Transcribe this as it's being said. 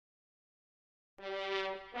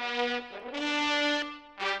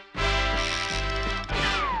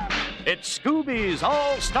It's Scooby's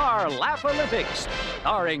All-Star Laugh Olympics,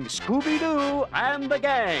 starring Scooby-Doo and the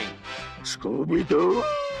gang. Scooby-Doo?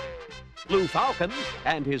 Blue Falcon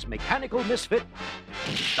and his mechanical misfit,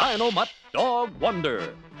 Dino-Mutt Dog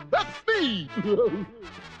Wonder. That's me!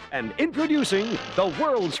 And introducing the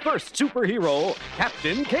world's first superhero,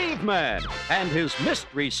 Captain Caveman, and his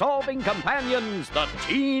mystery-solving companions, the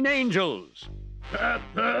Teen Angels.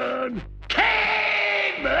 Captain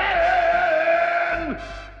Caveman!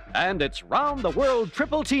 And it's round-the-world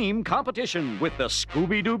triple team competition with the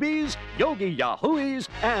Scooby-Doobies, Yogi Yahooies,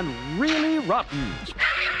 and Really Rottens.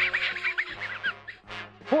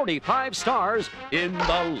 45 stars in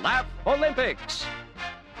the Laugh Olympics.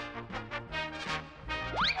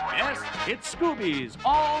 Yes, it's Scooby's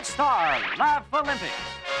All-Star Laugh Olympics.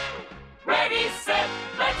 Ready, set,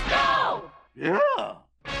 let's go! Yeah.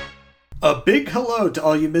 A big hello to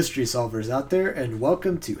all you mystery solvers out there, and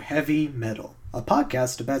welcome to Heavy Metal, a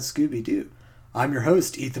podcast about Scooby-Doo. I'm your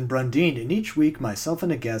host, Ethan Brundeen, and each week myself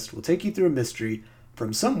and a guest will take you through a mystery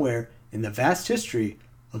from somewhere in the vast history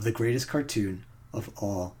of the greatest cartoon of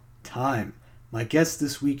all time. My guest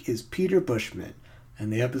this week is Peter Bushman,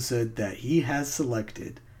 and the episode that he has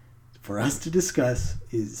selected for us to discuss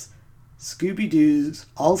is Scooby-Doo's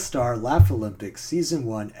All-Star Laugh Olympics Season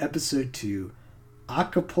 1, Episode 2,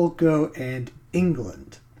 Acapulco and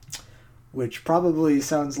England, which probably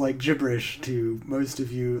sounds like gibberish to most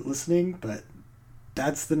of you listening, but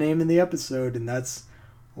that's the name in the episode, and that's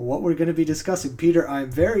what we're going to be discussing. Peter, I'm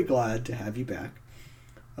very glad to have you back.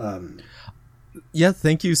 Yeah,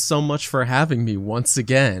 thank you so much for having me once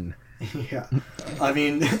again. Yeah, I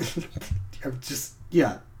mean,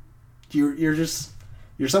 you're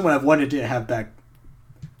someone I've wanted to have back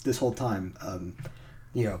this whole time.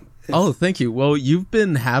 Oh, thank you. Well, you've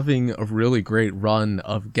been having a really great run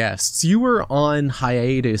of guests. You were on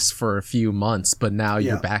hiatus for a few months, but now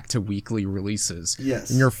you're back to weekly releases. Yes.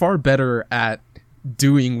 And you're far better at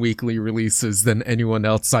doing weekly releases than anyone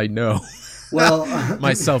else I know. Well,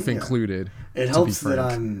 myself included. It helps that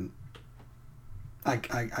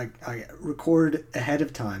I record ahead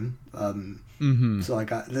of time. So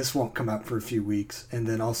this won't come out for a few weeks, and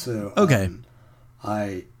then also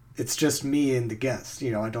it's just me and the guest.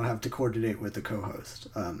 I don't have to coordinate with the co-host.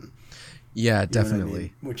 Yeah, definitely. I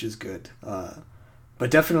mean? Which is good.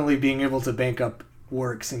 But definitely being able to bank up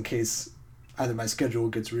works in case either my schedule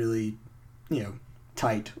gets really,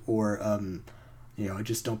 tight, or I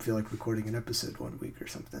just don't feel like recording an episode one week or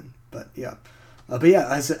something. But yeah.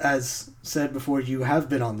 As said before, you have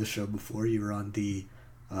been on the show before. You were on the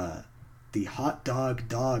Hot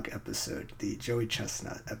Dog episode, the Joey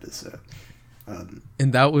Chestnut episode.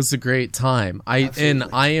 And that was a great time. I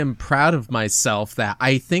am proud of myself that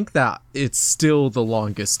I think that it's still the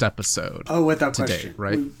longest episode. Oh, without today, question.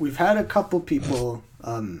 Right? We've had a couple people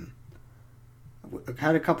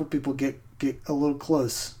get a little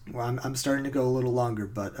close. Well, I'm starting to go a little longer,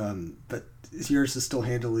 but yours is still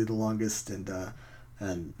handily the longest, and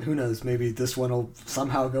who knows, maybe this one will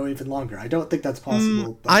somehow go even longer. I don't think that's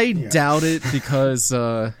possible. But, I doubt it, because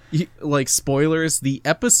like, spoilers, the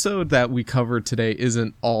episode that we covered today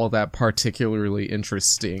isn't all that particularly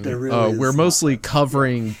interesting. We're mostly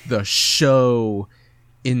covering the show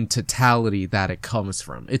in totality that it comes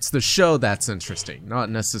from. It's the show that's interesting, not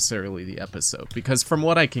necessarily the episode, because from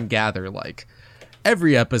what I can gather, like,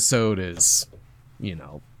 every episode is,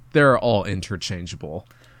 they're all interchangeable.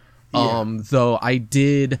 Though I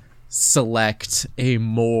did select a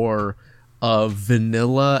more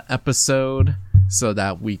vanilla episode so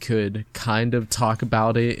that we could kind of talk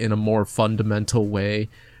about it in a more fundamental way,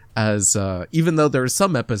 as even though there are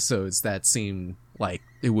some episodes that seem like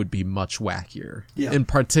it would be much wackier. Yeah. In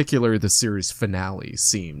particular, the series finale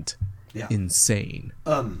seemed insane.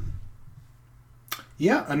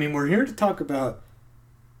 Yeah, I mean, we're here to talk about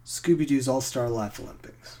Scooby-Doo's All-Star Laugh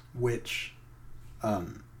Olympics, which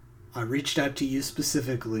I reached out to you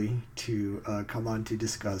specifically to come on to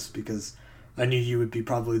discuss, because I knew you would be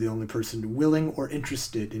probably the only person willing or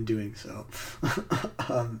interested in doing so.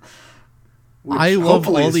 I love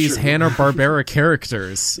all these Hanna-Barbera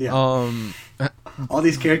characters. All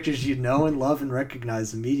these characters you know and love and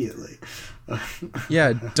recognize immediately.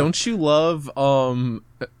 Yeah, don't you love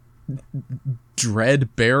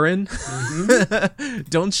Dread Baron? Mm-hmm.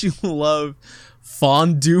 Don't you love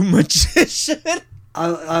Fondue Magician?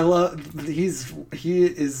 I love he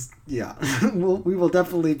is we will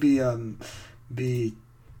definitely be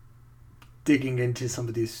digging into some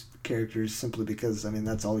of these characters, simply because, I mean,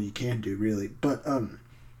 that's all you can do, really. But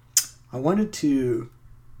I wanted to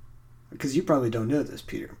because you probably don't know this,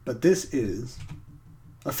 Peter, but this is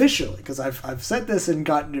officially, because I've said this and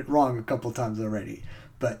gotten it wrong a couple times already,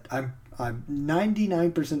 but I'm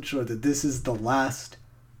 99% sure that this is the last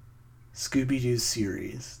Scooby-Doo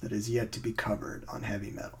series that is yet to be covered on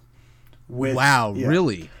Heavy Metal.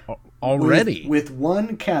 Really? Already? With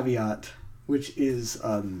one caveat, which is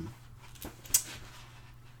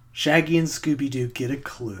Shaggy and Scooby-Doo Get a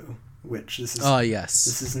Clue, which this is... yes.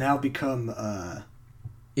 This has now become...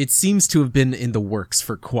 it seems to have been in the works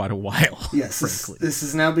for quite a while. Yes, frankly. This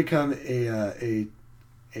has now become a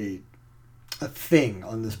thing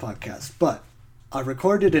on this podcast. But I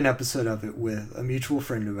recorded an episode of it with a mutual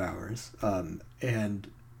friend of ours,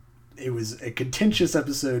 and it was a contentious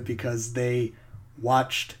episode because they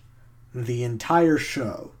watched the entire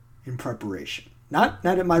show in preparation. Not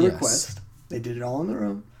at my request. They did it all on their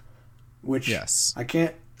own, which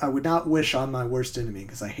I would not wish on my worst enemy,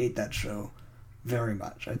 because I hate that show very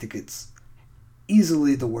much. I think it's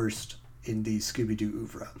easily the worst in the Scooby-Doo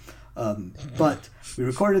oeuvre. But we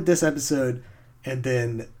recorded this episode, and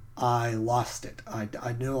then I lost it.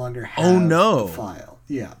 I no longer have the file.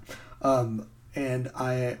 Yeah. And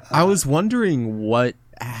I was wondering what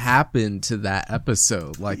happened to that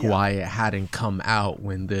episode, why it hadn't come out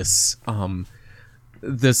when this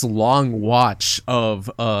this long watch of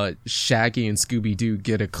Shaggy and Scooby-Doo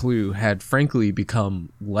Get a Clue had frankly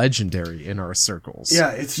become legendary in our circles. Yeah,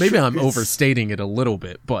 it's maybe I'm overstating it a little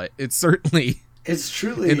bit, but it's certainly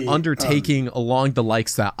truly an undertaking along the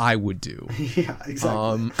likes that I would do. Yeah,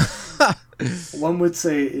 exactly. One would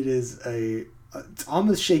say it is it's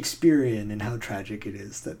almost Shakespearean in how tragic it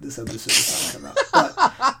is that this episode is not come out.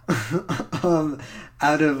 But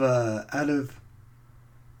out of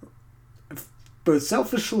both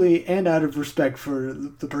selfishly and out of respect for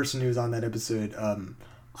the person who was on that episode,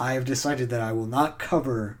 I have decided that I will not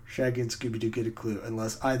cover Shaggy and Scooby-Doo Get a Clue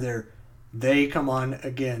unless either they come on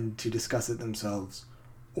again to discuss it themselves,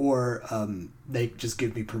 or they just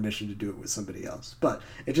give me permission to do it with somebody else. But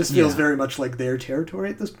it just feels very much like their territory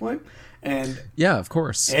at this point. And yeah, of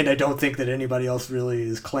course. And I don't think that anybody else really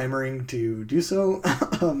is clamoring to do so.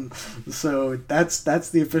 So that's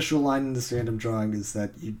the official line in the sand I'm drawing, is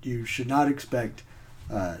that you should not expect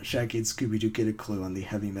Shaggy and Scooby-Doo Get a Clue on the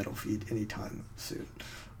Heavy Metal feed anytime soon.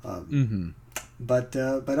 But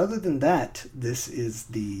other than that, this is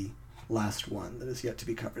the last one that is yet to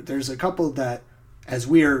be covered. There's a couple that, as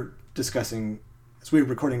we're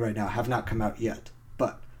recording right now, have not come out yet.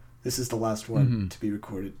 But this is the last one to be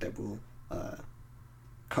recorded that will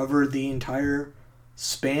cover the entire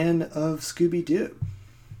span of Scooby-Doo.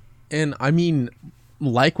 And I mean,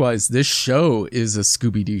 likewise, this show is a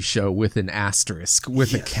Scooby-Doo show with an asterisk,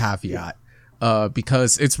 with a caveat. Yeah.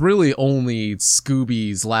 Because it's really only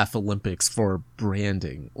Scooby's Laugh Olympics for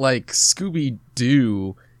branding. Like,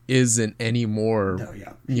 Scooby-Doo isn't any more,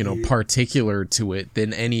 particular to it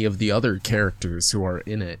than any of the other characters who are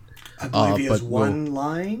in it. I believe he has one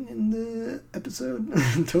line in the episode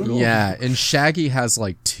total. Yeah, and Shaggy has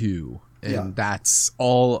like 2. And that's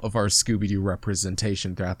all of our Scooby-Doo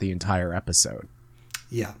representation throughout the entire episode.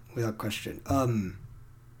 Yeah, without question.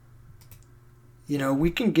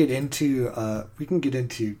 We can get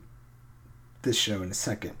into this show in a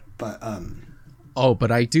second, but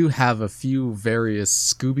but I do have a few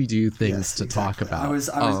various Scooby-Doo things to talk about.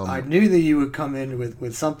 I knew that you would come in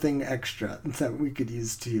with something extra that we could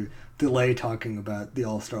use to delay talking about the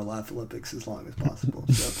All-Star Laugh Olympics as long as possible.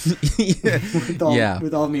 So,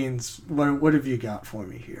 with all means, what have you got for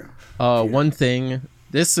me here? One thing.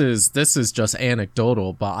 This is just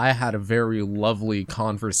anecdotal, but I had a very lovely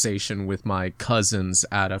conversation with my cousins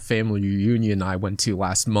at a family reunion I went to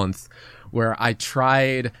last month, where I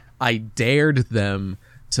dared them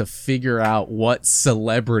to figure out what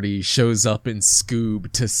celebrity shows up in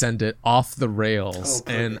Scoob to send it off the rails.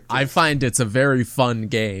 And I find it's a very fun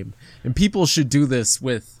game. And people should do this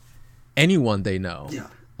with anyone they know. Yeah.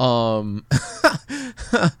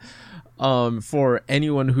 For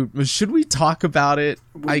anyone who... Should we talk about it?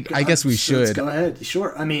 I guess we should. Let's go ahead.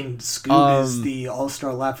 Sure. I mean, Scoob is the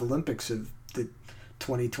All-Star Laugh Olympics of the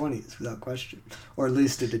 2020s, without question. Or at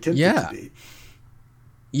least it attempted to be.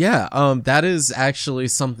 Yeah, that is actually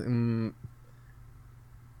something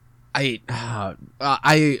I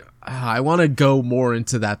want to go more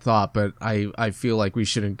into that thought, but I feel like we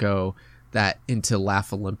shouldn't go that into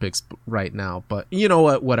Laugh Olympics right now. But you know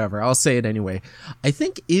what? Whatever. I'll say it anyway. I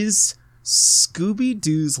think is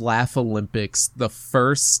Scooby-Doo's Laugh Olympics the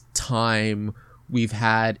first time we've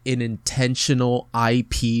had an intentional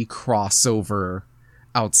IP crossover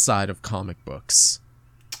outside of comic books?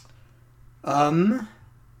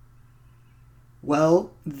 Well,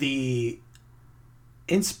 the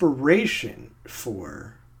inspiration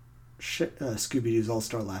for Scooby-Doo's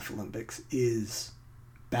All-Star Laugh Olympics is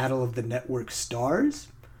Battle of the Network Stars.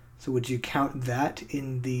 So would you count that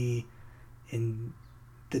in the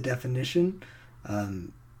definition?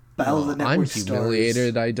 Battle of the Network Stars. I'm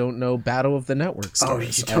humiliated. I don't know Battle of the Network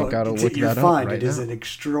Stars. I gotta look that up right now. It is an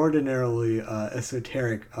extraordinarily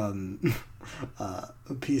esoteric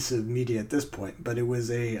piece of media at this point, but it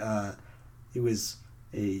was a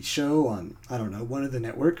show on, I don't know, one of the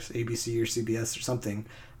networks, ABC or CBS or something,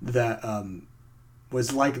 that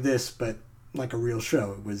was like this, but like a real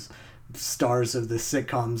show. It was stars of the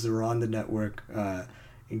sitcoms that were on the network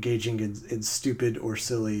engaging in stupid or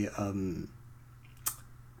silly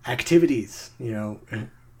activities, but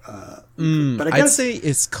I'd say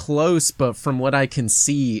it's close, but from what I can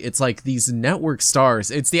see, it's like these network stars,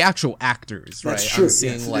 it's the actual actors, right? That's true. I'm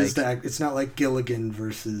seeing it's not like Gilligan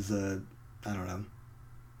versus I don't know,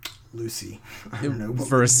 Lucy. I don't know,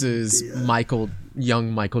 versus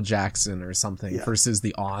young Michael Jackson or something, versus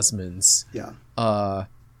the Osmonds. Yeah.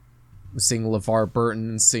 Seeing LeVar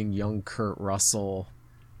Burton, seeing young Kurt Russell,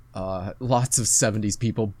 lots of 70s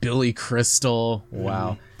people, Billy Crystal.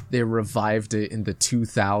 Wow. They revived it in the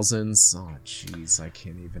 2000s. Oh, jeez, I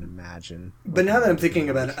can't even imagine. But now that I'm thinking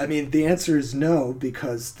about it, I mean, the answer is no,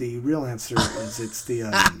 because the real answer is it's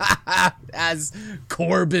the... As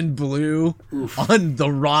Corbin Blue on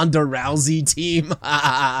the Ronda Rousey team. Did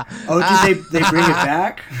they bring it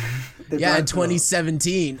back? In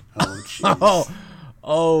 2017. Oh, jeez.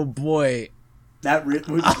 Oh, boy. That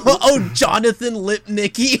Jonathan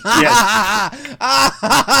Lipnicki. Yes.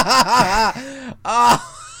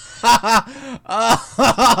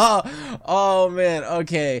 Oh man,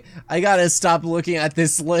 okay. I gotta stop looking at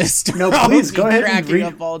this list. No, please go ahead and read.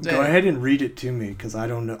 Up all day. Go ahead and read it to me, because I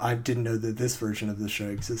don't know. I didn't know that this version of the show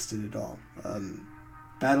existed at all.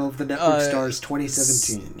 Battle of the Network Stars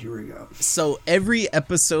 2017. Here we go. So every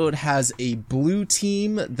episode has a blue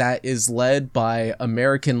team that is led by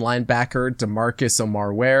American linebacker DeMarcus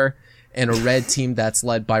Omar-Ware, and a red team that's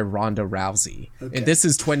led by Ronda Rousey. Okay. And this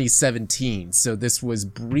is 2017, so this was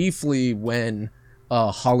briefly when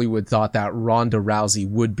Hollywood thought that Ronda Rousey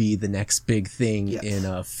would be the next big thing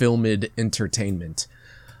in filmed entertainment.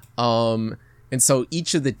 And so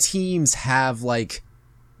each of the teams have like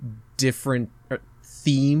different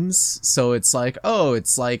themes. So it's like,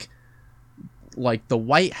 it's like the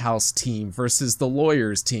White House team versus the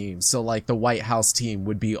lawyers team. So like the White House team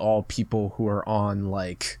would be all people who are on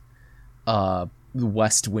like the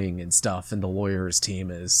West Wing and stuff, and the lawyers team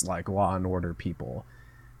is like Law and Order people,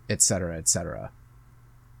 etc., etc.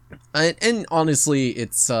 And honestly,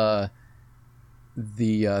 it's the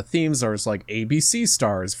themes are like ABC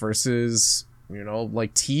stars versus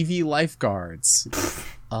like TV lifeguards.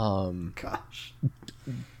 Gosh.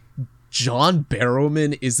 John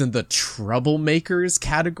Barrowman is in the Troublemakers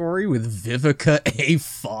category with Vivica A.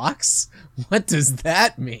 Fox? What does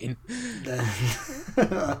that mean?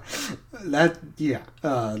 That's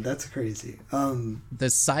crazy. The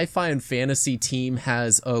sci-fi and fantasy team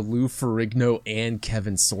has Lou Ferrigno and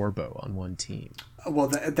Kevin Sorbo on one team. Well,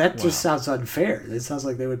 that just sounds unfair. It sounds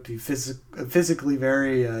like they would be physically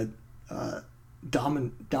very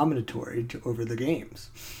dominatory over the games.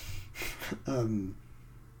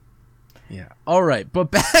 Yeah. All right, but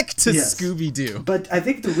back to Scooby-Doo. But I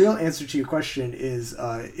think the real answer to your question is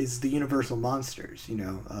the Universal monsters.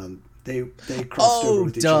 They crossed over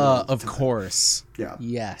with each other. Of course. Yeah.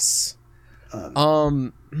 Yes.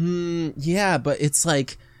 Yeah, but it's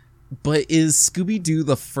like, is Scooby-Doo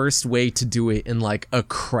the first way to do it in like a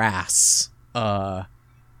crass, sure.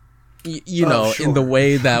 in the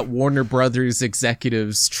way that Warner Brothers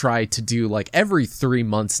executives try to do like every 3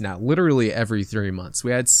 months now, literally every 3 months. We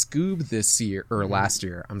had Scoob this year, or last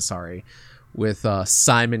year, I'm sorry, with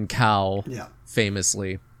Simon Cowell,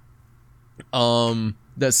 famously. The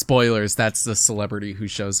spoilers, that's the celebrity who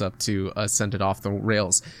shows up to send it off the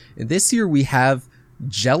rails. And this year we have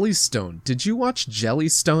Jellystone. Did you watch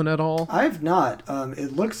Jellystone at all? I have not.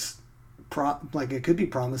 It looks like it could be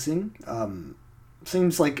promising.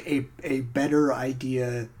 Seems like a better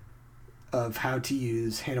idea of how to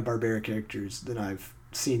use Hanna-Barbera characters than I've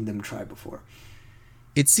seen them try before.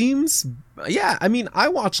 It seems, I mean, I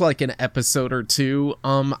watched like an episode or two.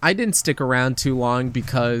 I didn't stick around too long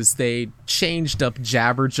because they changed up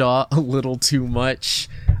Jabberjaw a little too much.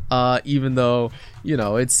 Even though,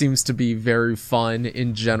 it seems to be very fun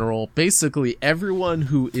in general. Basically, everyone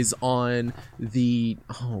who is on the...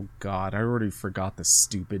 Oh, God, I already forgot the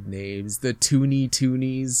stupid names. The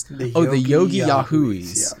Toonies. The Yogi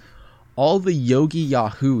Yahooies. Yeah. All the Yogi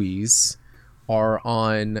Yahooies are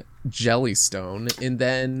on Jellystone, and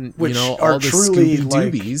then which all the truly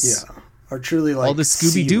Scooby Doobies, are truly like all the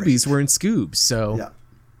Scooby Doobies were in Scoobs. So yeah.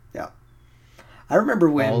 I remember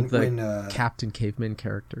all the when Captain Caveman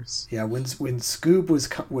characters. Yeah, when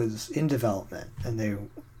Scoob was in development, and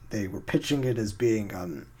they were pitching it as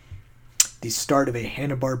being the start of a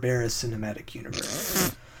Hanna-Barbera cinematic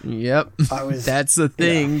universe. Yep, that's the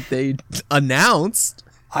thing they announced.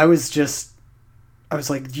 I was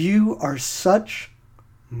like, you are such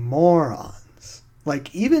morons.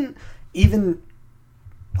 Like, even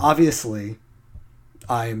obviously,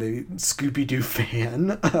 I am a Scooby-Doo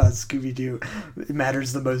fan. Scooby-Doo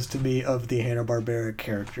matters the most to me of the Hanna-Barbera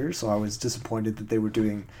character, so I was disappointed that they were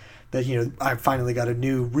doing that. I finally got a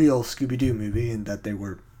new real Scooby-Doo movie, and that they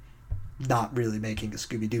were not really making a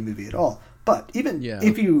Scooby-Doo movie at all. But even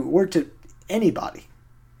if you were to anybody,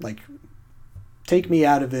 like, take me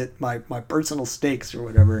out of it, my personal stakes or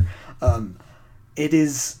whatever, it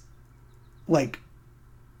is like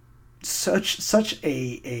such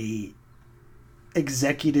a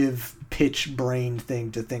executive pitch brain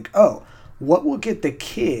thing to think, oh, what will get the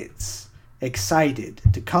kids excited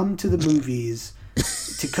to come to the movies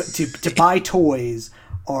to buy toys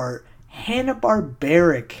are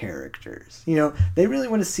Hanna-Barbera characters. They really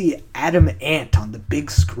want to see Adam Ant on the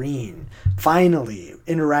big screen, finally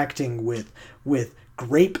interacting with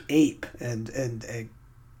Grape Ape and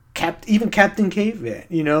even Captain Caveman.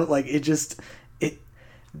 Like,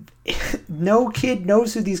 no kid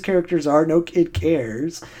knows who these characters are. No kid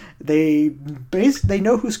cares. They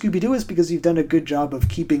know who Scooby-Doo is because you've done a good job of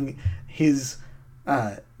keeping his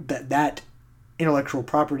that intellectual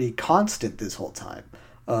property constant this whole time,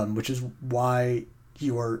 which is why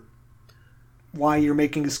you're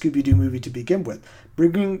making a Scooby-Doo movie to begin with.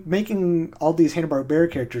 Making all these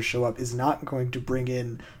Hanna-Barbera characters show up is not going to bring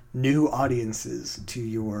in new audiences to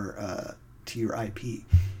your IP.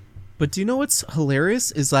 But do you know what's hilarious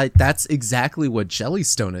is like that's exactly what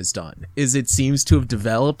Jellystone has done. Is it seems to have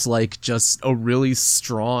developed like just a really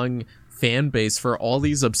strong fan base for all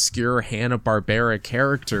these obscure Hanna-Barbera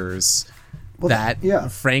characters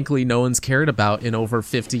frankly no one's cared about in over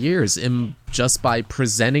 50 years. And just by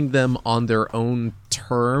presenting them on their own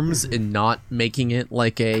terms and not making it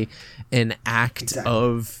like an act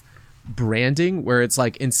of branding where it's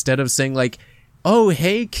like, instead of saying like, oh,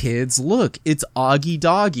 hey, kids, look, it's Augie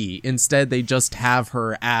Doggy. Instead, they just have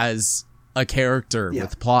her as a character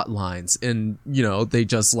with plot lines, and, they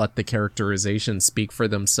just let the characterization speak for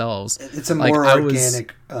themselves. It's a more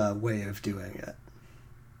organic way of doing it.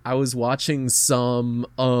 I was watching some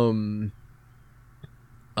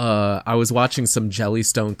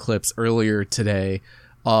Jellystone clips earlier today,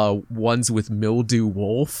 ones with Mildew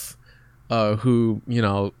Wolf, who,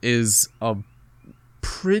 is a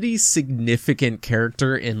pretty significant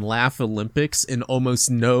character in Laugh Olympics and almost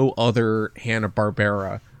no other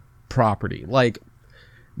Hanna-Barbera property. Like,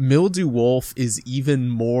 Mildew Wolf is even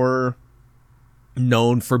more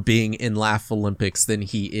known for being in Laugh Olympics than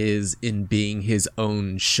he is in being his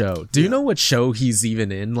own show. Do you know what show he's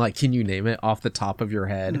even in? Like, can you name it off the top of your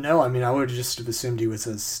head? No, I mean, I would just have assumed he was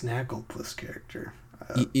a Snagglepuss character.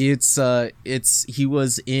 He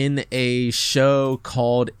was in a show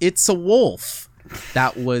called It's a Wolf.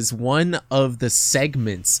 That was one of the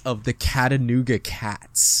segments of the Chattanooga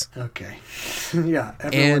Cats. Okay. Yeah,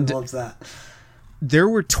 everyone loves that. There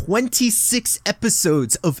were 26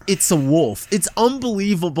 episodes of It's a Wolf. It's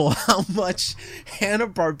unbelievable how much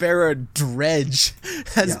Hanna-Barbera dredge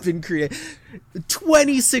has been created.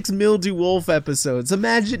 26 Mildew Wolf episodes.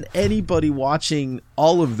 Imagine anybody watching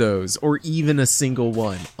all of those, or even a single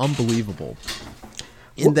one. Unbelievable.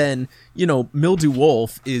 And then, Mildew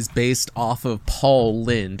Wolf is based off of Paul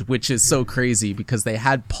Lynde, which is so crazy because they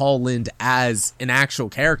had Paul Lynde as an actual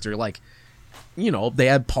character. Like, they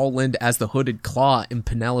had Paul Lynde as the Hooded Claw in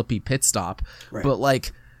Penelope Pitstop. Right. But,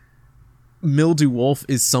 like, Mildew Wolf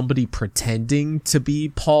is somebody pretending to be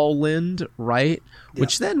Paul Lynde, right? Yeah.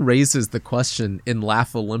 Which then raises the question in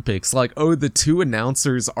Laugh Olympics, like, oh, the two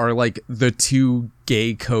announcers are like the two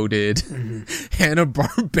gay-coded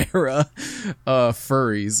Hanna-Barbera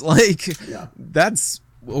furries. Like, that's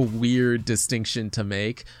a weird distinction to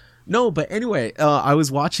make. No, but anyway, I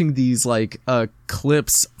was watching these like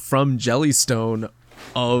clips from Jellystone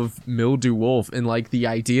of Mildew Wolf, and like the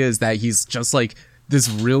idea is that he's just like this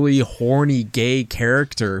really horny gay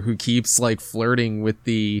character who keeps like flirting with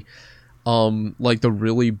the like the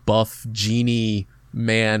really buff genie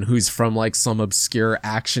man who's from like some obscure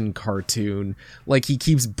action cartoon. Like, he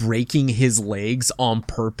keeps breaking his legs on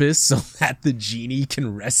purpose so that the genie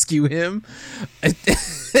can rescue him.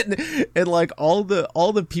 And like all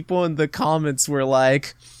the people in the comments were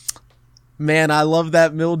like, Man, I love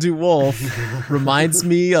that Mildew Wolf. Reminds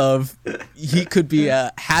me of he could be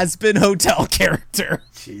a has-been hotel character.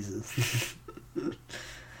 Jesus.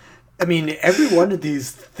 I mean, every one of these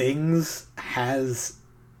things has,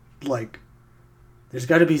 like, there's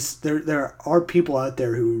got to be, there are people out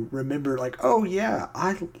there who remember, like, oh yeah,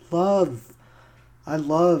 I love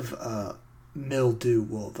Mildew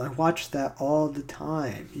Wolf. I watch that all the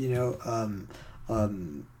time, you know.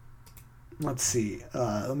 Let's see.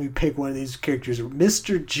 Let me pick one of these characters.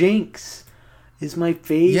 Mr. Jinx is my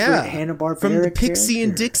favorite Hanna-Barbera from the Pixie character.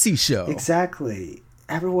 and Dixie show. Exactly.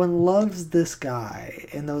 Everyone loves this guy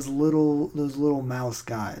and those little mouse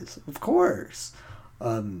guys, of course.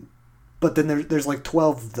 But then there's like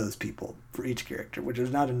 12 of those people for each character, which is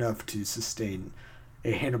not enough to sustain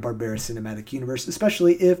a Hanna-Barbera cinematic universe,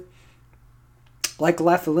 especially if, like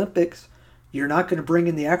Laugh Olympics, you're not going to bring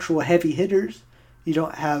in the actual heavy hitters. You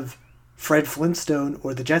don't have Fred Flintstone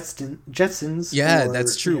or the Jetsons. Yeah, or,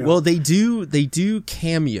 that's true. You know, well, they do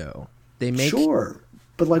cameo. They make sure,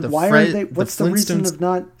 but like, why are they? What's the reason of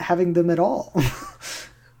not having them at all?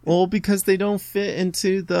 Well, because they don't fit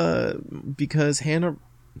into because Hannah.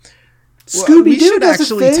 Scooby-Doo we should doesn't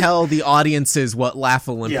actually fit. tell the audiences what Laugh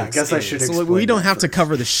Olympics Yeah, I guess is. I should So explain we don't that have to first.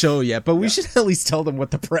 cover the show yet, but we should at least tell them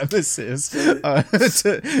what the premise is. Yeah.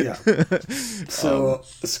 So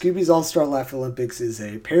Scooby's All-Star Laugh Olympics is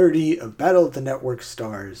a parody of Battle of the Network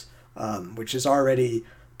Stars, which is already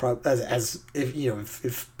as if you know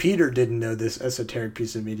if Peter didn't know this esoteric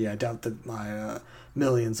piece of media, I doubt that my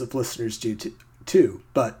millions of listeners do too.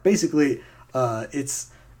 But basically,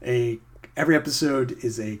 every episode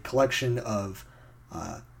is a collection of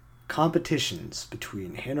competitions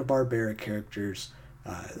between Hanna-Barbera characters.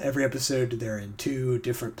 Every episode, they're in 2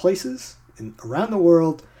 different places around the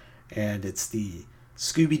world, and it's the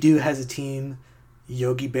Scooby-Doo has a team,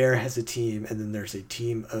 Yogi Bear has a team, and then there's a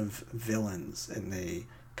team of villains, and they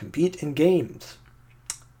compete in games.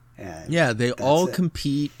 And yeah, they all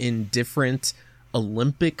compete in different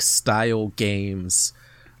Olympic-style games.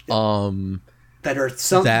 That are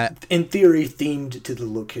in theory, themed to the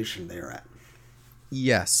location they're at.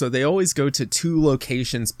 Yeah, so they always go to 2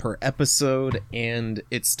 locations per episode, and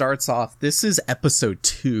it starts off, this is episode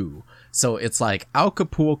 2, so it's like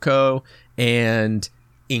Acapulco and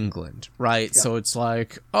England, right? Yeah. So it's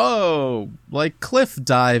like, like cliff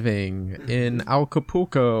diving in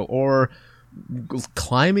Acapulco, or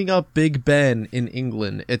climbing up Big Ben in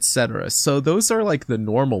England, etc. So those are like the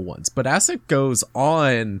normal ones, but as it goes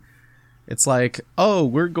on, it's like,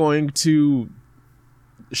 we're going to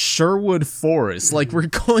Sherwood Forest. Like, we're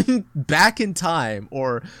going back in time,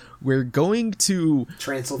 or we're going to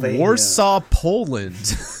Transylvania, Warsaw,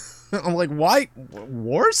 Poland. I'm like, why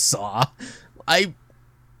Warsaw? I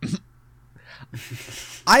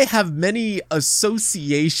have many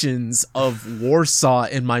associations of Warsaw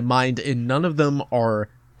in my mind, and none of them are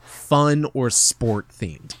fun or sport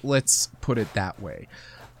themed. Let's put it that way.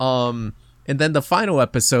 And then the final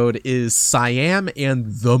episode is Siam and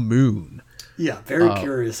the Moon. Yeah, very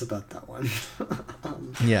curious about that one.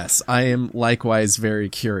 Yes, I am likewise very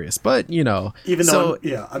curious. But, you know... Even though,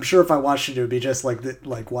 I'm sure if I watched it, it would be just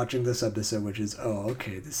like watching this episode, which is,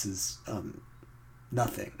 this is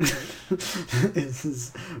nothing. This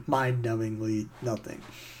is mind-numbingly nothing.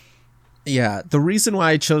 Yeah, the reason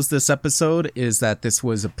why I chose this episode is that this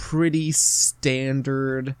was a pretty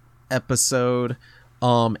standard episode,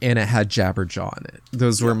 and it had Jabberjaw in it.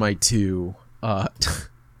 Those were my 2...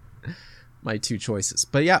 my 2 choices.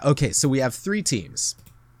 But yeah, okay, so we have 3 teams.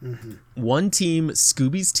 Mm-hmm. One team,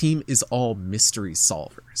 Scooby's team, is all mystery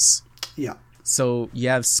solvers. Yeah. So you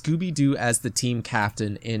have Scooby-Doo as the team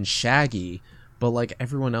captain and Shaggy, but like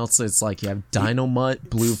everyone else, it's like you have Dino-Mutt,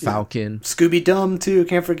 Blue Falcon. Scooby-Dum too,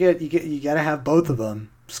 can't forget, you gotta have both of them.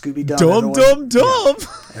 Scooby-Dum. Dum.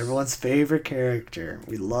 Yeah, everyone's favorite character.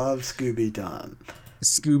 We love Scooby-Dum.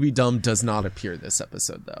 Scooby-Dum does not appear this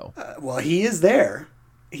episode, though. Well, he is there.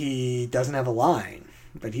 He doesn't have a line,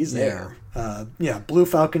 but he's there. Blue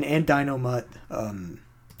Falcon and Dino-Mutt,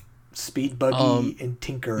 Speed Buggy and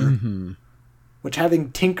Tinker. Mm-hmm. Which,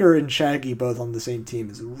 having Tinker and Shaggy both on the same team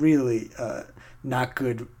is really not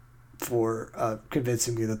good for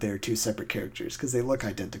convincing me that they are 2 separate characters, because they look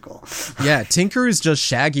identical. Yeah, Tinker is just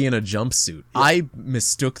Shaggy in a jumpsuit. Yeah. I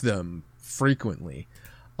mistook them frequently.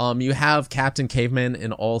 You have Captain Caveman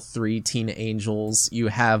in all 3 Teen Angels. You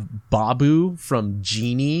have Babu from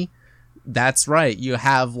Genie. That's right. You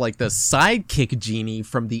have like the sidekick Genie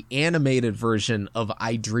from the animated version of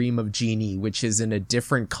I Dream of Genie, which is in a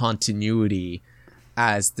different continuity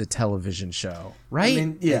as the television show, right? I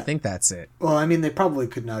mean, yeah. I think that's it. Well, I mean, they probably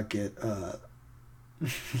could not get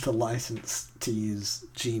the license to use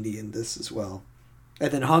Genie in this as well.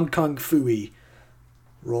 And then Hong Kong Phooey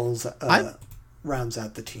rounds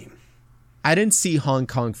out the team. I didn't see Hong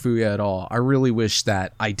Kong Phooey at all. I really wish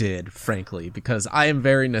that I did, frankly, because I am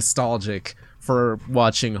very nostalgic for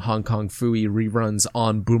watching Hong Kong Phooey reruns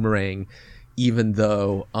on Boomerang, even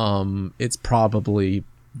though it's probably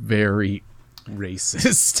very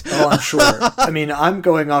racist. Oh, I'm sure. I mean, I'm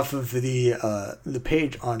going off of the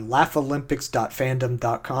page on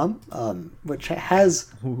laugholympics.fandom.com, which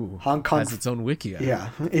has Hong Kong... has its own wiki.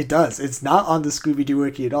 Yeah, it does. It's not on the Scooby-Doo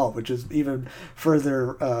wiki at all, which is even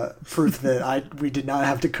further proof that we did not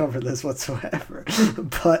have to cover this whatsoever.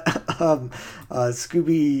 But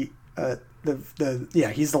Scooby...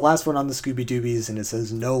 he's the last one on the Scooby Doobies, and it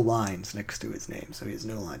says no lines next to his name, so he has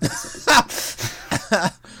no lines.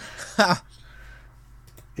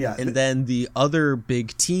 Yeah, and then the other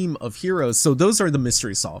big team of heroes, so those are the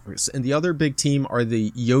mystery solvers, and the other big team are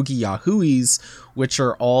the Yogi Yahooies, which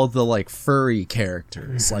are all the like furry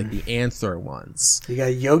characters, like the Anther ones. You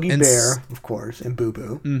got Yogi Bear, of course, and Boo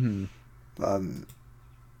Boo.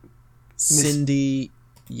 Cindy,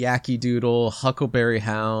 Yacky Doodle, Huckleberry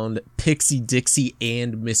Hound, Pixie Dixie,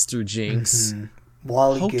 and Mr. Jinx.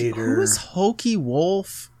 Wally Gator. Who is Hokey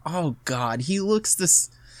Wolf? Oh God, he looks this.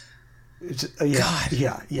 God.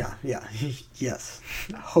 Yeah. Yes.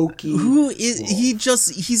 Hokey. Who is he?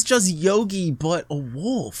 He's just Yogi, but a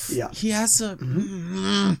wolf. Yeah. He has a.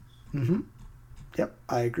 Yep,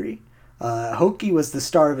 I agree. Hokey was the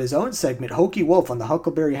star of his own segment, Hokey Wolf, on the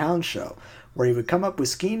Huckleberry Hound show, where he would come up with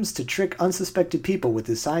schemes to trick unsuspected people with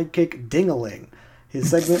his sidekick Ding-a-ling.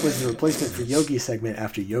 His segment was the replacement for Yogi's segment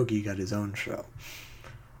after Yogi got his own show.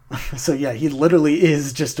 So yeah, he literally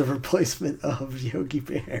is just a replacement of Yogi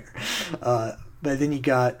Bear. But then you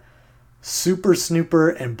got Super Snooper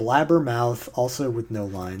and Blabbermouth, also with no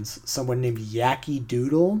lines. Someone named Yacky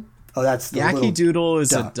Doodle. Oh, that's the Yacky Doodle is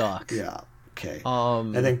duck. A duck. Yeah, okay.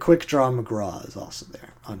 And then Quick Draw McGraw is also there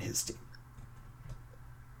on his team.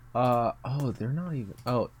 They're not even.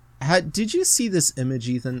 Oh, did you see this image,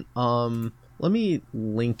 Ethan? Let me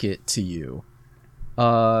link it to you.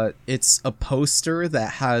 It's a poster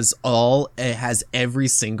that has every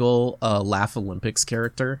single Laugh Olympics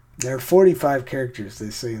character. There are 45 characters, they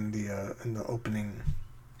say in the opening.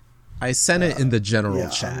 I sent it in the general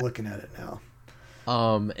chat. I'm looking at it now.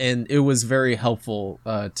 And it was very helpful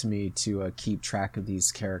to me to keep track of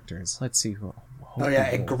these characters. Let's see who.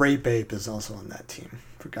 And Grape Ape is also on that team.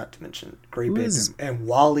 Forgot to mention Grape Ape and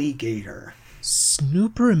Wally Gator.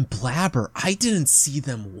 Snooper and Blabber. I didn't see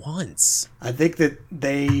them once. I think that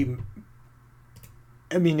in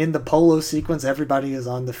the polo sequence, everybody is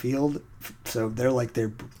on the field, so they're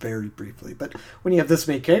there very briefly. But when you have this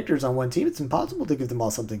many characters on one team, it's impossible to give them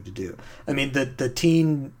all something to do. I mean, the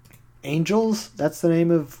Teen Angels, that's the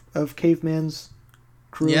name of Caveman's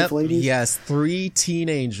crew of ladies. Yes, 3 Teen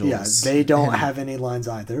Angels. Yeah, they don't have any lines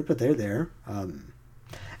either, but they're there.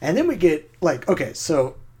 And then we get,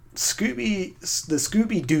 so the Scooby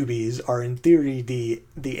Doobies are in theory the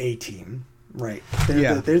A team, right?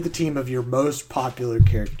 They're the team of your most popular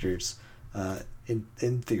characters,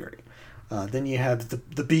 in theory. Then you have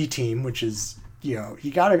the B team, which is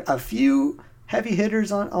you got a few heavy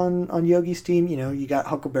hitters on Yogi's team. You got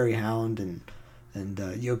Huckleberry Hound and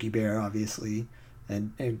Yogi Bear, obviously,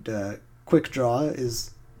 and Quick Draw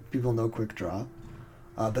is, people know Quick Draw,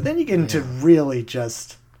 but then you get into really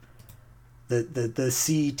just the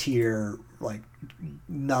C tier,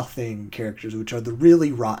 nothing characters, which are the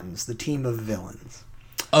Really Rottens, the team of villains.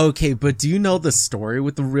 Okay, but do you know the story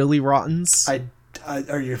with the Really Rottens?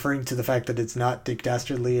 Are you referring to the fact that it's not Dick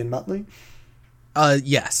Dastardly and Muttley?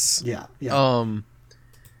 Yes. Yeah.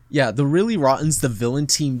 Yeah, the Really Rottens, the villain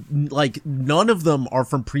team, none of them are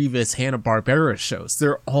from previous Hanna-Barbera shows.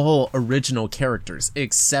 They're all original characters,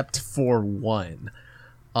 except for one.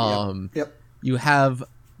 Yep. You have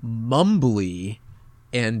Mumbly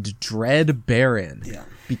and Dread Baron,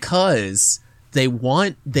 because they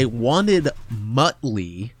wanted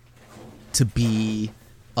Muttley to be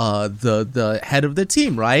the head of the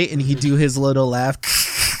team, right? And he'd do his little laugh,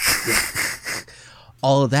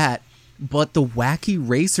 all of that. But the Wacky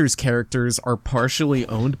Racers characters are partially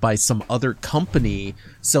owned by some other company,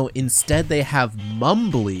 so instead they have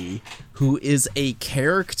Mumbly, who is a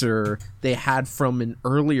character they had from an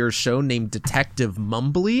earlier show named Detective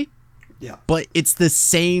Mumbly. Yeah. But it's the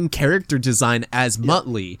same character design as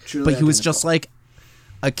Muttley, but he was just a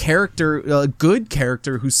good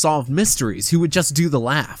character who solved mysteries, who would just do the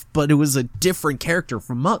laugh, but it was a different character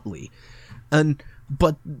from Muttley.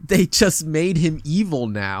 But they just made him evil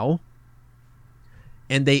now.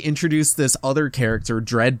 and they introduced this other character,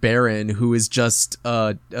 Dread Baron, who is just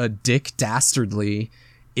a Dick Dastardly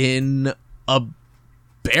in a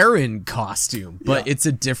Baron costume, but it's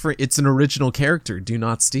an original character. Do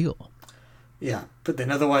not steal. Yeah, but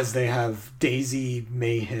then otherwise they have Daisy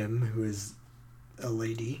Mayhem, who is a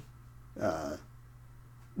lady.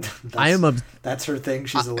 That's her thing.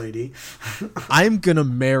 She's a lady. I'm gonna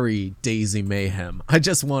marry Daisy Mayhem. I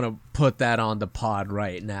just want to put that on the pod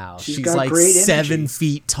right now. She's like 7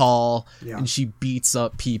 feet tall, and she beats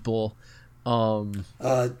up people.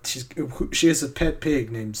 She has a pet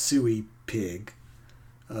pig named Suey Pig.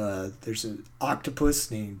 There's an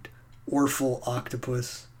octopus named Orphle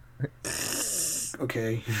Octopus.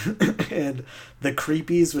 Okay. And the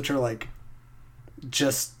Creepies, which are like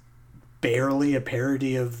just barely a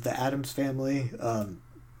parody of the Addams Family.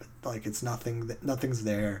 Like it's nothing's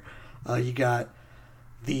there. You got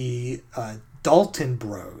the Dalton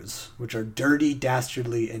Bros, which are Dirty,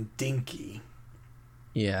 Dastardly, and Dinky.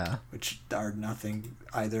 Yeah. Which are nothing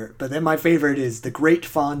either. But then my favorite is the Great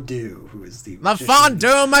Fondue, who is the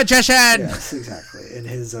Fondue Magician! Yes, exactly. And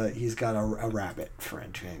he's got a rabbit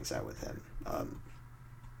friend who hangs out with him.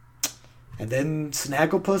 And then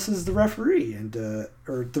Snagglepuss is the referee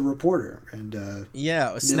or the reporter, and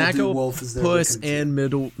Snagglepuss and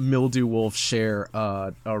Mildew Wolf share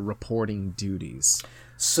reporting duties.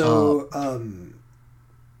 So,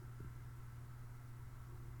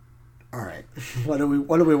 all right, what do we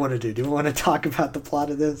want to do? Do we want to talk about the plot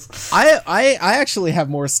of this? I actually have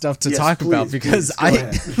more stuff to talk about because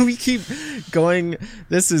we keep going.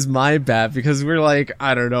 This is my bad because we're like,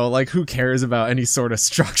 I don't know, like who cares about any sort of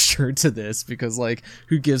structure to this, because like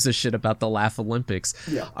who gives a shit about the Laugh Olympics?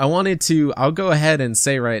 Yeah. I'll go ahead and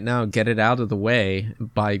say right now, get it out of the way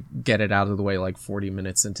like 40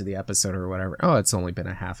 minutes into the episode or whatever. Oh, it's only been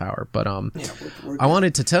a half hour, but I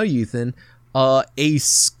wanted to tell you, Ethan, a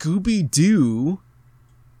Scooby-Doo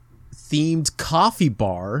themed coffee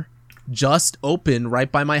bar just opened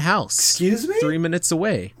right by my house. Excuse me? 3 minutes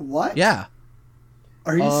away. What? Yeah.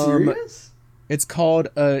 Are you serious? It's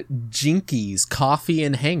called Jinkies Coffee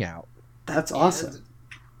and Hangout. That's awesome. And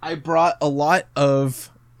I brought a lot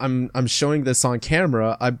of... I'm showing this on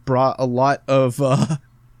camera. I brought a lot of...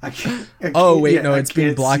 it's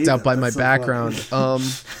being blocked out by my background.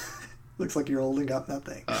 Looks like you're holding up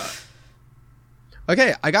nothing.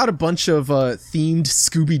 Okay, I got a bunch of themed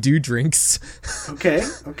Scooby-Doo drinks. Okay,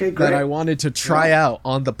 great. That I wanted to try out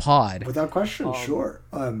on the pod. Without question, sure.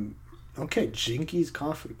 Okay, Jinky's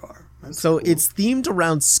Coffee Bar. That's so cool. It's themed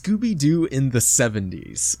around Scooby-Doo in the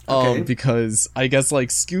 70s. Okay. Because I guess like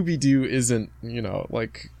Scooby-Doo isn't,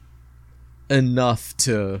 like enough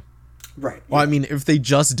to... Right. Well, I mean, if they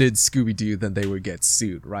just did Scooby-Doo, then they would get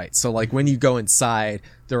sued, right? So, like, when you go inside,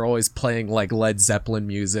 they're always playing, like, Led Zeppelin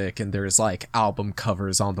music, and there's, like, album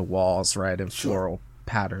covers on the walls, right, and floral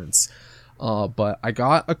patterns. But I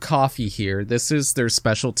got a coffee here. This is their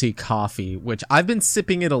specialty coffee, which I've been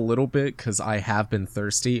sipping it a little bit because I have been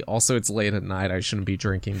thirsty. Also, it's late at night. I shouldn't be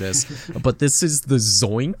drinking this. But this is the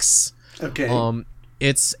Zoinks. Okay.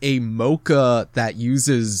 It's a mocha that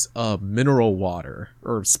uses mineral water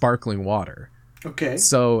or sparkling water. Okay.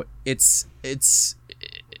 So it's a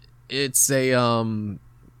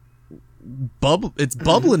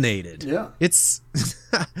bubblinated. Yeah. It's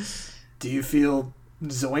Do you feel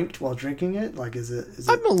zoinked while drinking it? Like is it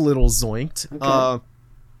I'm a little zoinked. Okay.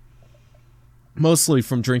 Mostly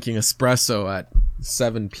from drinking espresso at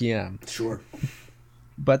 7 p.m. Sure.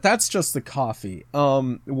 But that's just the coffee.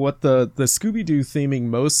 What the Scooby-Doo theming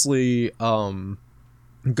mostly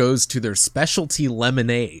goes to their specialty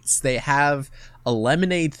lemonades. They have a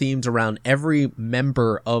lemonade themed around every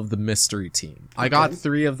member of the mystery team. Okay. I got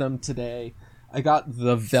 3 of them today. I got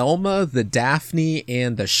the Velma, the Daphne,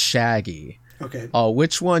 and the Shaggy. Okay.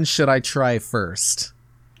 Which one should I try first?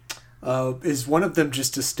 Is one of them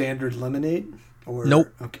just a standard lemonade? Or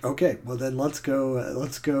nope. Okay. Well then let's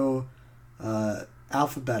go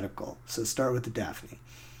alphabetical. So start with the Daphne.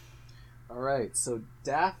 All right. So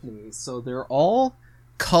Daphne. So they're all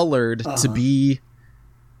colored to be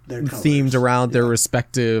themed around their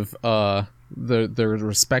respective their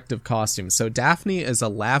respective costumes. So Daphne is a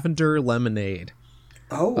lavender lemonade.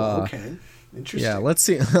 Oh, okay. Interesting. Yeah, let's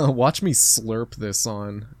see. Watch me slurp this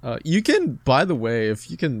on. You can, by the way,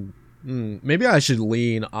 if you can, maybe I should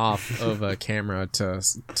lean off of a camera to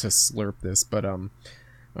slurp this. But all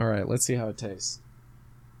right, let's see how it tastes.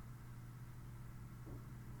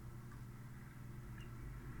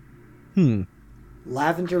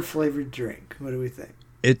 Lavender flavored drink. What do we think?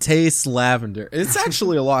 It tastes lavender. It's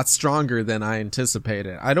actually a lot stronger than I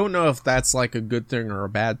anticipated. I don't know if that's like a good thing or a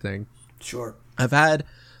bad thing. Sure. I've had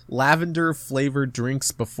lavender flavored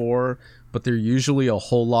drinks before, but they're usually a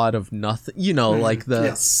whole lot of nothing, like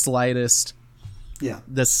the slightest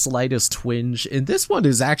twinge. And this one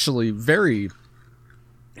is actually very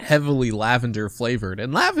heavily lavender flavored,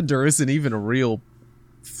 and lavender isn't even a real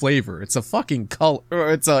flavor. It's a fucking color,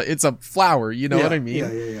 or it's a flower, you know what I mean?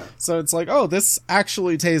 Yeah. So it's like, oh, this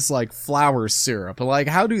actually tastes like flower syrup. Like,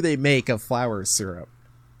 how do they make a flower syrup?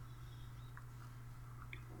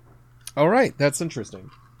 All right, that's interesting.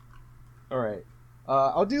 All right,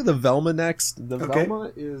 I'll do the Velma next. The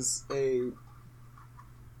Velma is a...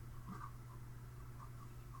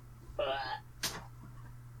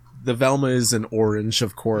 The Velma is an orange,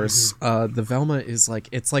 of course. The Velma is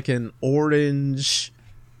it's like an orange,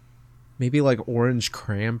 maybe like orange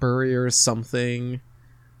cranberry or something.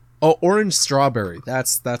 Oh, orange strawberry.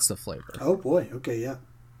 That's the flavor. Oh boy. Okay, yeah.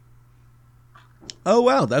 Oh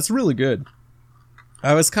wow, that's really good.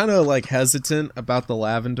 I was kind of hesitant about the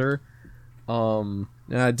lavender. I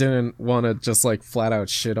didn't want to just flat out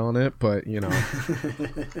shit on it, but I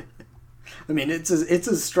mean, it's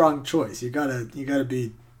a strong choice. You gotta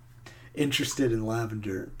be interested in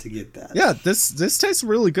lavender to get that. Yeah, this tastes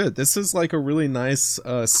really good. This is a really nice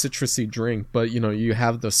citrusy drink, but you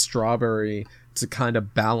have the strawberry to kind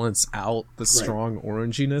of balance out the strong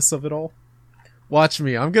oranginess of it all. Watch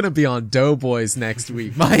me, I'm gonna be on Doughboys next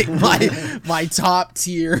week. My top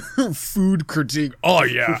tier food critique. Oh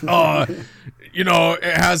yeah, it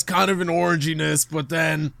has kind of an oranginess, but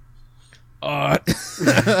then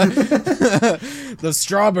the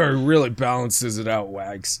strawberry really balances it out,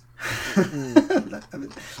 Wags.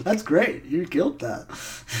 That's great. You killed that.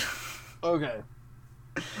 Okay.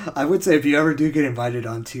 I would say if you ever do get invited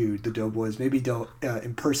onto the Doughboys, maybe don't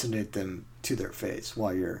impersonate them to their face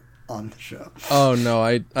while you're on the show. Oh no,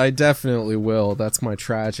 I definitely will. That's my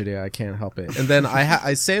tragedy. I can't help it. And then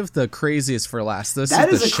I saved the craziest for last. This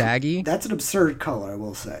is the Shaggy. That's an absurd color, I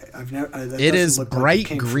will say. It is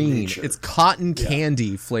bright green. It's cotton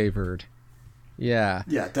candy flavored. Yeah.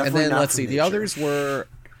 Yeah, definitely. And then not let's see. nature. The others were.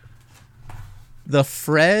 The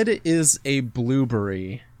Fred is a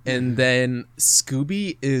blueberry, and then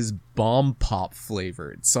Scooby is bomb pop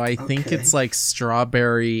flavored. So I think it's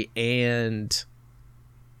strawberry and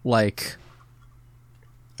I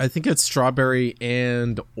think it's strawberry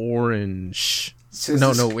and orange. So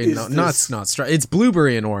no, it's not it's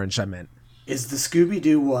blueberry and orange. I meant. Is the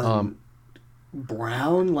Scooby-Doo one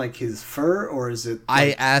brown like his fur, or is it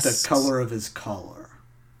the color of his collar?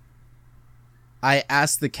 I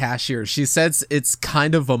asked the cashier. She says it's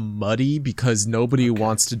kind of a muddy because nobody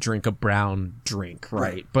wants to drink a brown drink,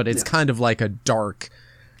 right? But it's kind of like a dark.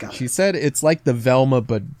 She said it's like the Velma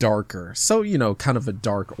but darker. So, kind of a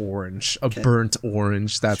dark orange, a burnt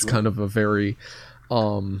orange. That's kind of a very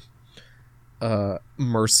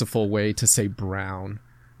merciful way to say brown.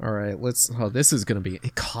 All right, this is going to be a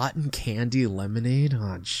cotton candy lemonade.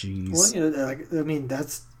 Oh, jeez. Well,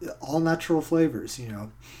 that's all natural flavors,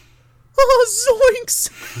 Oh, zoinks!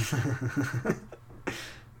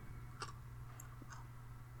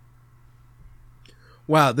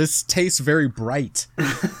 Wow, this tastes very bright.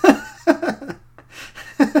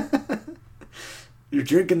 You're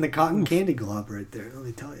drinking the cotton candy glob right there, let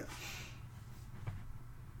me tell you.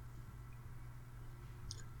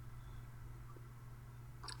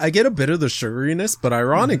 I get a bit of the sugariness, but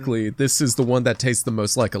ironically, this is the one that tastes the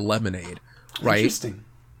most like a lemonade, right? Interesting.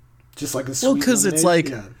 Just like a sweet lemonade? Because it's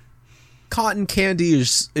cotton candy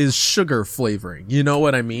is sugar flavoring, you know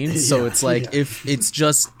what I mean? So it's if it's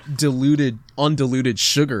just undiluted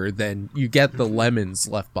sugar, then you get the lemons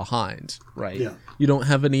left behind, right? Yeah. You don't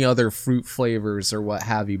have any other fruit flavors or what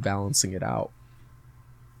have you balancing it out.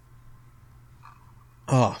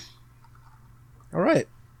 Oh. All right.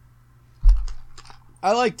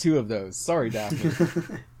 I like 2 of those. Sorry,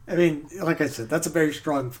 Daphne. I mean, like I said, that's a very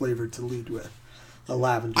strong flavor to lead with. The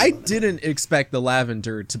lavender. I didn't expect the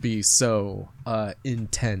lavender to be so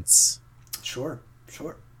intense. Sure.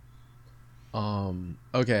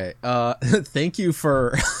 Okay. Thank you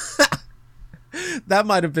for that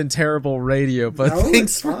might have been terrible radio, but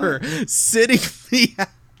thanks for sitting me out.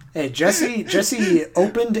 Hey, Jesse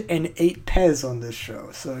opened and ate Pez on this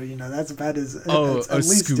show, so that's about as a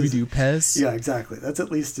Scooby-Doo Pez. Yeah, exactly. That's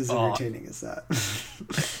at least as entertaining as that.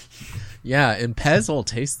 Yeah, and Pez all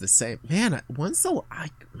taste the same. Man,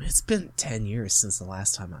 it's been 10 years since the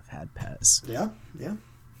last time I've had Pez. Yeah.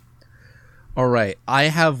 All right, I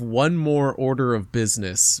have one more order of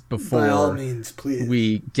business before by all means, please.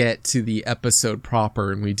 We get to the episode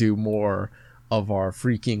proper and we do more of our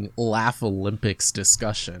freaking Laugh Olympics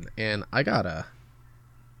discussion. And I got a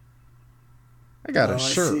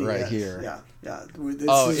shirt right here. Yeah.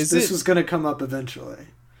 This was going to come up eventually.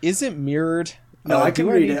 is it mirrored? No, I can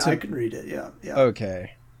read it. I can read it. Yeah.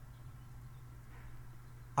 Okay.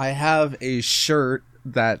 I have a shirt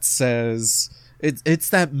that says it's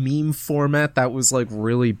that meme format that was like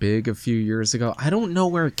really big a few years ago. I don't know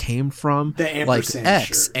where it came from. The ampersand like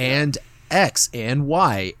X shirt, and X and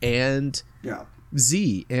Y and yeah.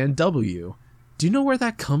 Z and W. Do you know where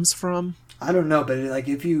that comes from? I don't know, but like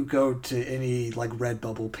if you go to any like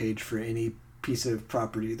Redbubble page for any piece of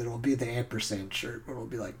property, there will be the ampersand shirt where it'll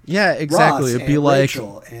be like exactly. Ross It'd be and like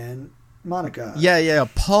Rachel and Monica. Yeah,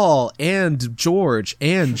 Paul and George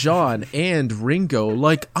and John and Ringo.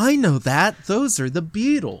 Like, I know that. Those are the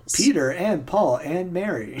Beatles. Peter and Paul and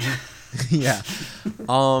Mary. Yeah.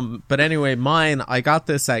 But anyway, mine, I got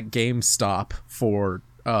this at GameStop for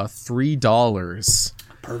 $3.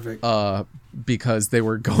 Perfect. Because they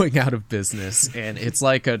were going out of business, and it's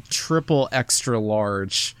like a triple extra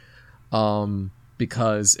large,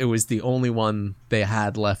 because it was the only one they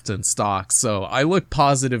had left in stock. So I look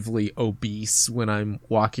positively obese when I'm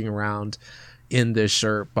walking around in this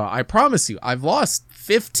shirt, but I promise you, I've lost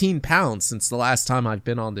 15 pounds since the last time I've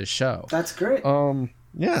been on this show. That's great.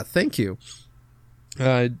 Yeah, thank you.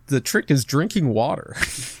 The trick is drinking water.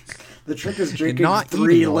 The trick is drinking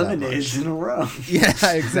 3 lemonades in a row. Yeah,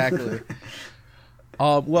 exactly.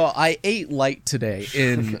 Well, I ate light today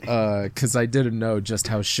because I didn't know just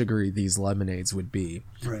how sugary these lemonades would be.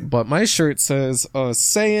 Right. But my shirt says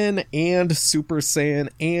Saiyan and Super Saiyan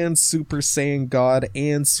and Super Saiyan God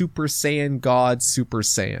and Super Saiyan God Super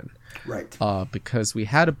Saiyan. Right. Because we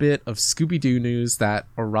had a bit of Scooby-Doo news that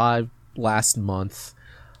arrived last month.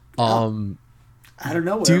 I don't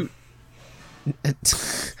know.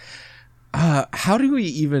 How do we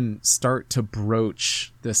even start to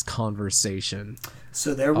broach this conversation?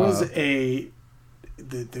 So there was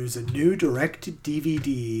there's a new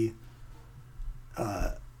direct-to-DVD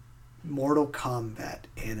Mortal Kombat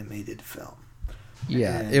animated film.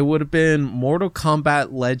 Yeah, and it would have been Mortal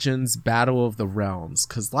Kombat Legends Battle of the Realms,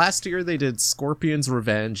 because last year they did Scorpion's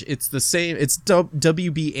Revenge. It's the same, it's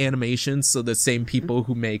WB Animation, so the same people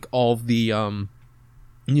who make all of the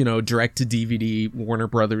direct-to-DVD Warner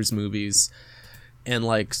Brothers movies. And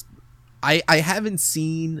like, I haven't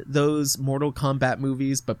seen those Mortal Kombat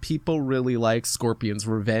movies, but people really like Scorpion's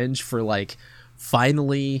Revenge for like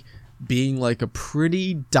finally being like a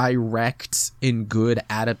pretty direct and good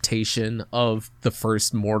adaptation of the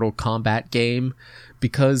first Mortal Kombat game,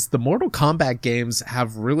 because the Mortal Kombat games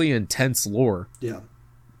have really intense lore. Yeah.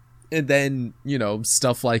 And then,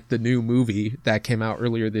 stuff like the new movie that came out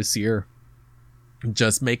earlier this year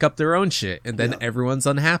just make up their own shit, and then everyone's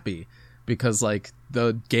unhappy because like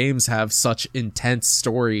the games have such intense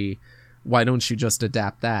story. Why don't you just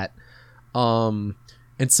adapt that? And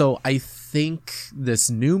so I think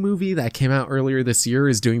this new movie that came out earlier this year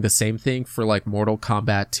is doing the same thing for like Mortal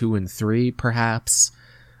Kombat 2 and 3, perhaps.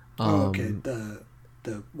 Okay. The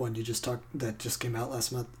one you just talked that just came out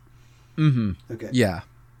last month. Mm-hmm. Okay. Yeah.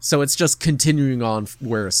 So it's just continuing on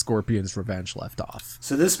where Scorpion's Revenge left off.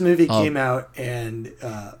 So this movie came out, and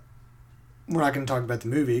we're not going to talk about the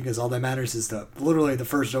movie because all that matters is literally the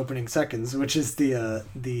first opening seconds, which is the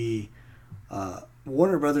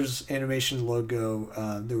Warner Brothers animation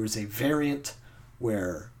logo. There was a variant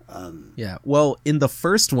where well, in the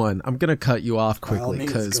first one, I'm going to cut you off quickly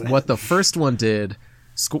because what the first one did,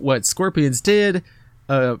 what Scorpions did,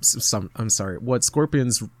 what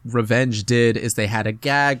Scorpion's Revenge did is they had a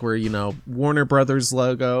gag where, Warner Brothers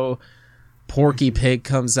logo, Porky Pig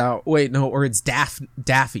comes out. Wait, no, or it's Daffy.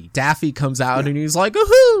 Daffy comes out and he's like,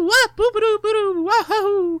 "Ooh, wah, boo-ba-doo,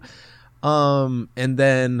 wahoo." And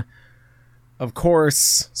then, of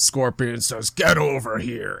course, Scorpion says, "Get over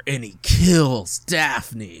here," and he kills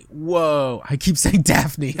Daphne. Whoa! I keep saying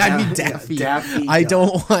Daphne. I mean Daffy. Yeah, Daffy. I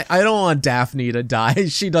don't want Daphne to die.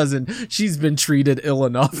 She's been treated ill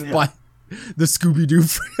enough by the Scooby-Doo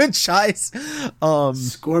franchise.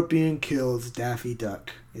 Scorpion kills Daffy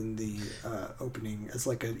Duck in the opening as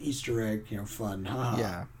like an Easter egg, fun. Ha-ha.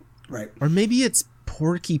 Yeah. Right. Or maybe it's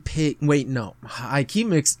Porky Pig. Wait, no. I keep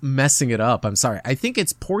messing it up. I'm sorry. I think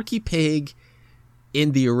it's Porky Pig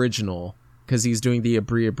in the original, because he's doing the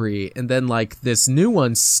Abri, and then like this new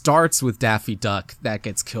one starts with Daffy Duck that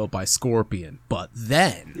gets killed by Scorpion, but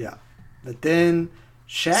then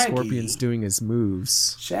Shaggy, Scorpion's doing his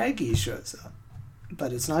moves. Shaggy shows up,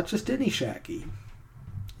 but it's not just any Shaggy.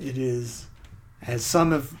 It is, as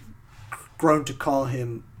some have grown to call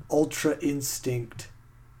him, Ultra Instinct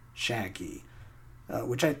Shaggy.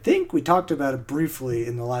 Which I think we talked about it briefly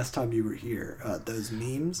in the last time you were here. Those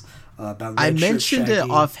memes about I mentioned it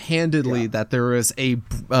offhandedly that there was a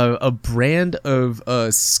brand of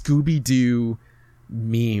Scooby-Doo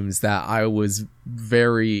memes that I was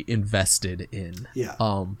very invested in. Yeah.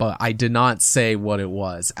 But I did not say what it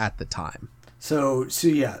was at the time. So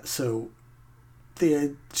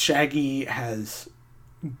the Shaggy has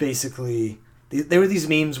basically, there were these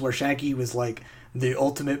memes where Shaggy was like the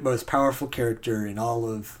ultimate, most powerful character in all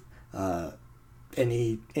of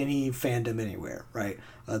any fandom anywhere, right?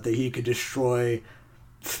 That he could destroy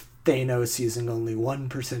Thanos using only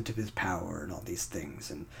 1% of his power and all these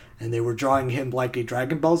things, and they were drawing him like a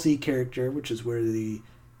Dragon Ball Z character, which is where the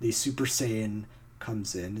Super Saiyan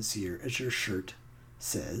comes in, as your shirt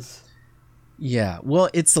says. Yeah, well,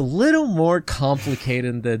 it's a little more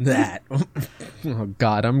complicated than that. Oh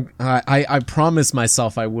God, I promised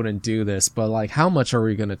myself I wouldn't do this, but like, how much are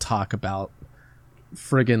we gonna talk about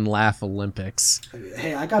friggin' Laugh Olympics?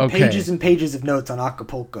 Hey, I got pages and pages of notes on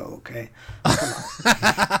Acapulco. Okay,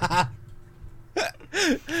 come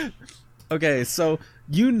on. Okay, so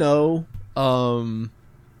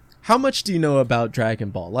how much do you know about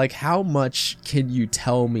Dragon Ball? Like, how much can you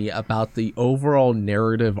tell me about the overall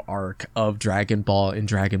narrative arc of Dragon Ball and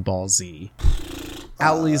Dragon Ball Z?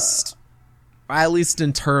 At least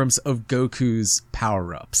in terms of Goku's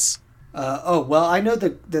power-ups. Well, I know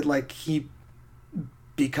that like he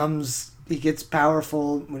gets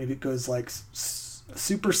powerful when he goes like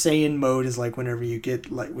Super Saiyan mode is like whenever you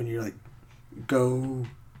get like when you're like go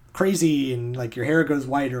crazy and like your hair goes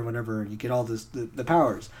white or whatever, and you get all the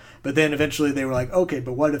powers. But then eventually they were like, okay,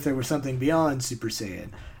 but what if there was something beyond Super Saiyan?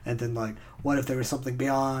 And then like, what if there was something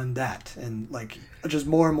beyond that? And like just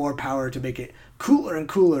more and more power to make it cooler and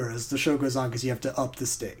cooler as the show goes on, because you have to up the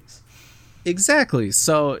stakes. Exactly.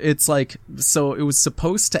 So it's like, so it was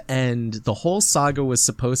supposed to end, the whole saga was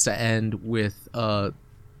supposed to end with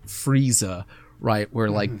Frieza, right? Where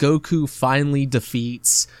like Goku finally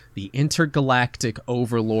defeats the intergalactic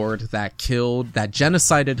overlord that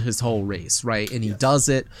genocided his whole race, right? And he does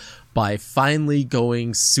it by finally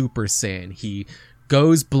going Super Saiyan. He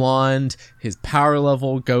goes blonde, his power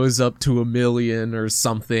level goes up to 1,000,000 or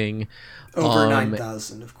something. Over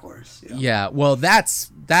 9,000, of course. Yeah, well,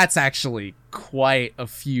 that's actually quite a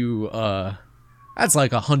few, that's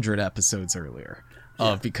like 100 episodes earlier.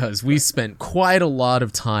 Because we spent quite a lot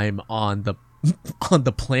of time on the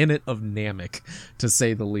planet of Namek, to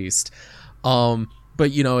say the least.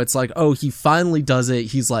 But you know, it's like, oh, he finally does it.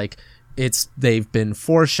 He's like, they've been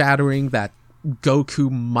foreshadowing that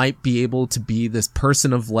Goku might be able to be this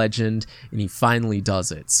person of legend, and he finally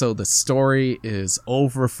does it. So the story is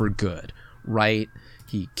over for good, right?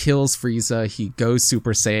 He kills Frieza, he goes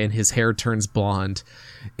Super Saiyan, his hair turns blonde,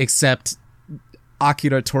 except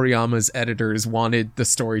Akira Toriyama's editors wanted the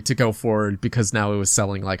story to go forward because now it was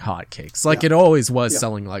selling like hotcakes. Like it always was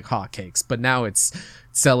selling like hotcakes, but now it's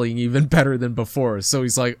selling even better than before. So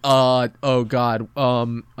he's like, oh God.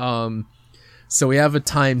 So we have a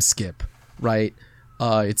time skip, right?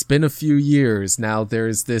 It's been a few years now.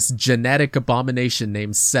 There's this genetic abomination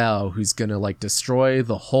named Cell who's gonna like destroy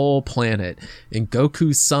the whole planet, and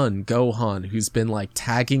Goku's son Gohan, who's been like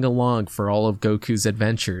tagging along for all of Goku's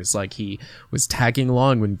adventures, like he was tagging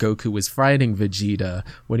along when Goku was fighting Vegeta,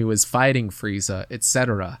 when he was fighting Frieza,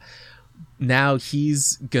 etc. Now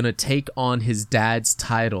he's gonna take on his dad's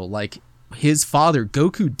title. Like his father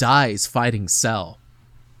Goku dies fighting Cell.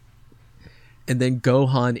 And then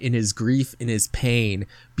Gohan, in his grief, in his pain,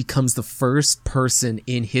 becomes the first person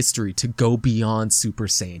in history to go beyond Super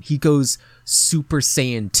Saiyan. He goes Super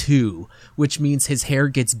Saiyan 2, which means his hair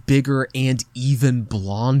gets bigger and even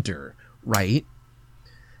blonder, right?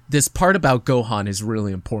 This part about Gohan is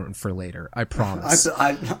really important for later, I promise.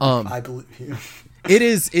 I believe you. It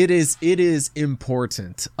is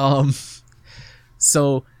important.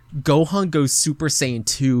 So Gohan goes Super Saiyan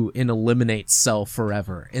 2 and eliminates Cell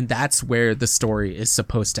forever, and that's where the story is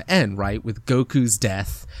supposed to end, right? With Goku's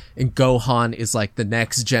death, and Gohan is like the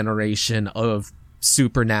next generation of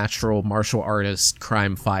supernatural martial artist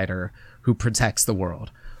crime fighter who protects the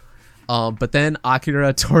world. But then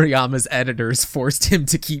Akira Toriyama's editors forced him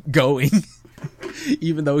to keep going,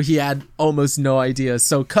 even though he had almost no idea.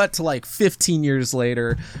 So cut to like 15 years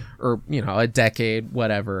later, or, you know, a decade,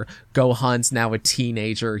 whatever. Gohan's now a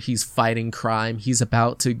teenager. He's fighting crime. He's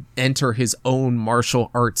about to enter his own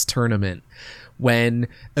martial arts tournament when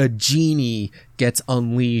a genie gets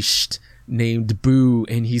unleashed named Boo,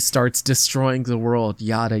 and he starts destroying the world,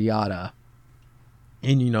 yada yada.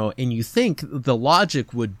 And, you know, and you think the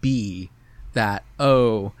logic would be that,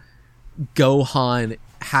 oh, Gohan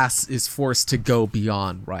is forced to go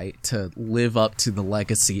beyond, right? To live up to the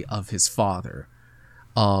legacy of his father.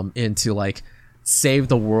 And to, like, save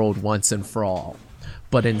the world once and for all.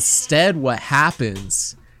 But instead what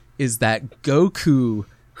happens is that Goku,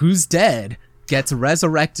 who's dead, gets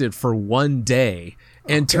resurrected for one day.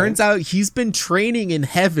 And turns out he's been training in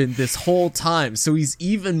heaven this whole time, so he's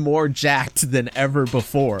even more jacked than ever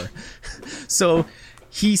before. So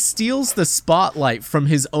he steals the spotlight from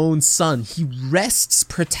his own son. He wrests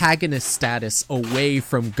protagonist status away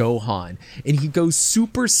from Gohan, and he goes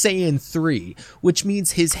Super Saiyan 3, which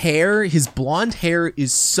means his blonde hair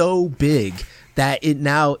is so big that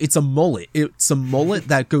it's a mullet. It's a mullet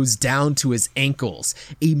that goes down to his ankles.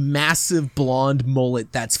 A massive blonde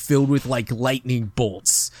mullet that's filled with like lightning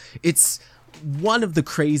bolts. It's one of the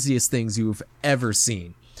craziest things you've ever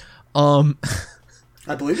seen. I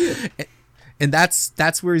believe you. And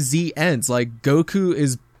that's where Z ends. Like, Goku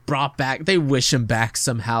is brought back. They wish him back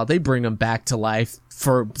somehow. They bring him back to life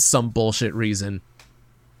for some bullshit reason.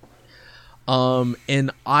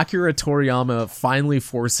 And Akira Toriyama finally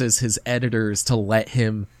forces his editors to let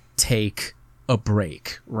him take a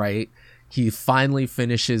break, right? He finally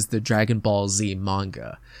finishes the Dragon Ball Z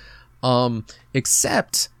manga.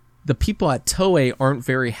 Except the people at Toei aren't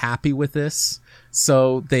very happy with this,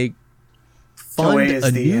 so they fund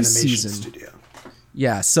a new season. Studio.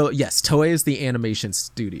 Yeah, so yes, Toei is the animation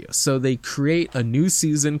studio. So they create a new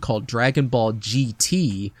season called Dragon Ball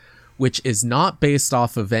GT, which is not based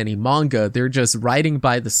off of any manga. They're just writing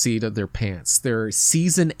by the seat of their pants. They're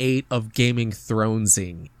season 8 of Gaming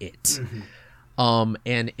Thronesing it. Mm-hmm.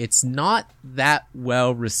 And it's not that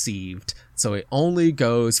well received. So it only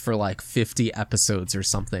goes for like 50 episodes or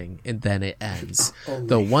something, and then it ends.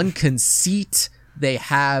 The one conceit they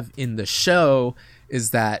have in the show is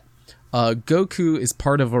that Goku is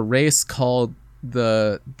part of a race called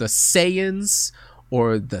the Saiyans,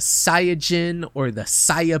 or the Saiyajin, or the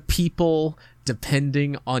Saya people,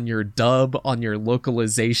 depending on your dub, on your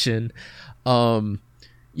localization. And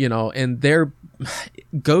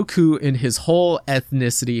Goku and his whole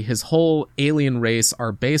ethnicity, his whole alien race,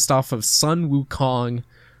 are based off of Sun Wukong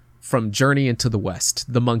from Journey into the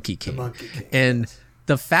West, the Monkey King. And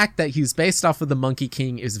the fact that he's based off of the Monkey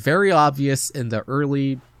King is very obvious in the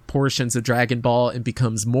early portions of Dragon Ball, and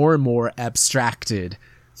becomes more and more abstracted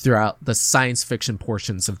throughout the science fiction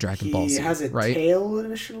portions of Dragon Ball Z. He has a tail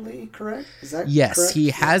initially, correct? Is that yes, correct? He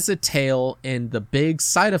has a tail, and the big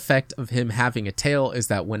side effect of him having a tail is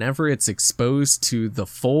that whenever it's exposed to the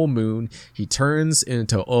full moon, he turns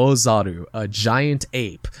into Ozaru, a giant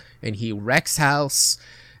ape, and he wrecks house,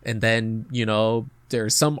 and then,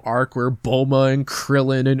 there's some arc where Bulma and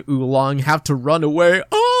Krillin and Oolong have to run away.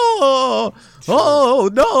 Oh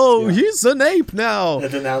no, yeah. He's an ape now. And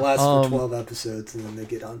then that lasts for 12 episodes, and then they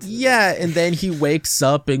get on to and then he wakes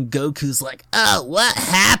up and Goku's like, oh, what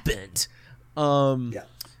happened? That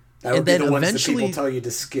would be the ones that people tell you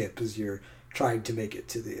to skip as you're trying to make it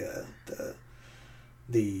to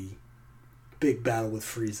the big battle with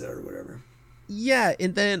Frieza or whatever. Yeah,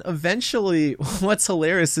 and then eventually, what's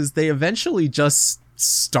hilarious is they eventually just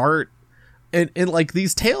start, and like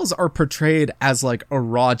these tales are portrayed as like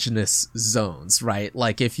erogenous zones, right?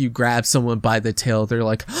 Like if you grab someone by the tail, they're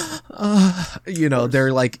like,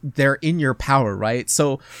 they're in your power, right?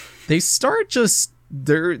 So they start just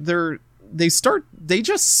they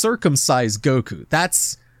just circumcise Goku.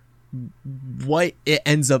 That's what it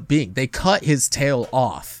ends up being. They cut his tail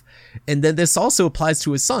off. And then this also applies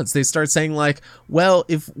to his sons. They start saying like, well,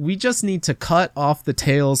 if we just need to cut off the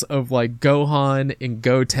tails of like Gohan and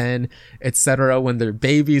Goten, etc. when they're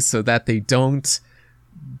babies so that they don't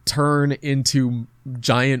turn into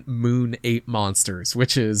giant moon ape monsters,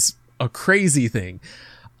 which is a crazy thing.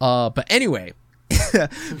 But anyway,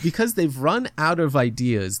 because they've run out of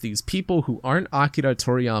ideas, these people who aren't Akira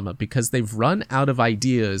Toriyama, because they've run out of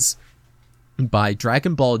ideas by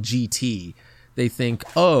Dragon Ball GT, they think,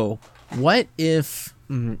 oh, what if,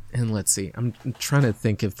 and let's see, I'm trying to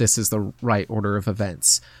think if this is the right order of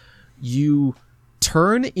events. You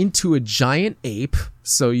turn into a giant ape,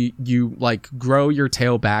 so you like grow your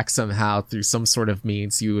tail back somehow through some sort of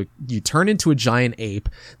means. You turn into a giant ape,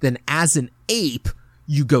 then as an ape,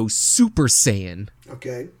 you go Super Saiyan.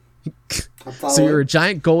 Okay. So you're a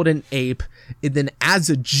giant golden ape, and then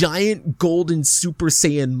as a giant golden Super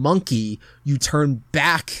Saiyan monkey, you turn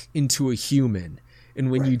back into a human.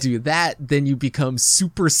 And when you do that, then you become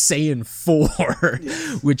Super Saiyan 4,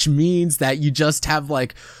 yes. Which means that you just have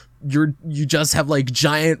like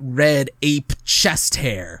giant red ape chest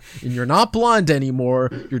hair, and you're not blonde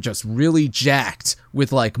anymore. You're just really jacked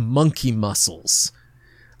with like monkey muscles.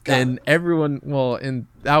 And everyone, and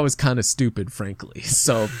that was kind of stupid, frankly.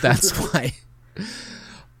 So that's why.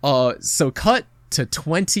 So cut to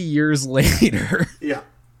 20 years later. Yeah.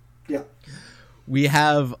 Yeah. We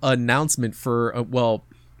have an announcement for,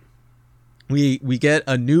 we get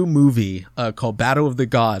a new movie called Battle of the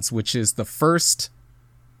Gods, which is the first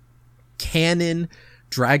canon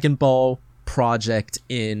Dragon Ball project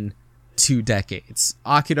in 2 decades.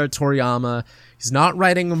 Akira Toriyama, he's not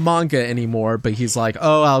writing a manga anymore, but he's like,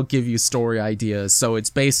 oh, I'll give you story ideas. So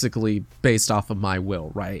it's basically based off of my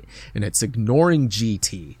will, right? And it's ignoring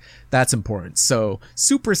GT. That's important. So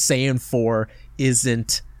Super Saiyan 4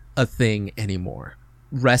 isn't a thing anymore.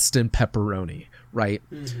 Rest in pepperoni, right?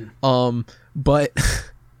 Mm-hmm.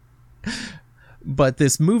 But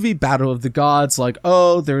this movie Battle of the Gods, like,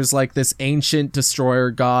 oh, there's like this ancient destroyer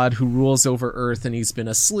god who rules over Earth, and he's been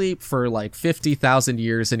asleep for like 50,000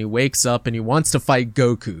 years, and he wakes up and he wants to fight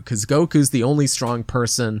Goku because Goku's the only strong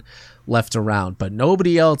person left around, but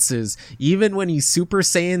nobody else is. Even when he's Super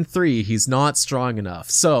Saiyan 3, he's not strong enough.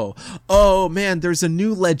 So, oh man, there's a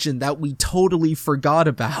new legend that we totally forgot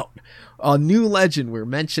about. A new legend we're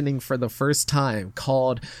mentioning for the first time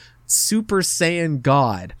called Super Saiyan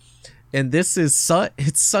God. And this is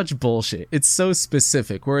it's such bullshit. It's so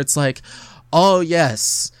specific where it's like, oh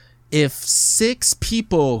yes, if 6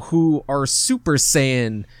 people who are Super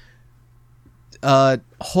Saiyan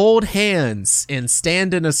hold hands and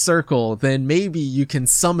stand in a circle, then maybe you can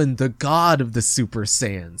summon the god of the Super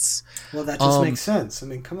Saiyans. Well, that just makes sense. I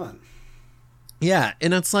mean, come on. Yeah,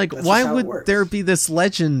 and it's like, why would there be this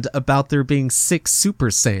legend about there being 6 Super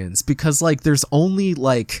Saiyans? Because like there's only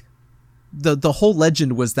like the whole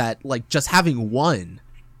legend was that like just having one,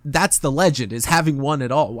 that's the legend, is having one at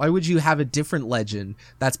all. Why would you have a different legend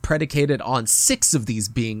that's predicated on 6 of these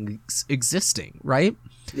beings existing, right?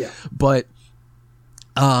 Yeah. But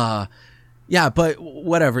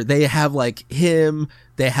whatever. They have like him,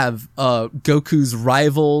 they have Goku's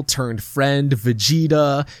rival turned friend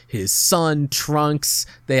Vegeta, his son Trunks,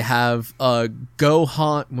 they have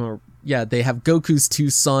Gohan, they have Goku's 2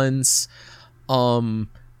 sons,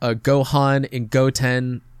 Gohan and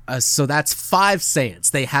Goten. So that's 5 Saiyans.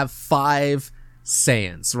 They have 5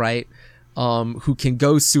 Saiyans, right? Who can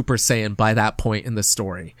go Super Saiyan by that point in the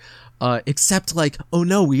story. Except like, oh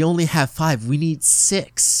no, we only have 5. We need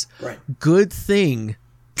 6. Right. Good thing.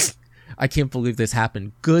 I can't believe this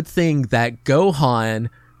happened. Good thing that Gohan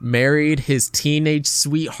married his teenage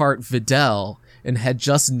sweetheart Videl and had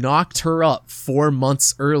just knocked her up 4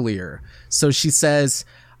 months earlier. So she says,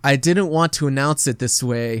 I didn't want to announce it this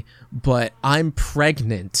way, but I'm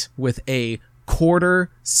pregnant with a quarter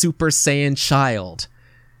Super Saiyan child.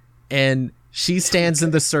 And she stands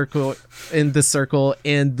in the circle, and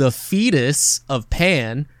the fetus of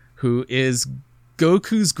Pan, who is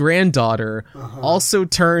Goku's granddaughter, also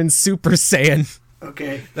turns Super Saiyan.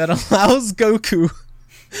 Okay. That allows Goku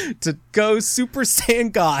to go Super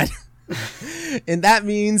Saiyan God. And that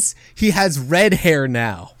means he has red hair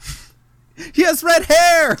now. He has red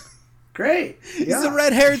hair! Great. Yeah. He's a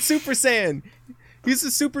red-haired Super Saiyan. He's a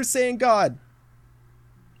Super Saiyan God.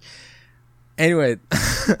 Anyway,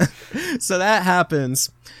 so that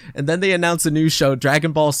happens. And then they announce a new show,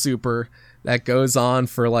 Dragon Ball Super, that goes on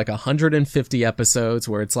for like 150 episodes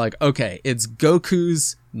where it's like, okay, it's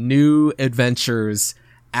Goku's new adventures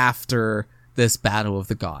after this Battle of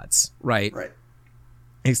the Gods, right? Right.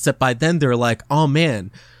 Except by then they're like, oh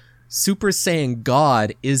man, Super Saiyan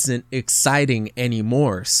God isn't exciting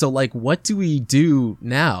anymore. So like, what do we do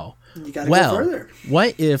now? You gotta go further.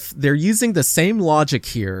 What if they're using the same logic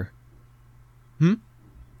here?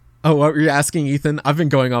 Oh, what were you asking, Ethan? I've been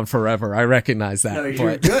going on forever. I recognize that. No,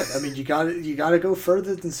 you're good. I mean, you gotta go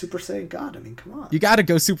further than Super Saiyan God. I mean, come on. You gotta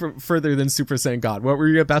go further than Super Saiyan God. What were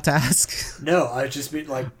you about to ask? No, I just mean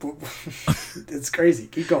like, it's crazy.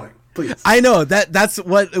 Keep going, please. I know that's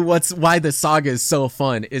why the saga is so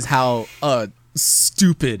fun, is how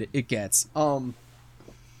stupid it gets.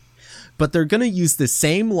 But they're going to use the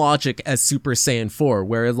same logic as Super Saiyan 4,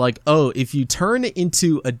 where like, oh, if you turn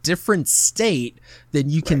into a different state,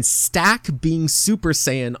 then you can stack being Super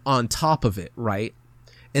Saiyan on top of it, right?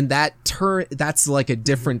 And that's like a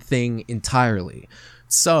different thing entirely.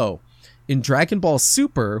 So, in Dragon Ball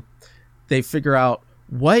Super, they figure out,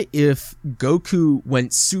 what if Goku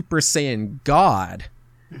went Super Saiyan God,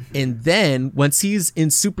 and then once he's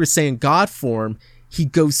in Super Saiyan God form, he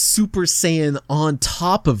goes Super Saiyan on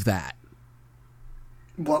top of that.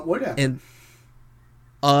 What would happen?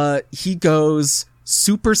 And he goes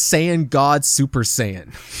Super Saiyan God Super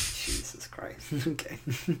Saiyan. Jesus Christ. Okay.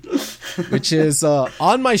 Which is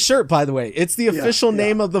on my shirt, by the way. It's the official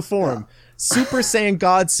name of the form. Yeah. Super Saiyan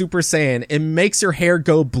God Super Saiyan. It makes your hair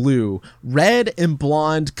go blue. Red and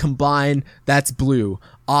blonde combine, that's blue.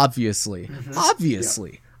 Obviously.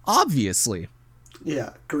 Obviously.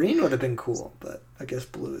 Yeah, green would have been cool, but I guess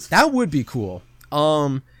blue is fine. That would be cool.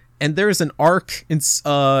 And there's an arc in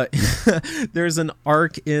there's an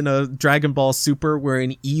arc in a Dragon Ball Super where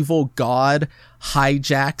an evil god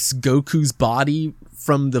hijacks Goku's body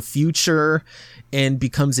from the future and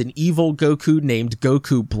becomes an evil Goku named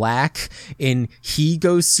Goku Black, and he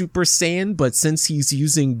goes Super Saiyan, but since he's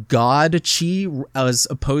using God Chi as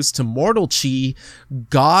opposed to mortal Chi,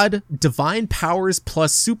 God divine powers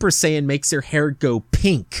plus Super Saiyan makes your hair go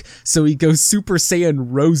pink, so he goes Super Saiyan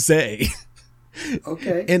Rose.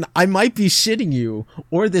 Okay. And I might be shitting you,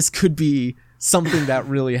 or this could be something that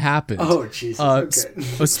really happened. Oh, Jesus.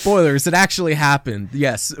 Okay. Spoilers, it actually happened.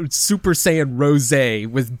 Yes, Super Saiyan Rose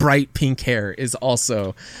with bright pink hair is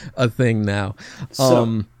also a thing now.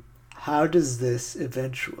 So, how does this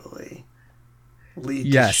eventually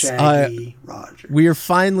lead to Shaggy Roger? We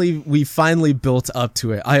finally built up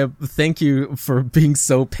to it. I thank you for being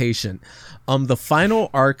so patient. The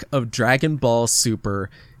final arc of Dragon Ball Super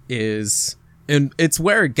is... And it's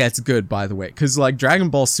where it gets good, by the way, because like Dragon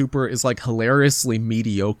Ball Super is like hilariously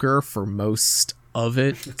mediocre for most of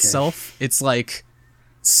itself. It's like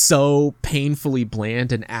so painfully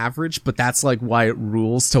bland and average, but that's like why it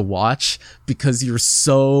rules to watch, because you're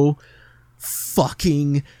so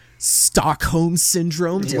fucking Stockholm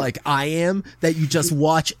syndromed like I am that you just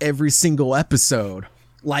watch every single episode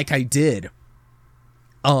like I did.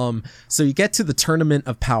 So you get to the Tournament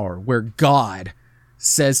of Power where God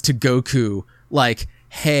says to Goku, like,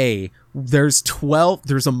 hey, there's a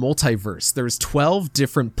multiverse. There's 12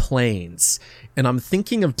 different planes, and I'm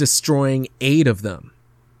thinking of destroying 8 of them.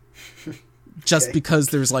 Just because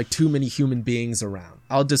there's like too many human beings around.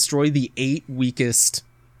 I'll destroy the 8 weakest.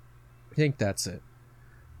 I think that's it.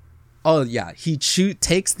 Oh yeah, he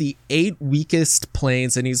takes the 8 weakest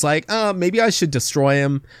planes and he's like, maybe I should destroy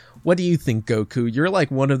him. What do you think, Goku? You're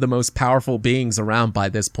like one of the most powerful beings around by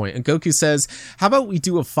this point. And Goku says, how about we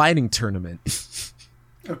do a fighting tournament?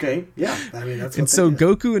 Okay, yeah. I mean, that's what and so did.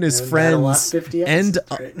 Goku and his friends end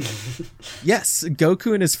up... right? Yes,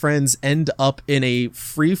 Goku and his friends end up in a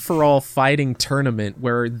free-for-all fighting tournament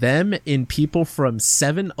where them and people from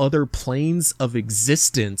 7 other planes of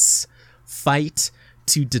existence fight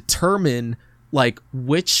to determine like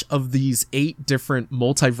which of these 8 different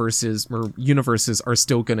multiverses or universes are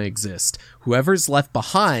still gonna exist. Whoever's left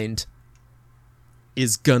behind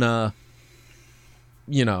is gonna,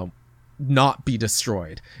 not be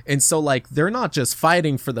destroyed. And so like they're not just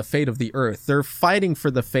fighting for the fate of the Earth, they're fighting for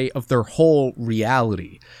the fate of their whole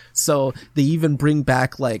reality. So they even bring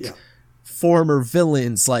back former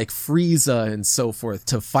villains like Frieza and so forth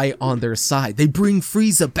to fight on their side. They bring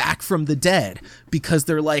Frieza back from the dead because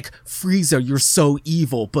they're like, Frieza, you're so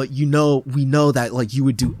evil, but we know that like you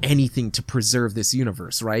would do anything to preserve this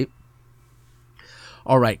universe, right?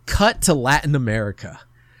 All right, cut to Latin America.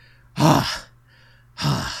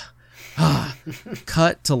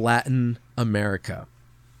 Cut to Latin America.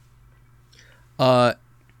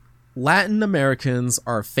 Latin Americans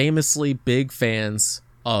are famously big fans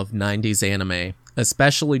of 90s anime,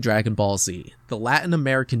 especially Dragon Ball Z. The Latin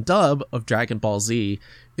American dub of Dragon Ball Z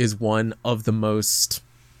is one of the most,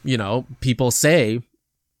 people say,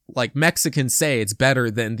 like Mexicans say it's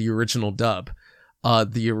better than the original dub,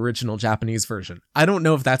 the original Japanese version. I don't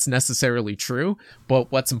know if that's necessarily true,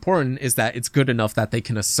 but what's important is that it's good enough that they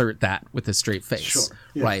can assert that with a straight face. Sure.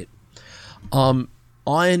 Yeah. Right. On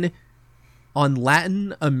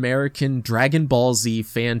Latin American Dragon Ball Z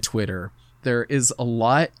fan Twitter, there is a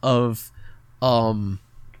lot of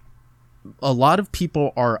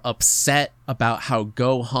people are upset about how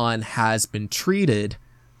Gohan has been treated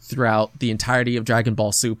throughout the entirety of Dragon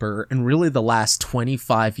Ball Super and really the last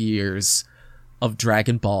 25 years of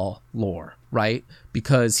Dragon Ball lore, right?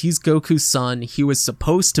 Because he's Goku's son, he was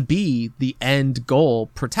supposed to be the end goal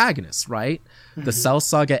protagonist, right? Mm-hmm. The Cell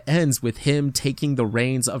Saga ends with him taking the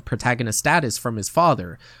reins of protagonist status from his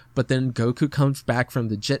father, but then Goku comes back from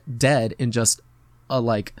the dead and just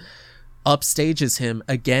upstages him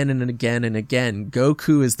again and again and again.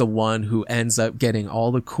 Goku is the one who ends up getting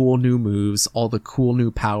all the cool new moves, all the cool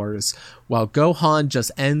new powers, while Gohan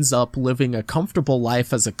just ends up living a comfortable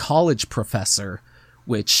life as a college professor,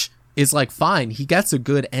 which is like fine. He gets a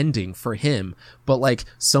good ending for him, but like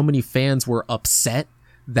so many fans were upset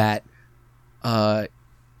that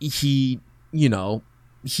he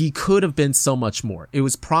could have been so much more. It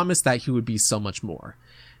was promised that he would be so much more.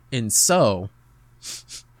 And so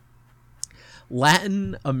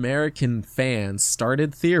Latin American fans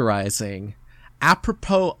started theorizing,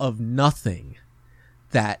 apropos of nothing,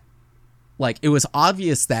 that like it was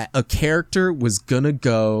obvious that a character was gonna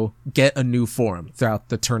go get a new form throughout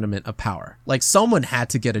the Tournament of Power. Like someone had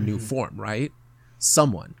to get a new form, right?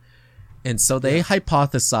 Someone. And so they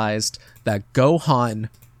hypothesized that Gohan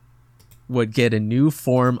would get a new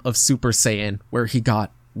form of Super Saiyan where he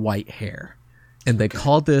got white hair. And they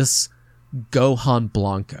called this Gohan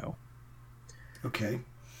Blanco. Okay.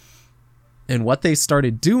 And what they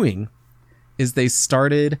started doing is they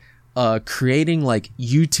started creating like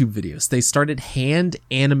YouTube videos. They started hand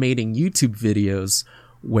animating YouTube videos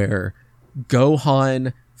where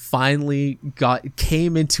Gohan finally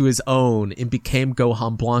came into his own and became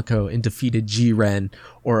Gohan Blanco and defeated Jiren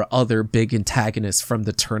or other big antagonists from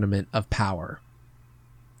the Tournament of Power.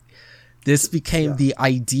 This became the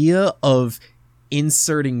idea of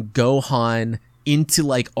inserting Gohan into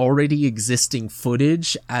like already existing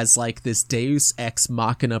footage as like this Deus Ex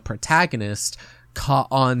Machina protagonist caught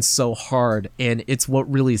on so hard, and it's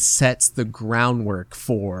what really sets the groundwork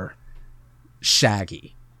for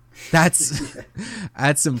Shaggy.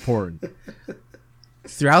 That's important.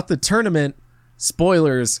 Throughout the tournament,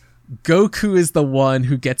 spoilers, Goku is the one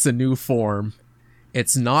who gets a new form.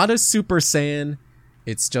 It's not a Super Saiyan,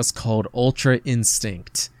 it's just called Ultra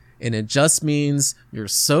Instinct. And it just means you're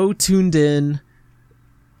so tuned in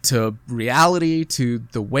to reality, to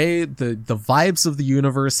the way, the vibes of the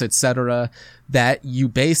universe, etc., that you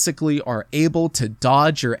basically are able to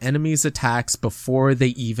dodge your enemy's attacks before they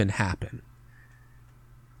even happen.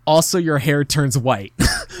 Also, your hair turns white,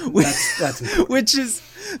 which is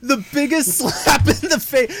the biggest slap in the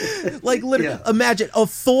face. Like, literally, imagine a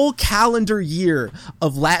full calendar year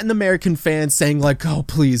of Latin American fans saying, like, "Oh,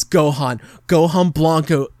 please, Gohan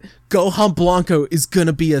Blanco is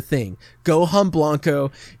gonna be a thing. Gohan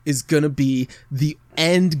Blanco is gonna be the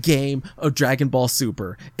end game of Dragon Ball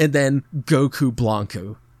Super," and then Goku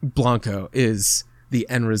Blanco is the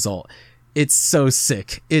end result. It's so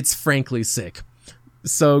sick. It's frankly sick.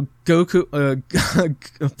 So Goku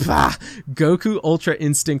Ultra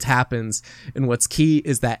Instinct happens, and what's key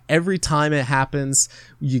is that every time it happens,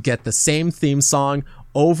 you get the same theme song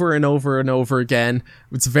over and over and over again.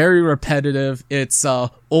 It's very repetitive. It's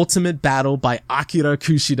Ultimate Battle by Akira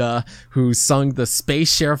Kushida, who sung the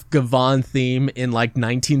Space Sheriff Gavan theme in like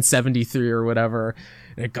 1973 or whatever.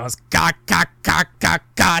 And it goes ka ka ka ka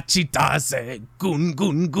ka chitase gun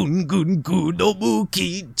gun gun gun gun no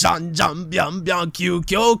muki jan jan byan byan kyu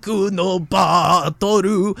kyoku no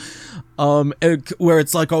batoru, where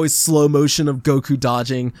it's like always slow motion of Goku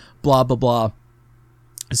dodging, blah blah blah.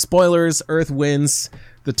 Spoilers, Earth wins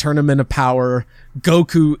the Tournament of Power.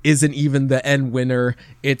 Goku isn't even the end winner.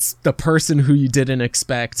 It's the person who you didn't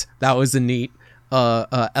expect. That was a neat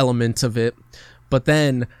element of it. But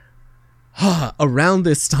then around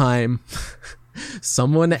this time,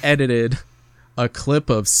 someone edited a clip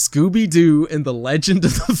of Scooby-Doo and the Legend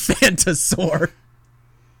of the Phantasaur.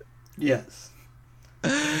 Yes.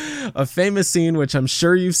 A famous scene, which I'm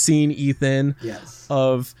sure you've seen, Ethan. Yes.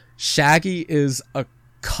 Of Shaggy is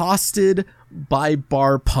accosted by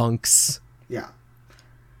bar punks. Yeah.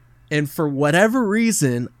 And for whatever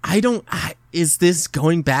reason, is this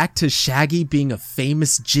going back to Shaggy being a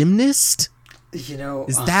famous gymnast? You know,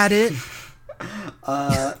 is that it?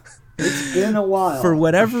 It's been a while. For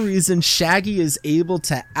whatever reason, Shaggy is able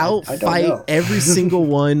to outfight every single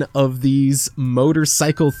one of these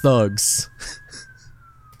motorcycle thugs.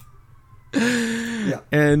 Yeah.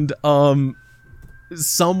 And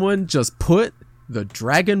someone just put the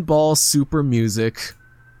Dragon Ball Super music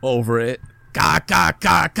over it. Ka ka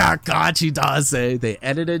ka ka ka chidase. They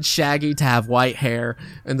edited Shaggy to have white hair,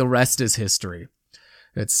 and the rest is history.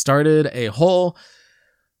 It started a whole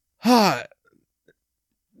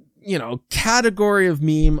category of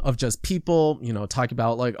meme of just people, talking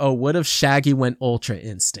about like, oh, what if Shaggy went Ultra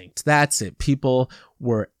Instinct? That's it. People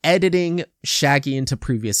were editing Shaggy into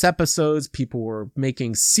previous episodes. People were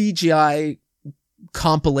making CGI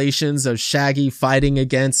compilations of Shaggy fighting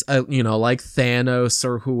against, like Thanos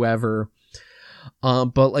or whoever.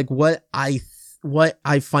 But like what I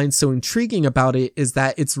find so intriguing about it is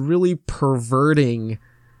that it's really perverting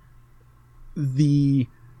the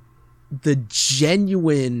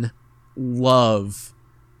genuine love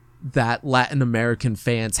that Latin American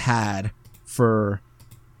fans had for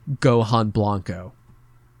Gohan Blanco.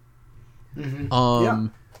 Mm-hmm.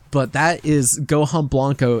 But Gohan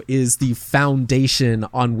Blanco is the foundation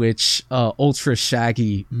on which Ultra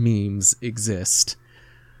Shaggy memes exist.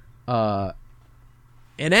 And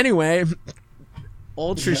anyway,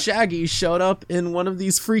 Ultra Shaggy showed up in one of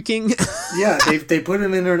these freaking... Yeah, they put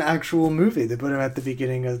him in an actual movie. They put him at the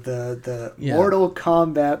beginning of the Mortal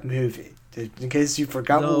Kombat movie. In case you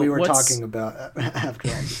forgot what we were talking about after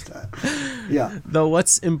all this time. Yeah. Though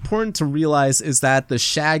what's important to realize is that the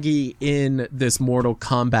Shaggy in this Mortal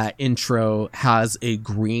Kombat intro has a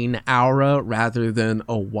green aura rather than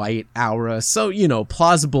a white aura. So,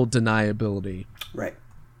 plausible deniability. Right.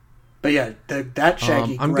 But yeah, that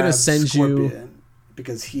Shaggy I'm gonna send Scorpion you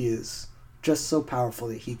because he is just so powerful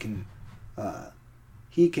that he can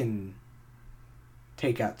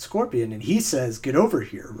take out Scorpion, and he says, "Get over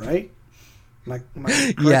here!" Right? Am I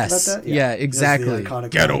correct yes, about that? yeah, exactly.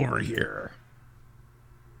 Get over here.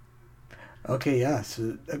 Okay, yeah.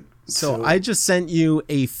 So I just sent you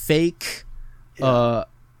a fake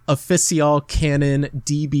official canon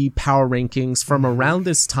DB power rankings from around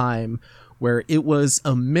this time, where it was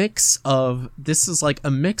a mix of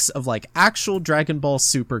like actual Dragon Ball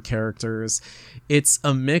Super characters. It's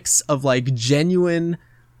a mix of like genuine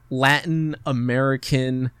Latin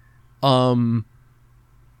American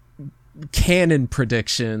canon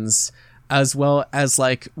predictions, as well as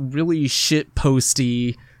like really shit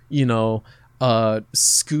posty,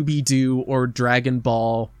 Scooby-Doo or Dragon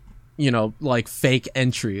Ball, like fake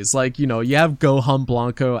entries. Like, you have Gohan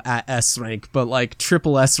Blanco at S rank, but like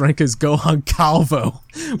triple S rank is Gohan Calvo,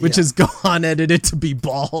 which is Gohan edited to be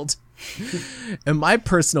bald. And my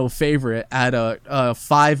personal favorite at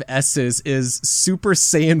 5 S's is Super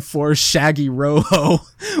Saiyan 4 Shaggy Rojo,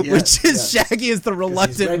 which is Shaggy is the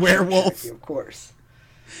reluctant werewolf. Shaggy, of course.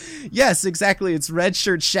 Yes, exactly. It's red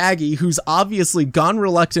shirt Shaggy, who's obviously gone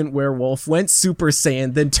reluctant werewolf, went Super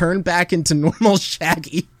Saiyan, then turned back into normal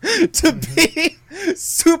Shaggy to be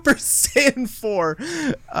Super Saiyan 4.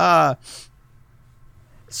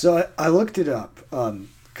 So I looked it up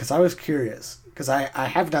because I was curious. Because I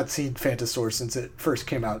have not seen Phantosaur since it first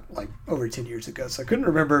came out like over 10 years ago, so I couldn't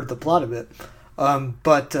remember the plot of it.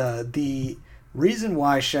 But the reason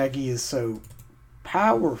why Shaggy is so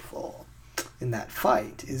powerful in that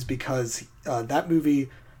fight is because that movie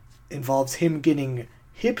involves him getting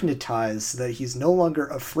hypnotized so that he's no longer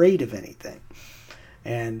afraid of anything.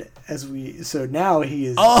 And so now he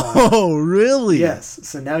is... Oh, really? Yes.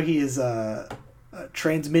 So now he is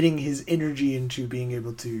transmitting his energy into being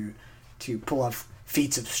able to pull off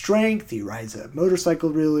feats of strength. He rides a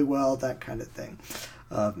motorcycle really well, that kind of thing.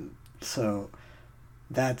 So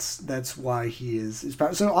that's why he is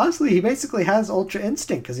powerful. So honestly, he basically has Ultra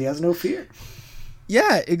Instinct because he has no fear.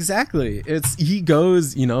 Yeah, exactly. He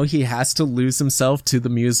goes, he has to lose himself to the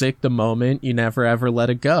music the moment you never ever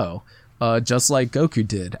let it go. Just like Goku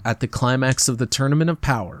did at the climax of the Tournament of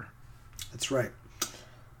Power. That's right.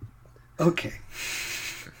 Okay.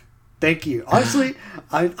 Thank you. Honestly,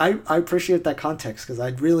 I appreciate that context because I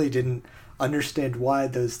really didn't understand why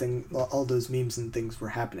all those memes and things were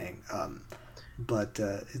happening. But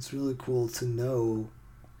it's really cool to know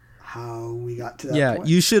how we got to that point.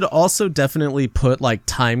 You should also definitely put like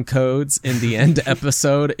time codes in the end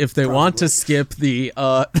episode if they want to skip the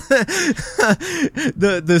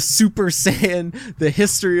the Super Saiyan, the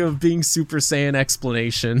history of being Super Saiyan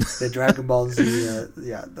explanation. The Dragon Ball Z,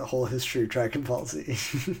 the whole history of Dragon Ball Z.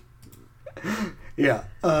 Yeah.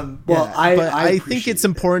 I think it's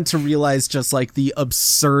important to realize just like the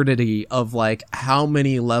absurdity of like how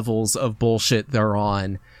many levels of bullshit they're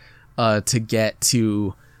on to get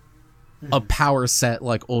to a power set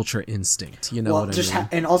like Ultra Instinct. You know what I mean?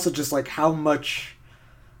 And also just like how much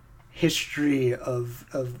history of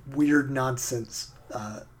weird nonsense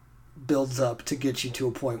builds up to get you to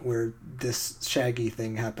a point where this Shaggy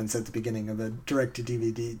thing happens at the beginning of a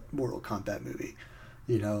direct-to-DVD Mortal Kombat movie.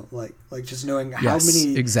 Like just knowing how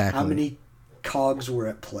many cogs were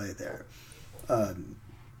at play there.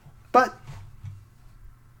 But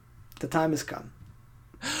the time has come.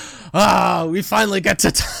 We finally get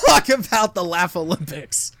to talk about the Laugh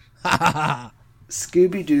Olympics.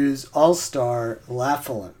 Scooby-Doo's All-Star Laugh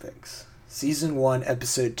Olympics, Season 1,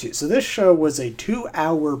 Episode 2. So this show was a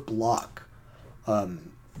 2-hour block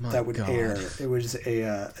that would air. It was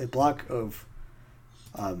a block of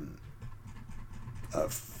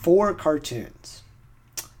 4 cartoons,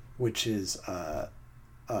 which is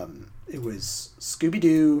it was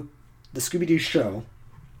Scooby-Doo, the Scooby-Doo show,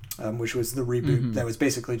 which was the reboot that was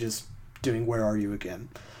basically just doing Where Are You Again,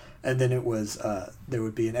 and then it was there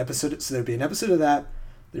would be an episode. So there'd be an episode of that.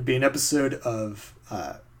 There'd be an episode of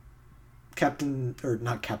not Captain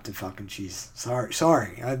Falcon. Jeez,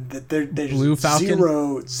 sorry. There's Blue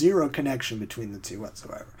Falcon? Zero connection between the two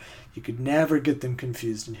whatsoever. You could never get them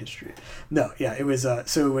confused in history. No, yeah, it was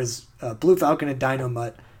Blue Falcon and Dino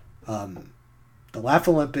Mutt, the Laugh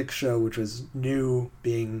Olympics show, which was new,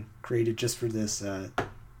 being created just for this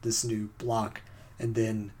new block, and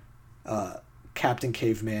then Captain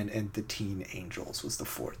Caveman and the Teen Angels was the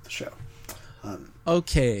 4th show.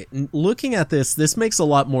 Okay, looking at this makes a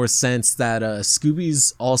lot more sense that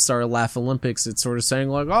Scooby's All-Star Laugh Olympics, it's sort of saying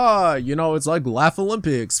like, it's like Laugh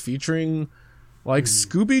Olympics featuring like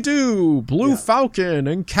Scooby-Doo, Blue Falcon,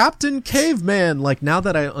 and Captain Caveman. Like, now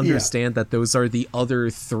that I understand that those are the other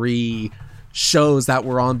 3 shows that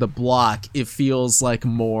were on the block, it feels like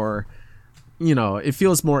more, it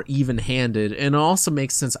feels more even-handed. And it also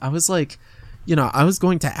makes sense. I was like, I was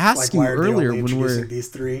going to ask you earlier when we're these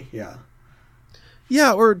 3,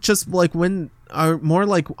 yeah, or just like when are more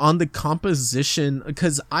like on the composition,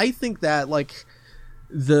 because I think that like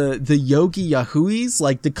the Yogi Yahoos,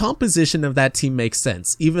 like the composition of that team makes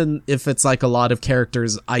sense, even if it's like a lot of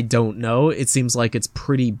characters I don't know. It seems like it's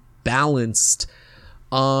pretty balanced.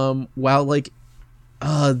 While like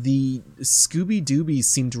the Scooby Doobies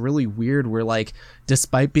seemed really weird, where like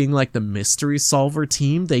despite being like the mystery solver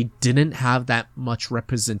team, they didn't have that much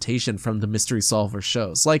representation from the mystery solver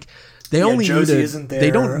shows. Like they only Josie needed, isn't there,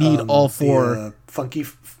 they don't need all 4 funky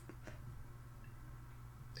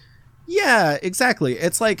yeah, exactly.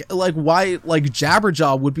 It's like why, like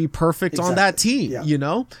Jabberjaw would be perfect on that team,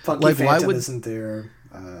 Funky like Phantom why would isn't there?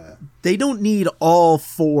 They don't need all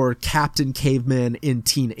 4 Captain Caveman and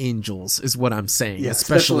Teen Angels, is what I'm saying. Yeah,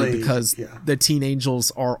 especially because the Teen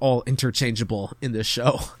Angels are all interchangeable in this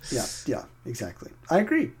show. Yeah, exactly. I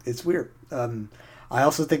agree. It's weird. I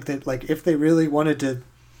also think that like if they really wanted to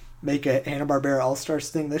make a Hanna-Barbera All-Stars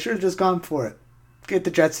thing, they should have just gone for it. Get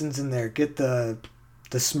the Jetsons in there. Get the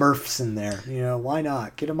Smurfs in there. Why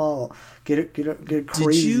not? Get them all. Get it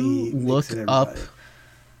crazy.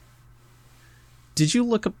 Did you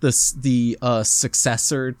look up the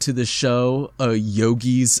successor to the show,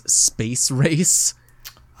 Yogi's Space Race?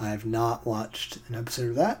 I have not watched an episode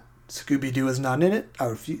of that. Scooby-Doo is not in it.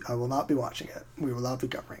 I will not be watching it. We will not be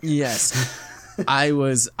covering it. Yes. I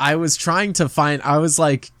was trying to find, I was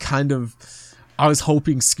hoping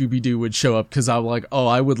Scooby-Doo would show up, because I'm like,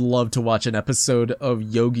 I would love to watch an episode of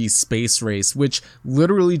Yogi's Space Race, which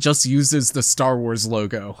literally just uses the Star Wars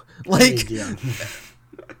logo. Like,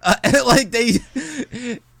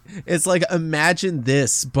 it's like, imagine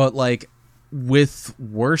this, but like with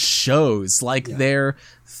worse shows. Like their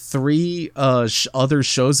 3 other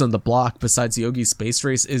shows on the block besides Yogi's Space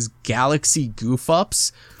Race is Galaxy Goof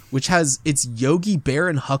Ups, which has its Yogi Bear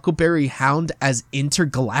and Huckleberry Hound as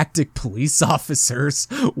intergalactic police officers.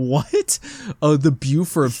 What? The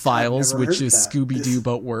Buford Files, which is Scooby-Doo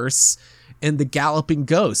but worse. And the Galloping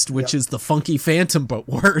Ghost, which is the Funky Phantom but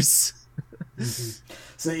worse.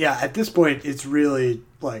 So yeah, at this point, it's really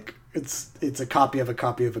like it's a copy of a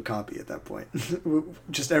copy of a copy at that point.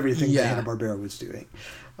 Just everything that Hanna-Barbera was doing,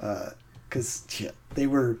 because they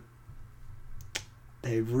really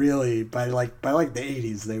by the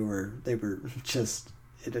 80s they were just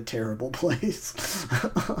in a terrible place.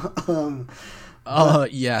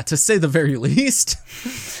 To say the very least.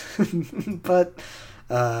 But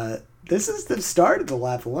this is the start of the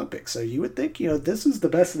Laugh Olympics, so you would think, this is the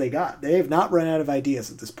best they got. They have not run out of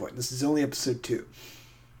ideas at this point. This is only episode 2.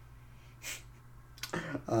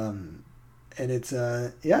 And it's,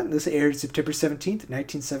 this aired September 17th,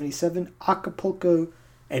 1977, Acapulco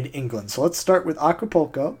and England. So let's start with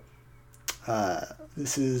Acapulco.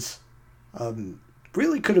 This is,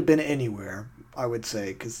 really could have been anywhere, I would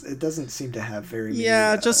say, because it doesn't seem to have very many...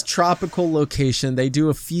 Yeah, just tropical location. They do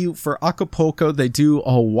a few... For Acapulco, they do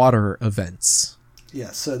water events.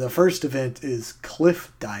 Yeah, so the first event is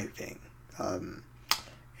cliff diving. And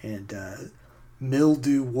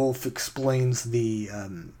Mildew Wolf explains the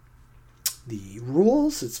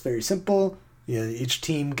rules. It's very simple. Each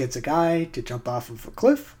team gets a guy to jump off of a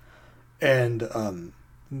cliff. And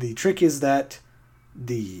the trick is that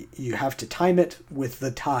you have to time it with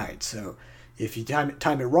the tide. So if you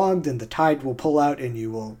time it wrong, then the tide will pull out and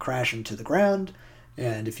you will crash into the ground.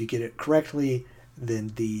 And if you get it correctly,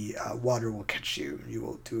 then the water will catch you. You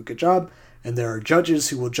will do a good job. And there are judges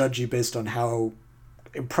who will judge you based on how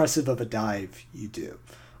impressive of a dive you do.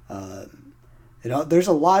 There's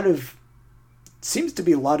seems to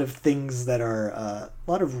be a lot of things that are a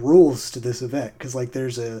lot of rules to this event, because like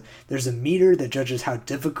there's a meter that judges how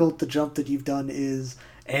difficult the jump that you've done is,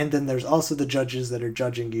 and then there's also the judges that are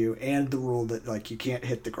judging you, and the rule that like you can't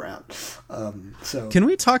hit the ground. So can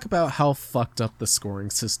we talk about how fucked up the scoring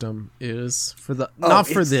system is for the not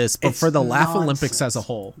for this, but for the Laugh Olympics as a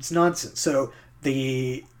whole? It's nonsense. So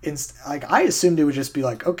I assumed it would just be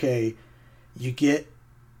like, okay, you get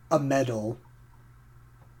a medal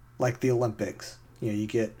like the Olympics. You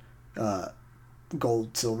get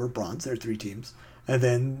gold, silver, bronze. There are 3 teams. And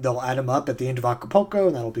then they'll add them up at the end of Acapulco,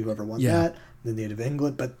 and that'll be whoever won that. And then the end of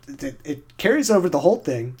England. But it carries over the whole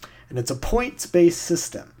thing, and it's a points-based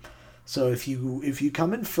system. So if you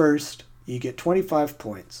come in first, you get 25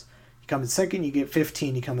 points. You come in second, you get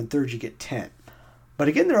 15. You come in third, you get 10. But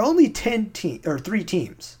again, there are only 3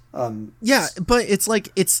 teams. Yeah, but it's like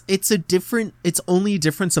it's only a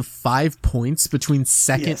difference of 5 points between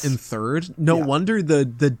second and third. No wonder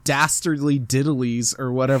the dastardly diddlies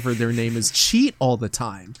or whatever their name is cheat all the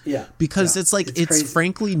time. Yeah, because it's like it's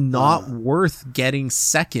frankly not worth getting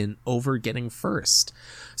second over getting first.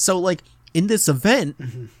 So like in this event,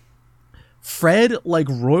 Fred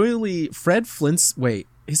Flint's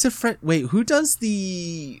who does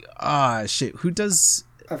the who does?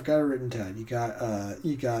 I've got it written down. You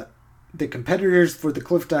got the competitors for the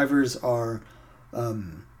cliff divers are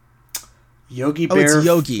Yogi Bear. Oh, it's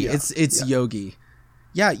Yogi. Yeah. It's Yogi.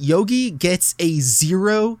 Yeah, Yogi gets a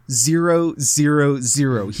 0, 0, 0,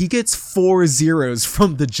 0. He gets 4 zeros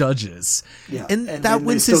from the judges. Yeah, and that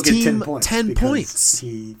wins his team 10 points.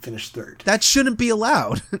 He finished third. That shouldn't be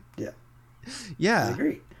allowed. Yeah. Yeah. I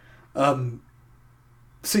agree.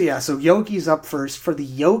 So Yogi's up first for the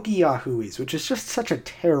Yogi Yahoos, which is just such a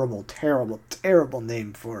terrible, terrible, terrible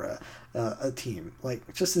name for a team.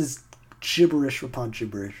 Like, just is gibberish upon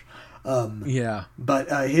gibberish. Yeah.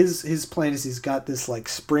 But his plan is he's got this like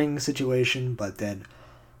spring situation, but then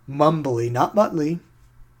Mumbly, not Muttley,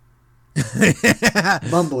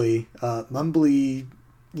 Mumbly,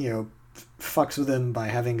 fucks with him by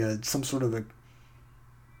having some sort of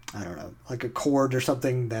I don't know, like a cord or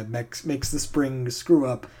something that makes the spring screw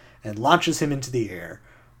up and launches him into the air.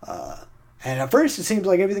 And at first it seems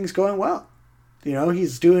like everything's going well.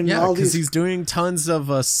 He's doing all these... he's doing tons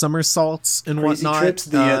of somersaults and crazy whatnot. Trips.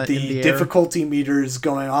 The difficulty meters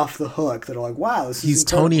going off the hook that are like, wow, this is He's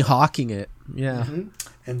incredible. Tony Hawking it. Yeah. Mm-hmm.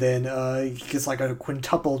 And then he gets like a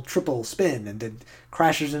quintuple, triple spin and then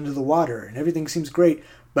crashes into the water and everything seems great.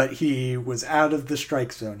 But he was out of the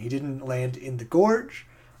strike zone. He didn't land in the gorge.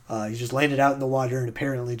 He just landed out in the water and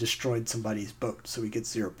apparently destroyed somebody's boat, so he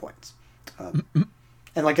gets 0 points.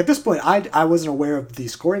 And like at this point, I wasn't aware of the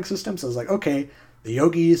scoring system, so I was like, okay, the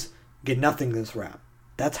Yogis get nothing this round.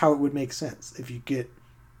 That's how it would make sense. If you get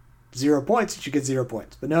 0 points, you should get 0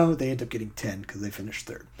 points. But no, they end up getting 10 because they finished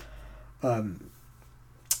third.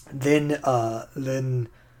 Then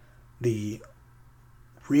the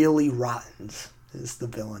Really Rottens is the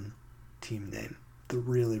villain team name. The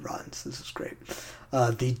Really Rottens. This is great.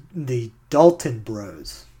 The Dalton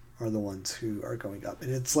Bros are the ones who are going up,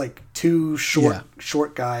 and it's like two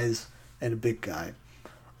short guys and a big guy,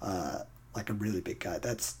 like a really big guy.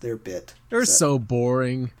 That's their bit. They're so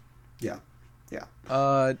boring. Yeah.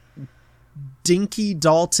 Dinky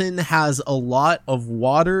Dalton has a lot of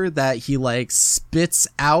water that he like spits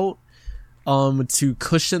out to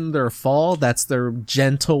cushion their fall. That's their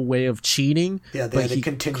gentle way of cheating. Yeah, they had a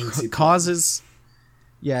contingency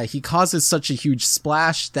he causes such a huge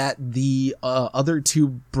splash that the other two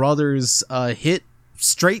brothers hit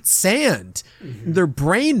straight sand. Mm-hmm. Their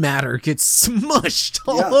brain matter gets smushed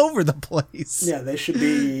all over the place. Yeah, they should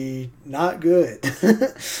be not good.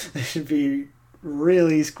 They should be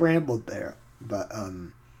really scrambled there. But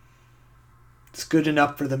it's good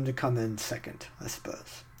enough for them to come in second, I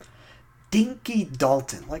suppose. Dinky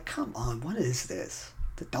Dalton. Like, come on, what is this?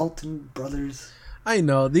 The Dalton brothers... I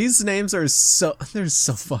know, these names are so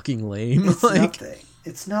fucking lame.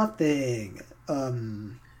 It's nothing.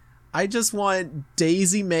 I just want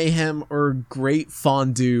Daisy Mayhem or Great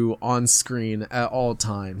Fondue on screen at all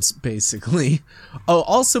times, basically. Oh,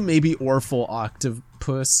 also maybe Orphle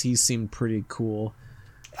Octopus. He seemed pretty cool.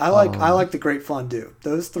 I like the Great Fondue.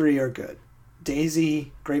 Those three are good.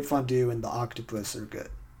 Daisy, Great Fondue, and the Octopus are good.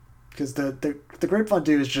 Because the Great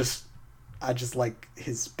Fondue is just... I just like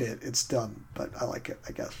his bit. It's dumb, but I like it,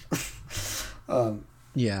 I guess.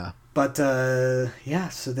 Yeah. But, so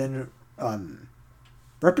then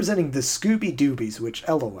representing the Scooby Doobies, which,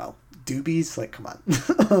 LOL. Doobies? Like, come on.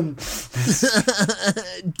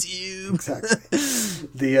 Doob. Exactly.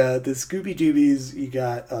 The Scooby Doobies, you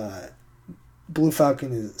got Blue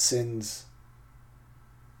Falcon is Sins,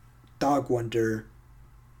 Dog Wonder,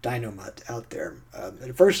 Dynamut out there.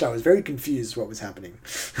 At first I was very confused what was happening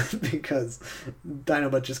because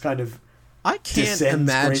Dynamut just kind of I can't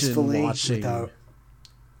imagine watching without...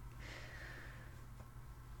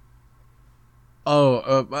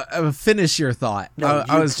 finish your thought. No,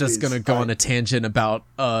 I was just gonna go on a tangent about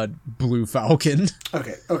Blue Falcon.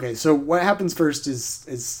 Okay, so what happens first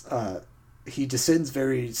is he descends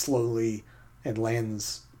very slowly and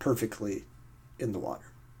lands perfectly in the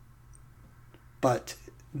water, but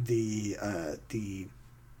the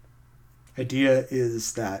idea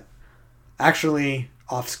is that actually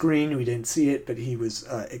off screen we didn't see it, but he was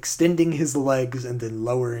extending his legs and then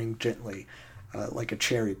lowering gently like a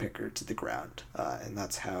cherry picker to the ground, and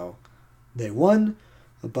that's how they won.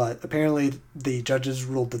 But apparently the judges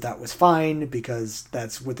ruled that was fine because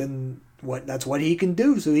that's within that's what he can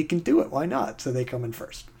do, so he can do it. Why not? So they come in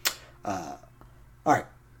first. All right.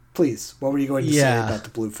 Please, what were you going to say about the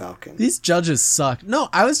Blue Falcon? These judges suck. No,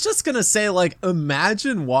 I was just going to say, like,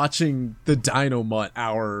 imagine watching the Dynamite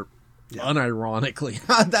Hour unironically.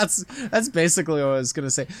 That's basically what I was going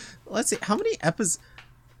to say. Let's see, how many episodes...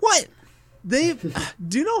 What? Do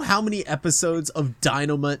you know how many episodes of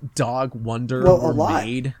Dynamite Dog Wonder were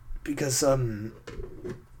made? Because, a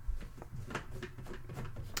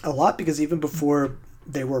lot, because even before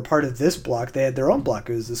they were part of this block, they had their own block.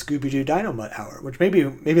 It was the Scooby-Doo Dynamite Hour, which maybe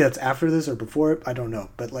that's after this or before it. I don't know,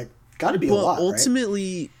 but like, gotta be a lot.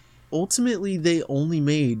 Ultimately, they only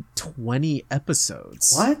made 20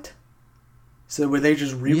 episodes. What? So were they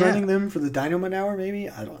just rerunning them for the Dynamite Hour? Maybe,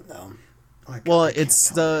 I don't know.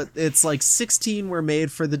 It's like 16 were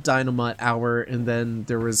made for the Dynamite Hour, and then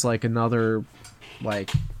there was like another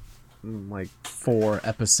like 4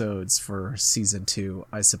 episodes for season 2,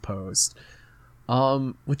 I suppose.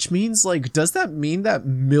 Which means, like, does that mean that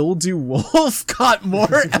Mildew Wolf got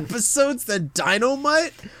more episodes than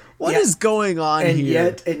Dynamite? What is going on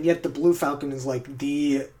here? And yet the Blue Falcon is like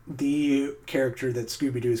the character that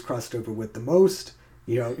Scooby-Doo is crossed over with the most.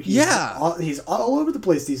 You know, he's all over the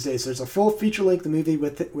place these days. There's a full feature-length movie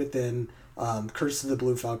with him, Curse of the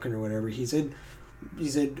Blue Falcon or whatever. He's in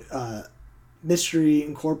Mystery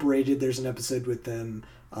Incorporated. There's an episode with them.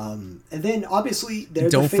 And then obviously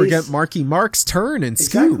don't forget Marky Mark's turn in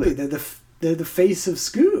Scoob. Exactly, they're the face of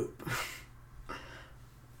Scoob.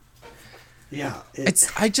 Yeah, it's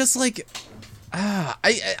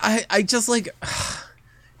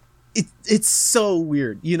so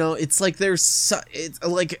weird, you know. It's like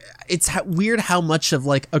it's weird how much of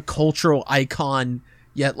like a cultural icon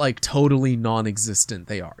yet like totally non-existent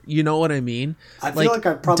they are. You know what I mean? I feel like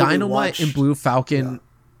I probably Dynamite and Blue Falcon.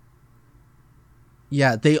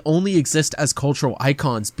 Yeah, they only exist as cultural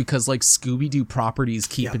icons because, like, Scooby-Doo properties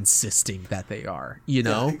keep insisting that they are, you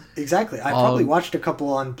know? Yeah, exactly. I probably watched a couple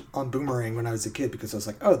on Boomerang when I was a kid because I was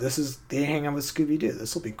like, oh, they hang out with Scooby-Doo.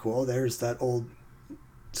 This will be cool. There's that old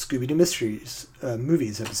Scooby-Doo Mysteries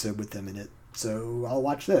movies episode with them in it. So I'll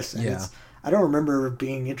watch this. And I don't remember it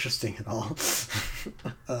being interesting at all.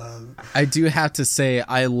 I do have to say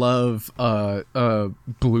I love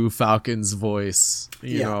Blue Falcon's voice.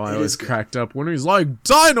 You know, I was cracked up when he's like,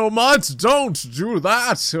 Dynamite, don't do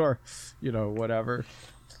that, or, you know, whatever.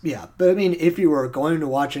 Yeah, but I mean, if you were going to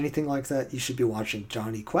watch anything like that, you should be watching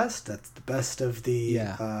Johnny Quest. That's the best of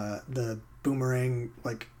the Boomerang,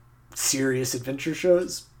 like, serious adventure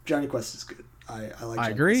shows. Johnny Quest is good. I like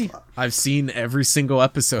Johnny agree. Quest a lot. I've seen every single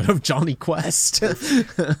episode of Johnny Quest.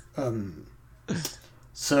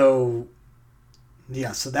 So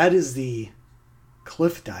that is the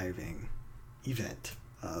cliff diving event.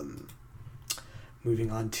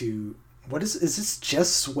 Moving on to, what is this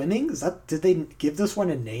just swimming? Did they give this one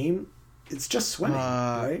a name? It's just swimming,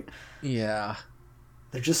 right? Yeah.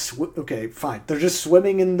 They're just okay, fine. They're just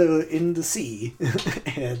swimming in the sea,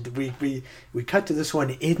 and we cut to this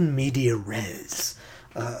one in media res,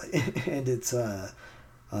 and it's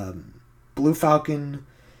Blue Falcon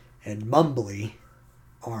and Mumbly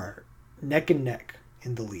are neck and neck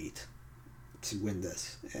in the lead to win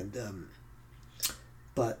this, and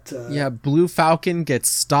Blue Falcon gets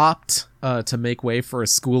stopped to make way for a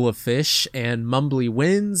school of fish, and Mumbly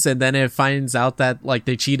wins, and then it finds out that like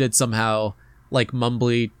they cheated somehow. Like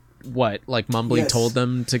Mumbly told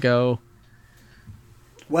them to go.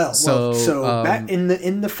 So back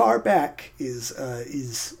in the far back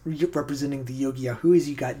is representing the Yogi Yahoos.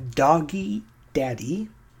 You got Doggy Daddy.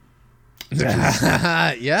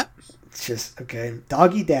 Yeah. It's just okay.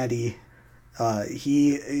 Doggy Daddy.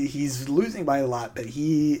 He's losing by a lot, but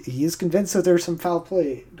he is convinced that there's some foul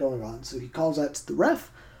play going on. So he calls out to the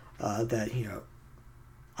ref that, you know,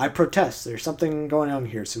 I protest. There's something going on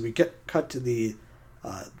here. So we get cut to the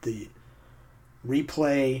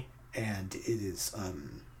replay, and it is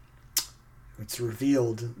it's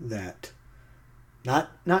revealed that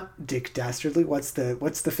not Dick Dastardly. What's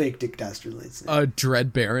the fake Dick Dastardly's name?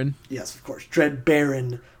 Dread Baron. Yes, of course. Dread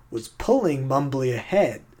Baron was pulling Mumbly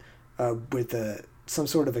ahead with some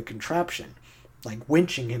sort of a contraption, like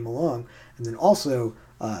winching him along, and then also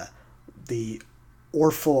the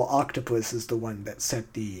Orphle octopus is the one that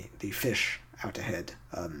set the fish out ahead,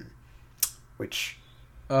 which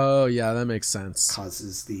that makes sense,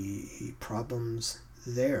 causes the problems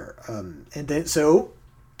there. And then so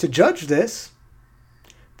to judge this,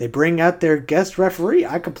 they bring out their guest referee.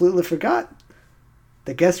 I completely forgot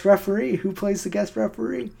the guest referee. Who plays the guest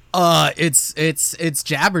referee? It's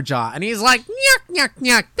Jabberjaw, and he's like, nyuk nyuk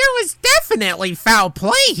nyuk. There was definitely foul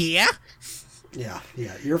play here. Yeah.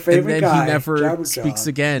 Your favorite and then guy, he never Jabberjaw, speaks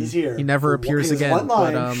again. He's here. He never appears again.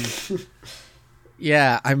 But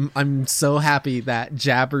yeah, I'm so happy that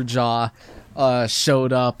Jabberjaw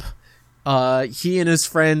showed up. He and his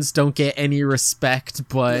friends don't get any respect,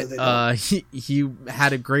 but he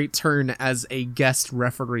had a great turn as a guest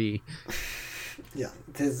referee. Yeah,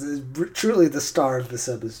 this is truly the star of this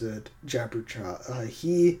episode, Jabberjaw.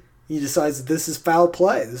 He decides that this is foul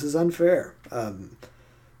play. This is unfair.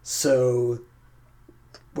 So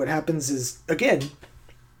what happens is, again,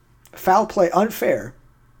 foul play, unfair.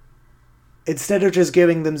 Instead of just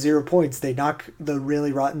giving them 0 points, they knock the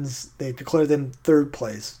Really Rottens, they declare them third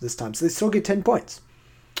place this time. So they still get 10 points.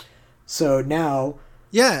 So now...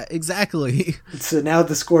 Yeah, exactly. So now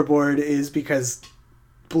the scoreboard is, because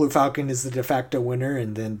Blue Falcon is the de facto winner,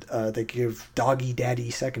 and then they give Doggy Daddy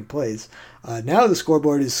second place. Now the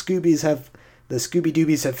scoreboard is the Scooby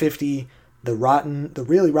Doobies have 50, the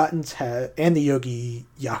Really Rottens have, and the Yogi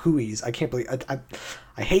Yahooies. I can't believe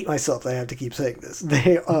I hate myself that I have to keep saying this.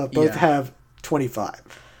 They both have 25.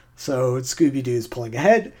 So Scooby Doo is pulling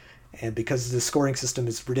ahead, and because the scoring system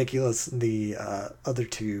is ridiculous, the other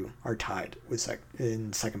two are tied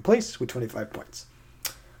in second place with 25 points.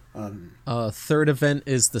 Third event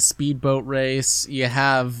is the speedboat race. You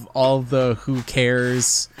have all the who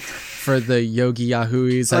cares for the Yogi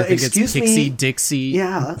Yahooies. I think it's Pixie Dixie.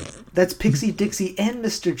 Yeah, that's Pixie Dixie and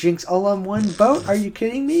Mr. Jinx all on one boat. Are you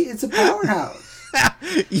kidding me? It's a powerhouse.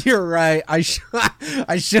 You're right. I should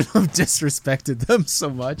have disrespected them so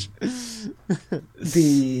much.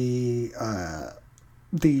 The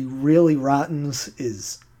Really Rottens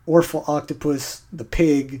is Orphle Octopus, the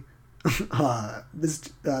pig,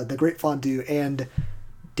 the Great Fondue, and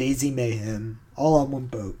Daisy Mayhem, all on one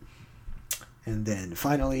boat. And then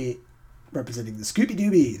finally, representing the Scooby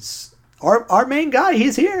Doobies, our main guy,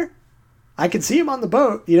 he's here. I can see him on the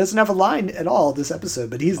boat. He doesn't have a line at all this episode,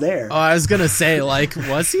 but he's there. Oh, I was gonna say, like,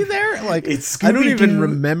 was he there? Like, it's I don't even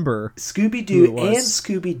remember. Scooby-Doo and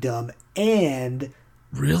Scooby-Dum and...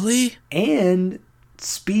 Really? And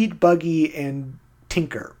Speed Buggy and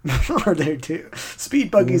Tinker are there too. Speed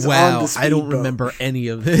Buggy's on the speedboat. I don't remember any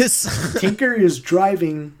of this. Tinker is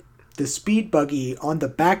driving the Speed Buggy on the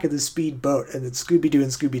back of the speedboat, and then Scooby-Doo and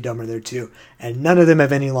Scooby-Dum are there too. And none of them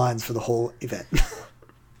have any lines for the whole event.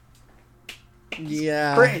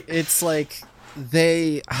 Yeah, great. It's like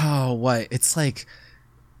it's like,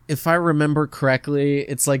 if I remember correctly,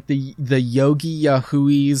 it's like the Yogi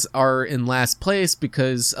Yahooies are in last place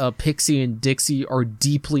because Pixie and Dixie are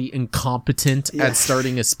deeply incompetent at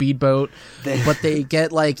starting a speedboat, but they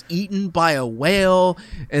get like eaten by a whale,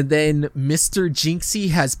 and then Mr. Jinxie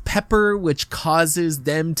has pepper, which causes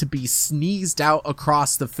them to be sneezed out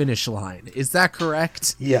across the finish line. Is that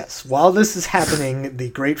correct? Yes. While this is happening, the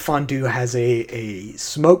Great Fondue has a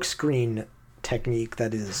smoke screen technique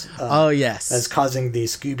that is that's causing the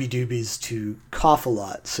Scooby Doobies to cough a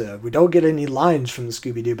lot. So we don't get any lines from the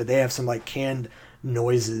Scooby Doo, but they have some like canned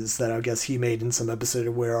noises that I guess he made in some episode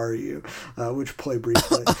of Where Are You, which play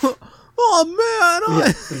briefly. Oh man! Yeah,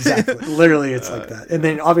 exactly. Literally, it's like that. And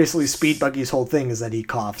then obviously Speed Buggy's whole thing is that he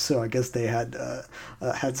coughs. So I guess they had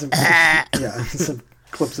some some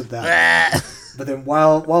clips of that. But then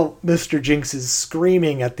while Mr. Jinx is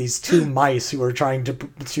screaming at these two mice who are trying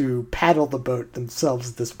to paddle the boat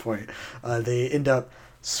themselves at this point, they end up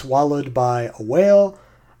swallowed by a whale,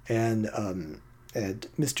 and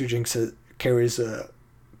Mr. Jinx carries a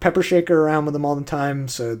pepper shaker around with them all the time,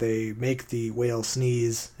 so they make the whale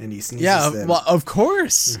sneeze, and he sneezes them. Well, of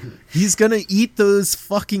course. Mm-hmm. He's gonna eat those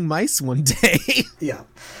fucking mice one day. Yeah.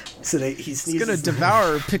 So he's gonna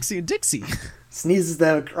devour Pixie and Dixie. Sneezes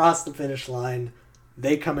them across the finish line.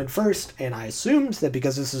 They come in first, and I assumed that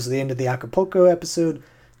because this was the end of the Acapulco episode,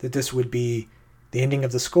 that this would be the ending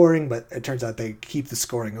of the scoring, but it turns out they keep the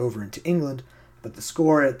scoring over into England. But the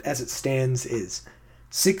score, as it stands, is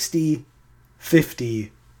 60,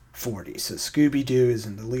 50, 40. So Scooby-Doo is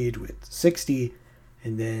in the lead with 60,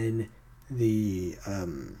 and then the...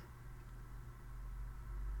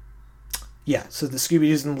 so the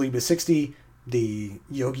Scooby-Doo's in the lead with 60, the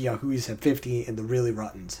Yogi Yahooies have 50, and the Really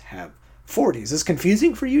Rottens have 40. Is this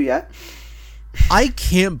confusing for you yet? I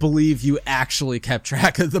can't believe you actually kept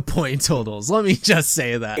track of the point totals. Let me just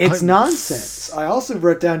say that. It's nonsense. I also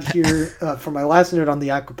wrote down here, for my last note on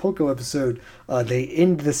the Acapulco episode, they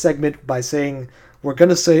end the segment by saying, we're going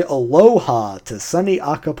to say aloha to sunny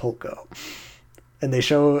Acapulco. And they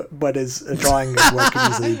show what is a drawing of what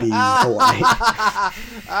could easily be Hawaii.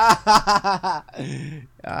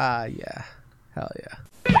 Yeah. Hell yeah.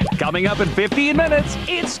 Coming up in 15 minutes,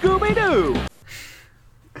 it's Scooby-Doo!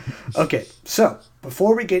 Okay, so,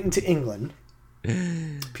 before we get into England,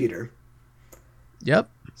 Peter, Yep.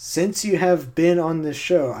 Since you have been on this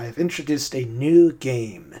show, I have introduced a new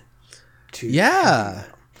game to Yeah.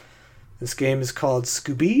 This game is called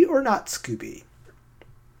Scooby or Not Scooby.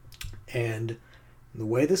 And the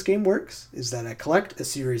way this game works is that I collect a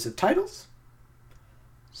series of titles,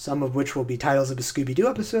 some of which will be titles of a Scooby-Doo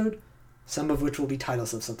episode, some of which will be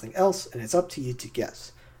titles of something else, and it's up to you to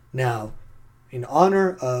guess. Now, in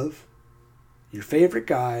honor of your favorite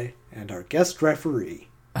guy and our guest referee,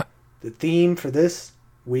 the theme for this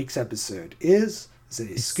week's episode is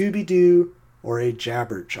it a Scooby-Doo or a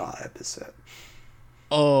Jabberjaw episode?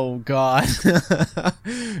 Oh, God.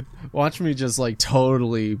 Watch me just, like,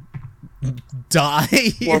 totally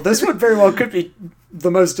die. Well, this one very well could be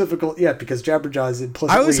the most difficult yet, because Jabberjaw is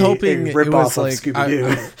implicitly a rip-off of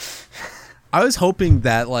Scooby-Doo. I was hoping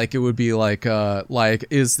that, like, it would be like,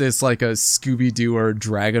 is this like a Scooby-Doo or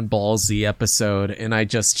Dragon Ball Z episode? And I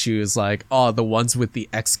just choose, like, oh, the ones with the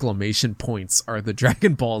exclamation points are the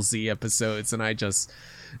Dragon Ball Z episodes. And I just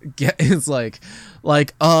get, it's no,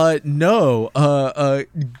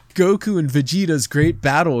 Goku and Vegeta's great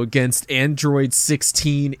battle against Android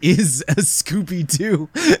 16 is a Scooby-Doo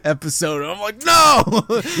episode. I'm like, no!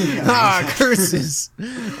 Curses!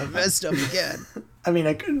 I messed up again. I mean,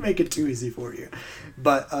 I couldn't make it too easy for you.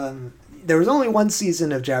 But there was only one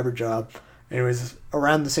season of Jabberjaw, and it was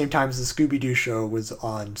around the same time as the Scooby-Doo show was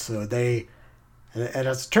on. So and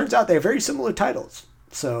as it turns out, they have very similar titles.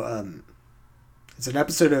 So it's an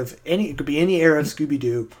episode of it could be any era of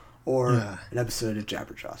Scooby-Doo or an episode of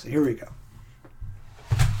Jabberjaw. So here we go.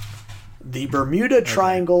 The Bermuda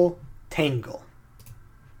Triangle Tangle.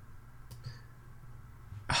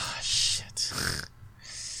 Ah, shit.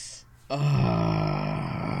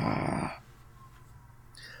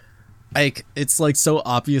 Like, it's like so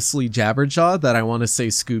obviously Jabberjaw that I want to say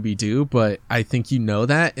Scooby-Doo, but I think you know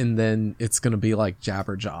that, and then it's gonna be like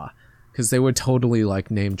Jabberjaw, because they would totally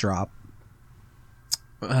like name drop.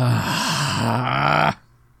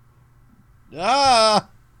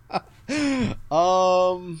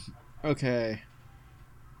 Okay.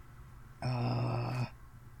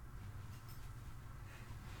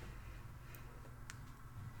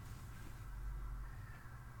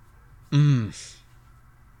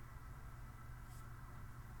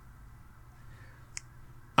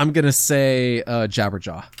 I'm gonna say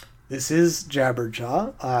Jabberjaw. This is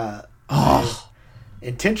Jabberjaw. I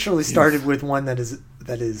intentionally started with one that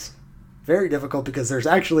is very difficult, because there's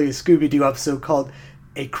actually a Scooby-Doo episode called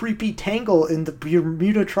A Creepy Tangle in the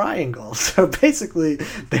Bermuda Triangle. So basically,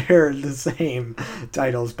 they're the same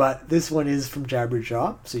titles, but this one is from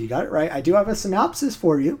Jabberjaw, so you got it right. I do have a synopsis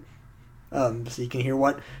for you, so you can hear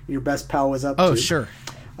what your best pal was up to. Oh, sure.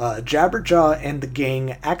 Jabberjaw and the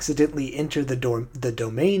gang accidentally enter the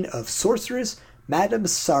domain of sorceress Madame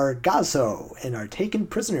Sargasso and are taken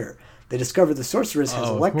prisoner. They discover the sorceress has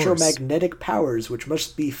electromagnetic powers which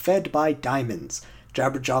must be fed by diamonds.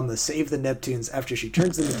 Jabberjaw must save the Neptunes after she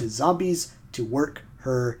turns them into zombies to work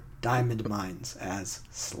her diamond mines as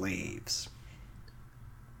slaves.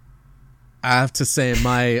 I have to say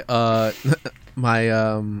what's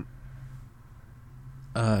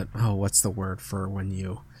the word for when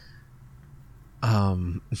you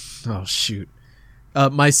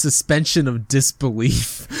my suspension of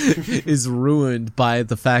disbelief is ruined by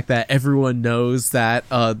the fact that everyone knows that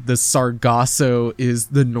the Sargasso is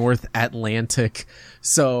the North Atlantic.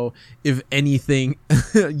 So if anything,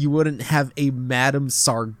 you wouldn't have a Madame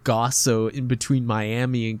Sargasso in between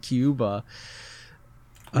Miami and Cuba.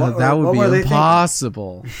 That would be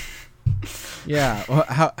impossible.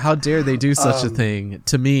 Yeah, how dare they do such a thing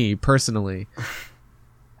to me personally?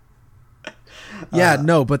 Yeah,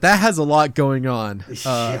 no, but that has a lot going on.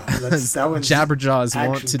 That Jabberjaws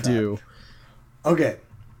want to do. Okay.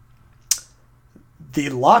 The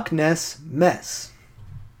Loch Ness Mess.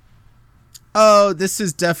 Oh, this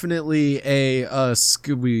is definitely a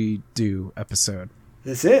Scooby-Doo episode.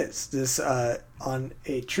 This is. On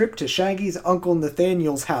a trip to Shaggy's Uncle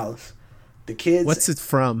Nathaniel's house, the kids... What's it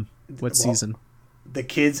from? What season? The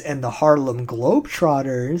kids and the Harlem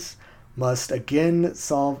Globetrotters must again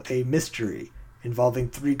solve a mystery involving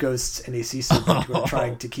 3 ghosts and a sea serpent who are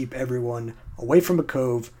trying to keep everyone away from a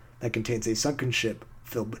cove that contains a sunken ship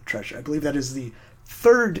filled with treasure. I believe that is the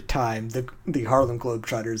 3rd time the Harlem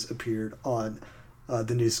Globetrotters appeared on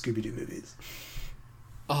the new Scooby-Doo movies.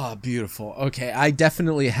 Oh, beautiful. Okay, I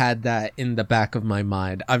definitely had that in the back of my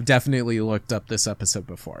mind. I've definitely looked up this episode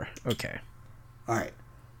before. Okay. All right.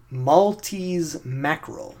 Maltese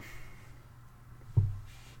mackerel.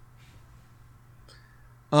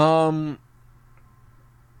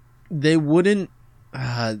 They wouldn't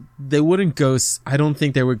they wouldn't go. I don't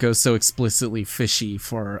think they would go so explicitly fishy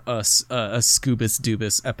for us a Scoobus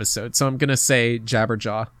Doobus episode. So I'm gonna say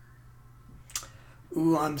Jabberjaw.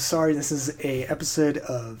 Ooh, I'm sorry. This is a episode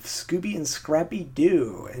of Scooby and Scrappy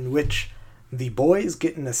Doo, in which the boys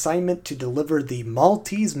get an assignment to deliver the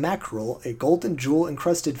Maltese mackerel, a golden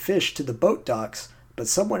jewel-encrusted fish, to the boat docks, but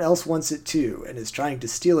someone else wants it too and is trying to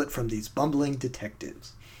steal it from these bumbling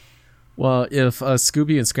detectives. Well, if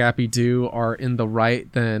Scooby and Scrappy Doo are in the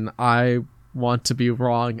right, then I want to be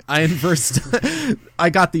wrong. I inversed. I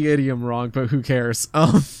got the idiom wrong, but who cares?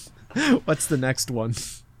 What's the next one?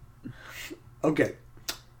 Okay.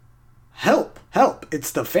 Help! Help!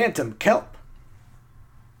 It's the Phantom Kelp.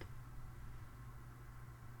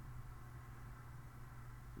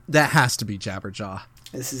 That has to be Jabberjaw.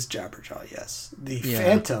 This is Jabberjaw, yes. The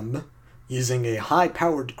Phantom, using a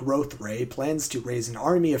high-powered growth ray, plans to raise an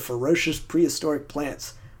army of ferocious prehistoric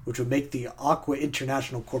plants, which would make the Aqua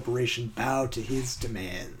International Corporation bow to his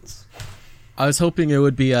demands. I was hoping it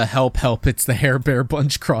would be a Help, Help, It's the Hair Bear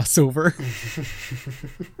Bunch crossover.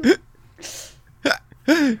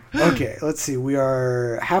 Okay, let's see. We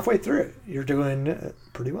are halfway through it. You're doing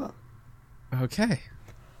pretty well. Okay.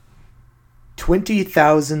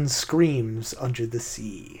 20,000 Screams Under the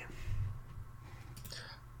Sea.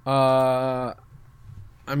 I'm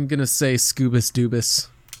gonna say Scoobus Doobus.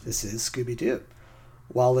 This is Scooby-Doo.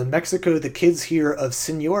 While in Mexico, the kids hear of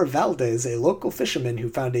Senor Valdez, a local fisherman who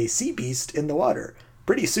found a sea beast in the water.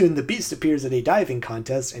 Pretty soon, the beast appears at a diving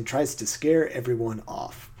contest and tries to scare everyone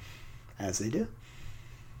off. As they do.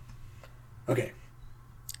 Okay.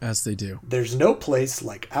 As they do. There's no place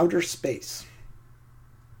like outer space.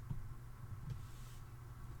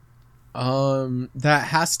 That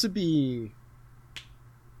has to be...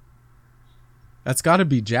 That's gotta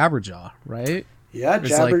be Jabberjaw, right? Yeah, it's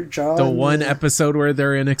Jabberjaw. Like the one episode where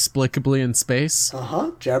they're inexplicably in space.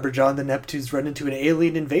 Uh-huh. Jabberjaw and the Neptunes run into an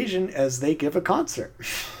alien invasion as they give a concert.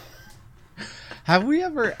 Have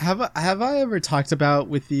I ever talked about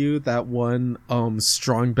with you that one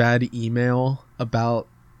strong bad email about...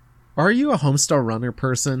 Are you a Homestar Runner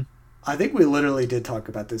person? I think we literally did talk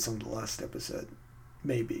about this on the last episode.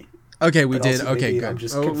 Maybe. Okay, we but did. Okay, good. I'm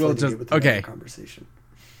just conflating it with another conversation.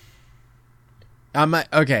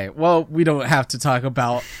 Okay, well, we don't have to talk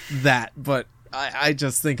about that, but I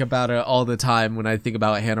just think about it all the time when I think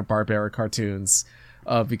about Hanna-Barbera cartoons.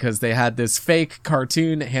 Because they had this fake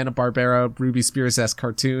cartoon, Hanna-Barbera, Ruby Spears-esque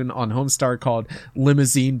cartoon on Homestar called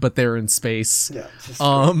Limousine, but they're in space. Yeah. Just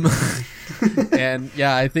and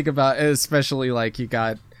yeah, I think about it, especially like you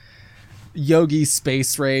got Yogi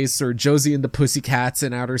Space Race or Josie and the Pussycats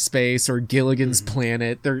in outer space or Gilligan's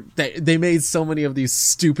Planet. They made so many of these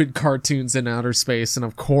stupid cartoons in outer space, and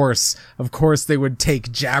of course they would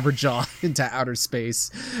take Jabberjaw into outer space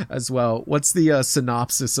as well. What's the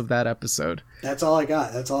synopsis of that episode? That's all I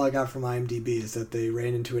got. That's all I got from IMDb is that they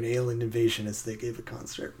ran into an alien invasion as they gave a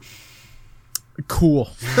concert.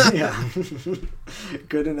 Cool. Yeah.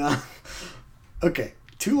 Good enough. Okay,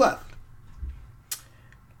 2 left.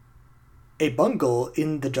 A Bungle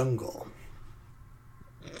in the Jungle.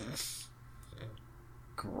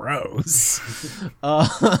 Gross.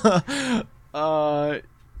 I'll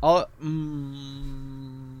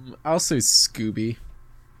say Scooby.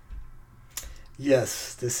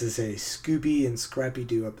 Yes, this is a Scooby and Scrappy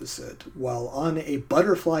Doo episode. While on a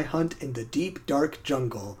butterfly hunt in the deep, dark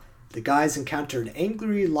jungle, the guys encounter an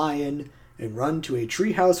angry lion and run to a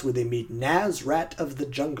treehouse where they meet Nazrat of the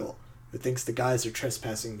Jungle, who thinks the guys are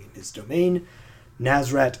trespassing in his domain.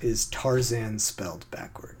 Nazrat is Tarzan spelled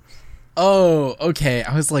backwards. Oh, okay.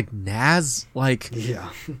 I was like, Naz? Like... Yeah.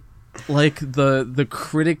 Like the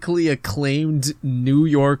critically acclaimed New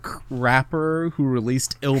York rapper who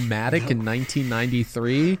released Illmatic in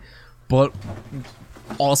 1993, but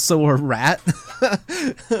also a rat?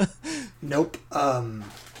 Nope.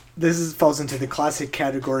 This falls into the classic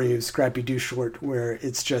category of Scrappy Doo short, where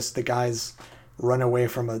it's just the guys run away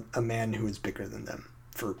from a man who is bigger than them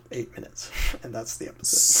for 8 minutes, and that's the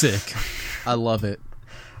episode. Sick. I love it.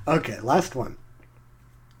 Okay, last one.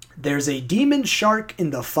 There's a demon shark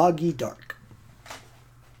in the foggy dark.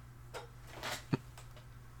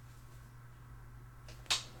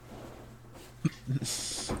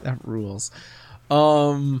 That rules.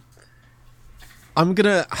 I'm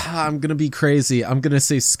gonna be crazy. I'm gonna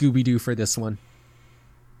say Scooby-Doo for this one.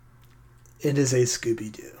 It is a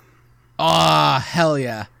Scooby-Doo. Ah, hell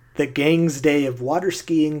yeah. The gang's day of water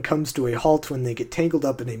skiing comes to a halt when they get tangled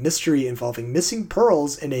up in a mystery involving missing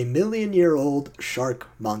pearls and a million-year-old shark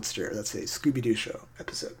monster. That's a Scooby-Doo show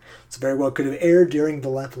episode. So very well could have aired during the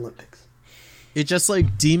Lap Olympics. It just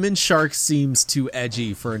like Demon Shark seems too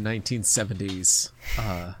edgy for a 1970s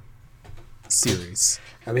series.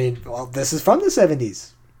 I mean, well, this is from the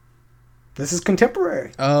 70s. This is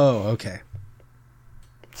contemporary. Oh, okay.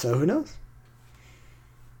 So who knows?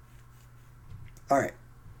 All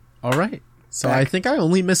right. So I think I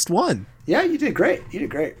only missed one. Yeah, you did great.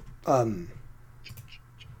 Your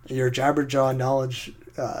Jabberjaw knowledge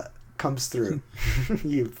comes through.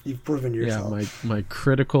 You've proven yourself. Yeah, my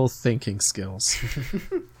critical thinking skills.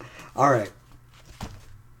 All right.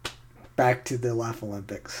 Back to the Laugh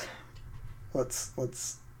Olympics.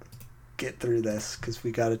 Let's get through this because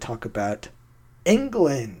we got to talk about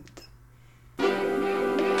England.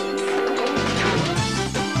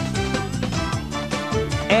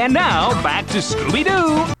 And now, back to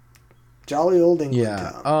Scooby-Doo. Jolly old England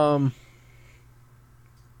Yeah. town.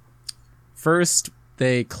 First,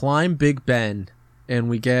 they climb Big Ben, and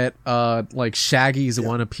we get like Shaggy's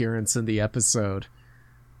one appearance in the episode.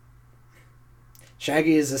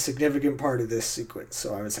 Shaggy is a significant part of this sequence,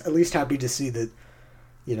 so I was at least happy to see that,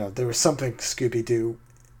 there was something Scooby-Doo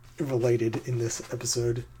related in this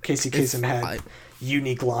episode. Casey Kasem had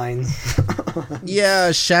unique lines.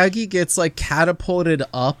 Yeah, Shaggy gets like catapulted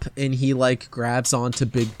up, and he like grabs onto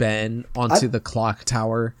Big Ben, onto the clock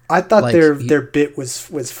tower. I thought like, their bit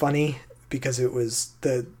was funny because it was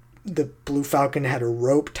the Blue Falcon had a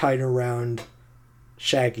rope tied around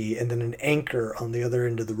Shaggy and then an anchor on the other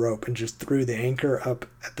end of the rope, and just threw the anchor up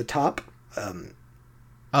at the top.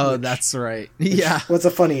 That's right. Yeah, was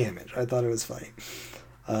a funny image. I thought it was funny.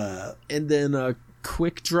 And then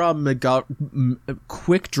Quick Draw McGraw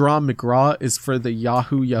is for the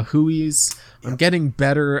Yahooies. I'm getting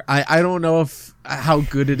better. I don't know how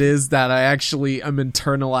good it is that I actually am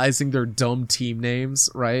internalizing their dumb team names,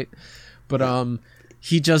 right? But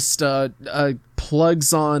he just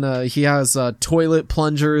plugs on. He has toilet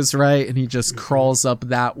plungers, right? And he just crawls up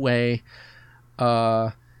that way.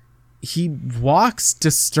 He walks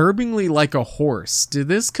disturbingly like a horse. Did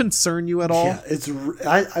this concern you at all? Yeah,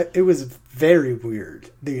 it was very weird,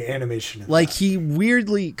 the animation of like that. He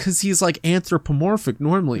weirdly, because he's like anthropomorphic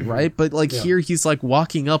normally, right? But like here he's like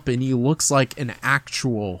walking up and he looks like an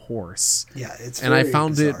actual horse. Yeah, it's and I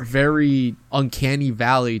found bizarre. it very uncanny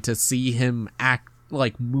valley to see him act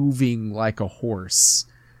like moving like a horse.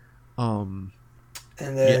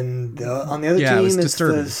 And then on the other team, it's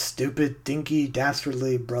the stupid, dinky,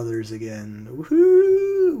 dastardly brothers again.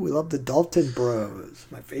 Woohoo! We love the Dalton Bros.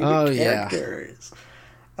 My favorite characters.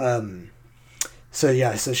 Yeah.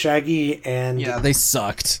 So Shaggy and... Yeah, they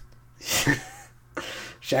sucked.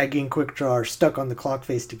 Shaggy and Quickdraw are stuck on the clock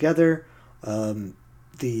face together.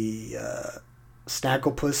 The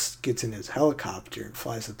Snagglepuss gets in his helicopter and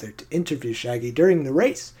flies up there to interview Shaggy during the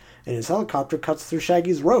race. And his helicopter cuts through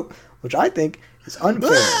Shaggy's rope, which I think is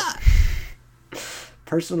unfair.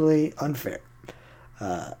 Personally unfair.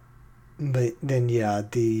 But then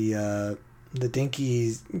the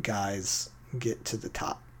dinky guys get to the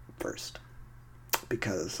top first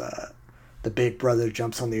because the big brother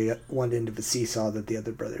jumps on the one end of a seesaw that the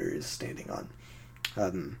other brother is standing on.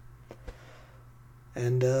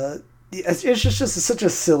 It's just such a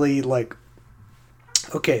silly, like,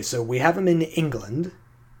 okay, so we have them in England.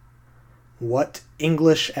 What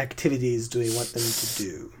English activities do we want them to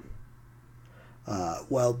do?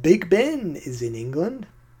 Well, Big Ben is in England,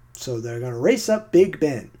 so they're going to race up Big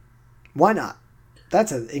Ben. Why not?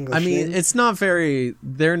 That's an English thing. It's not very...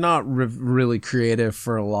 They're not really creative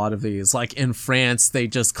for a lot of these. Like, in France, they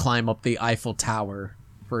just climb up the Eiffel Tower,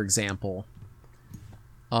 for example.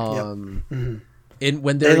 When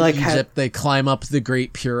they're in Egypt, they climb up the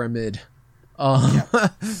Great Pyramid.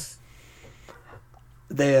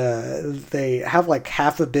 They have like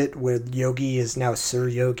half a bit where Yogi is now Sir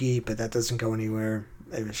Yogi, but that doesn't go anywhere.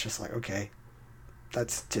 It was just like, okay,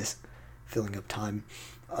 that's just filling up time.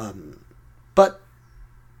 But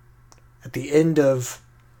at the end of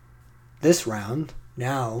this round,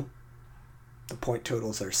 now the point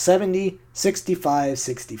totals are 70, 65,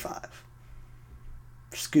 65.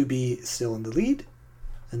 Scooby is still in the lead,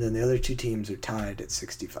 and then the other two teams are tied at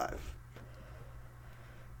 65.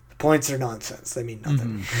 Points are nonsense. They mean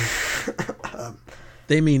nothing.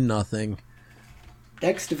 They mean nothing.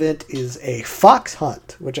 Next event is a fox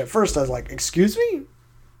hunt, which at first I was like, excuse me?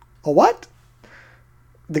 A what?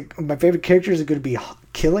 My favorite characters are going to be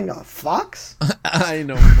killing a fox? I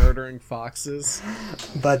know, murdering foxes.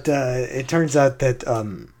 But it turns out that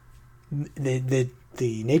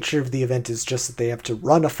the nature of the event is just that they have to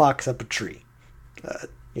run a fox up a tree.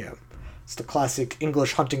 It's the classic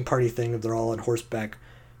English hunting party thing of they're all on horseback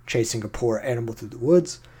chasing a poor animal through the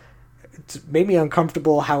woods. it made me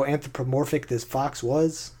uncomfortable how anthropomorphic this fox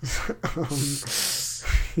was.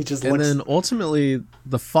 He just looks... then ultimately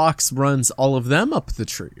the fox runs all of them up the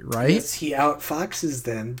tree, right? Yes, he outfoxes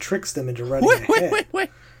them, tricks them into running ahead. Wait.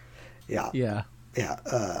 Yeah.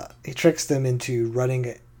 He tricks them into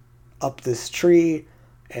running up this tree,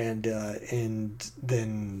 and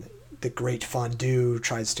then the Great Fondue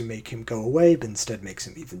tries to make him go away, but instead makes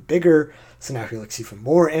him even bigger. So now he looks even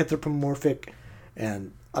more anthropomorphic.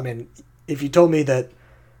 And I mean, if you told me that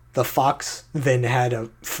the fox then had a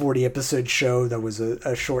 40-episode show that was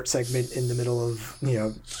a short segment in the middle of,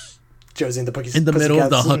 Josie and the Pussycats. In the middle of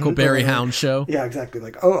the Huckleberry Hound show? Yeah, exactly.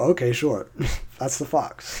 Like, oh, okay, sure. That's the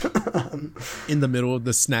fox. In the middle of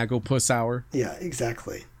the Snagglepuss hour? Yeah,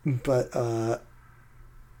 exactly. But,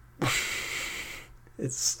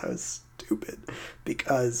 it's so stupid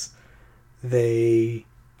because they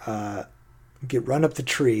get run up the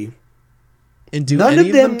tree. And do any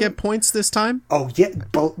of them get points this time? Oh, yeah.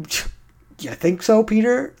 You think so,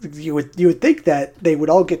 Peter? You would think that they would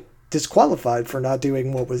all get disqualified for not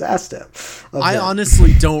doing what was asked of them. I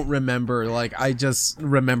honestly don't remember. Like, I just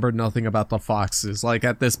remember nothing about the foxes. Like,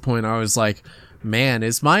 at this point, I was like, man,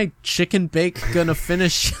 is my chicken bake gonna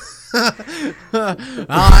finish?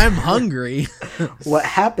 I'm hungry. What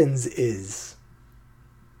happens is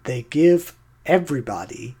they give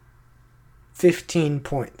everybody 15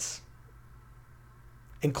 points,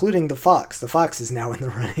 including the fox. The fox is now in the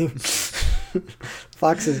running.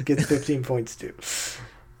 Fox gets 15 points too.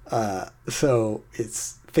 So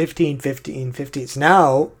it's 15, 15, 15. So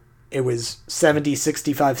now it was 70,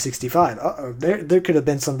 65, 65. Uh-oh, there could have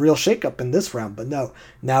been some real shakeup in this round, but no.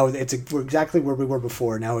 Now it's exactly where we were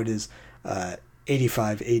before. Now it is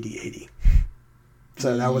 85, 80, 80.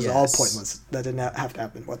 So that was all pointless. That didn't have to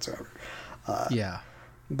happen whatsoever.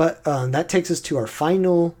 But that takes us to our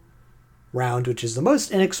final round, which is the most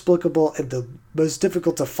inexplicable and the most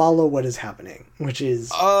difficult to follow what is happening, which is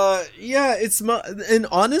and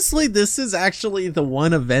honestly this is actually the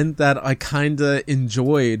one event that I kind of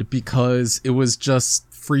enjoyed because it was just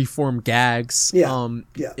freeform gags. It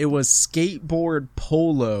was skateboard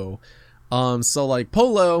polo. So like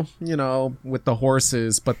polo, with the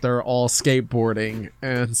horses, but they're all skateboarding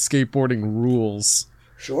and skateboarding rules.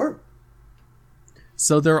 Sure.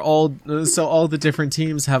 So all the different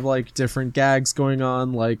teams have like different gags going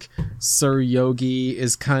on. Like Sir Yogi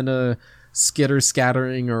is kind of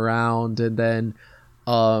scattering around, and then,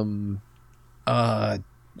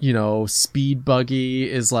 Speed Buggy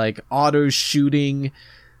is like auto shooting.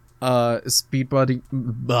 Speed Buggy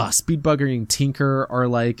and Tinker are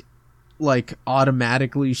like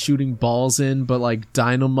automatically shooting balls in, but like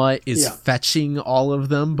Dynamite is fetching all of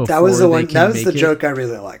them before that was the one. That was the it. joke I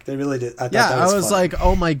really liked. They really did. I was funny. like,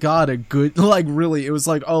 oh my god, a good really. It was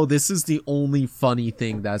like, oh, this is the only funny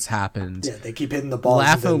thing that's happened. Yeah, they keep hitting the ball.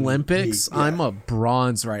 Laugh Olympics. I'm a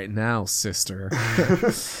bronze right now, sister.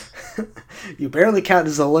 You barely count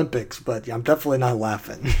as Olympics, but I'm definitely not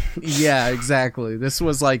laughing. Yeah, exactly. That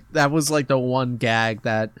was like the one gag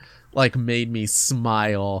that like made me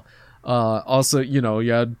smile. Also, you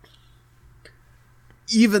had,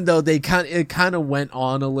 even though it kind of went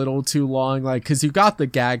on a little too long, like, cause you got the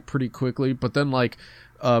gag pretty quickly, but then like,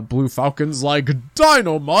 Blue Falcon's like,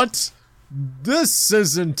 Dynamite, this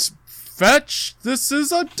isn't Fetch, this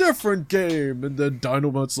is a different game. And then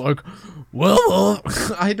Dynamite's like, well,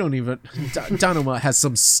 I don't even... Dynamite has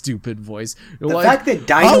some stupid voice. Fact that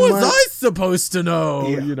Dynamite... How was I supposed to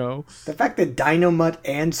know, The fact that Dynamite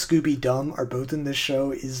and Scooby-Dum are both in this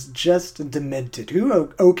show is just demented. Who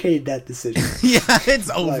okayed that decision? Yeah,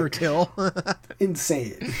 it's overkill.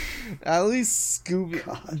 Insane. At least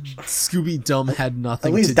Scooby-Dum had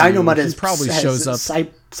nothing to do. At least Dynamite he probably shows up...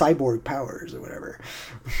 cyborg powers or whatever.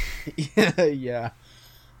 Yeah.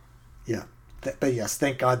 But yes,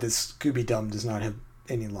 thank God this Scooby-Dum does not have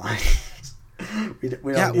any lines. we don't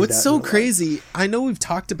need what's so crazy, I know we've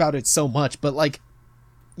talked about it so much, but like,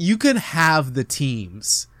 you could have the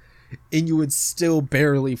teams and you would still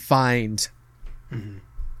barely find,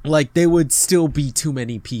 like, they would still be too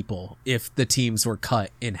many people if the teams were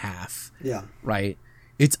cut in half. Yeah. Right?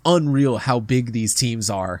 It's unreal how big these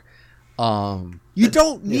teams are. You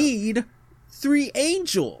don't need 3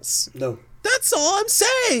 angels. No. That's all I'm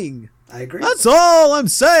saying. I agree. That's all I'm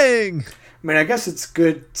saying. I mean, I guess it's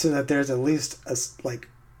good so that there's at least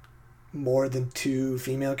more than 2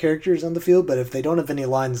 female characters on the field. But if they don't have any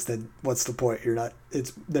lines, then what's the point?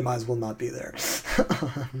 They might as well not be there.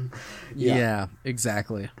 Yeah,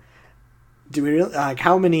 exactly. Do we really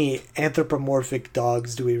how many anthropomorphic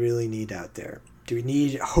dogs do we really need out there? Do we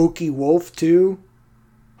need Hokey Wolf too?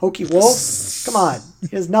 Hokey Wolf? Come on,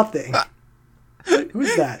 he has nothing.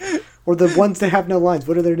 Who's that? Or the ones that have no lines.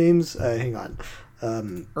 What are their names? Hang on.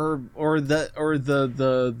 Or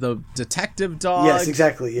the detective dog. Yes,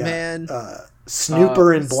 exactly. Yeah. Man.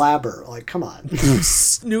 Snooper and Blabber. Like, come on.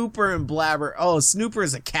 Snooper and Blabber. Oh, Snooper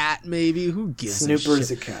is a cat, maybe? Who gives a shit? Snooper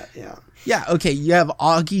is a cat, yeah. Yeah, okay, you have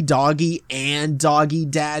Augie Doggy and Doggy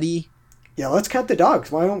Daddy. Yeah, let's count the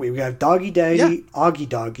dogs. Why don't we? We have Doggy Daddy, Augie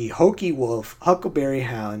Doggy, Hokey Wolf, Huckleberry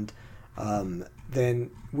Hound.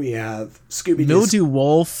 Then we have Scooby-Doo. Mildew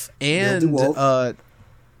Wolf and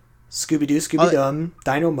Scooby-Doo, Scooby-Dum,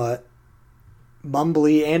 Dino Mutt,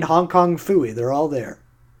 Mumbly, and Hong Kong Phooey. They're all there.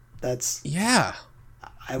 That's... Yeah.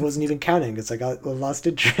 I wasn't even counting because I got lost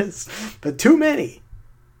interest. But too many.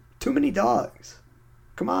 Too many dogs.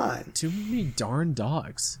 Come on. Too many darn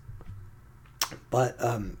dogs. But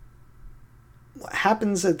what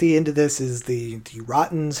happens at the end of this is the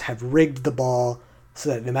Rottens have rigged the ball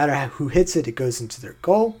so that no matter who hits it, it goes into their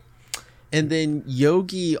goal. And then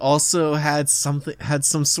Yogi also had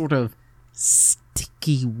some sort of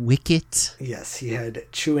sticky wicket. Yes, he had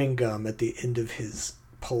chewing gum at the end of his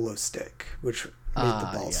polo stick, which made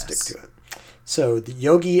the ball stick to it. So the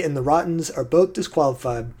Yogi and the Rottens are both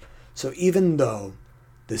disqualified. So even though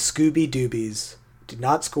the Scooby Doobies did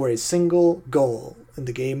not score a single goal in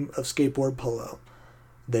the game of skateboard polo,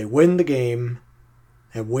 they win the game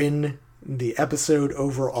and win the episode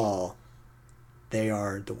overall. They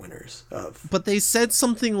are the winners of... But they said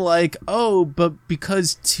something like, oh, but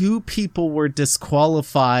because 2 people were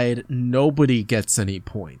disqualified, nobody gets any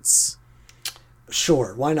points.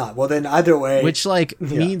 Sure, why not? Well, then either way... Which, like,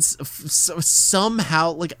 means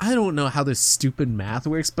somehow... Like, I don't know how this stupid math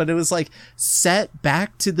works, but it was, like, set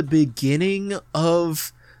back to the beginning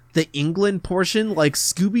of the England portion. Like,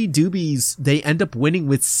 Scooby Doobies, they end up winning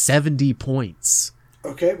with 70 points.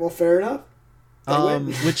 Okay, well, fair enough.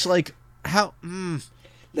 Which, like, how...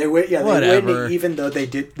 They win, yeah, whatever. They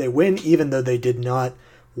win even though they did not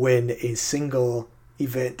win a single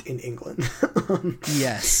event in England.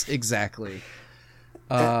 Yes, exactly.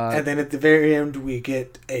 And then at the very end, we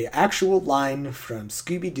get a actual line from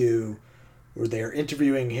Scooby-Doo where they are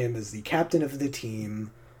interviewing him as the captain of the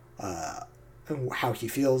team, and how he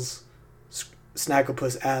feels.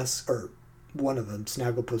 Snagglepuss asks, or one of them,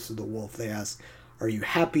 Snagglepuss or the wolf, they ask, "Are you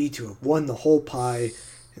happy to have won the whole pie?"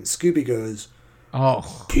 And Scooby goes,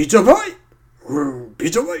 "Oh, pizza pie!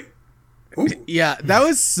 Pizza pie!" Ooh. Yeah, that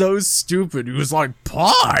was so stupid. He was like,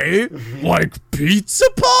 pie? Like pizza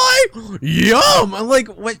pie? Yum! I'm like,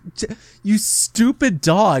 what? You stupid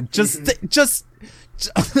dog.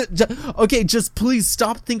 Okay, just please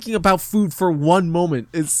stop thinking about food for one moment.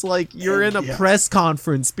 It's like you're in a press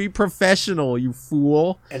conference. Be professional, you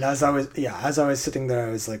fool. And as I was sitting there,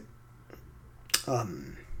 I was like, why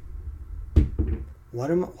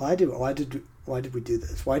did we do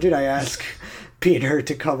this? Why did I ask Peter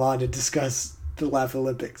to come on and discuss the Laugh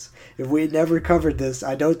Olympics? If we had never covered this,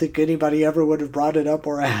 I don't think anybody ever would have brought it up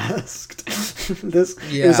or asked.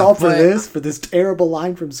 It was all for this terrible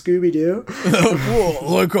line from Scooby-Doo.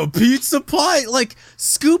 Like a pizza pie? Like,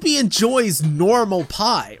 Scooby enjoys normal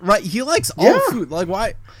pie, right? He likes all food. Like,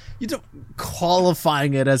 why? You don't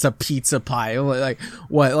qualifying it as a pizza pie, like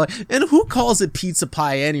what? Like, and who calls it pizza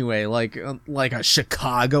pie anyway? Like a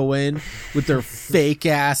Chicagoan with their fake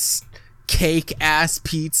ass cake ass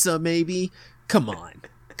pizza, maybe. Come on.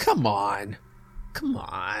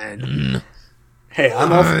 Hey,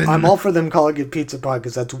 I'm all for them calling it pizza pie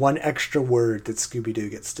because that's one extra word that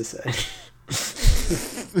Scooby-Doo gets to say.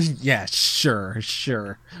 Yeah,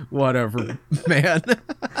 sure, whatever, man.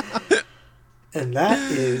 And that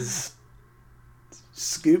is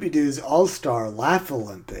Scooby-Doo's All-Star Laugh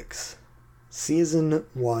Olympics, Season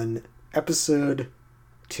 1, Episode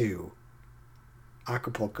 2,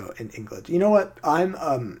 Acapulco and England. You know what? I'm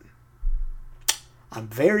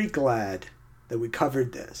very glad that we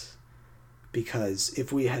covered this, because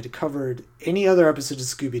if we had covered any other episode of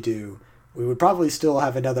Scooby-Doo, we would probably still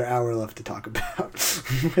have another hour left to talk about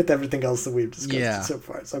with everything else that we've discussed so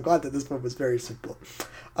far. So I'm glad that this one was very simple.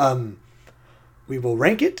 We will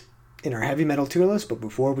rank it in our heavy metal tier list, but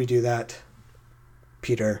before we do that,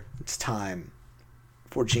 Peter, it's time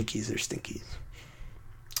for Jinkies or Stinkies.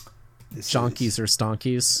 Jonkies or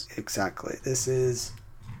Stonkies. Exactly. This is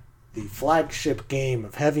the flagship game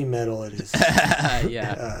of heavy metal. It is.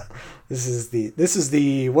 Yeah. This is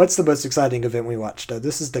the what's the most exciting event we watched?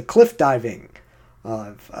 This is the cliff diving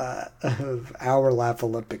of our Laugh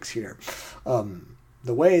Olympics here.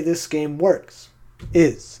 The way this game works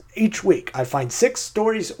is each week I find 6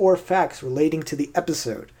 stories or facts relating to the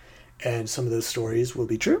episode, and some of those stories will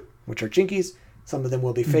be true, which are jinkies. Some of them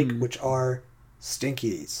will be fake, which are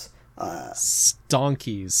stinkies.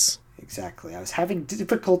 Stonkies. Exactly. I was having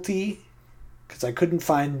difficulty because I couldn't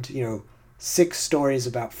find, 6 stories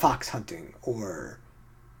about fox hunting or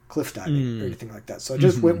cliff diving or anything like that. So I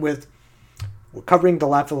just went with, we're covering the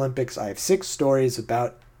Laugh Olympics. I have 6 stories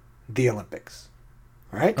about the Olympics.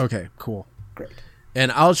 All right? Okay, cool. Great.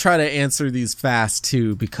 And I'll try to answer these fast,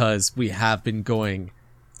 too, because we have been going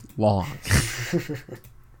long.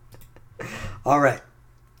 All right.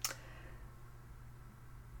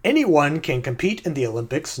 Anyone can compete in the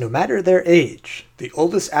Olympics, no matter their age. The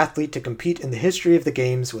oldest athlete to compete in the history of the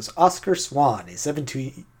Games was Oskar Swan, a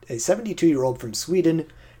 72-year-old from Sweden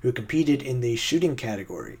who competed in the shooting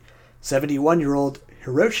category. 71-year-old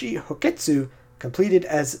Hiroshi Hoketsu competed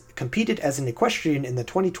as an equestrian in the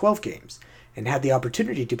 2012 Games and had the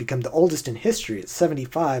opportunity to become the oldest in history at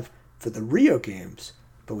 75 for the Rio Games,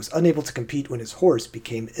 but was unable to compete when his horse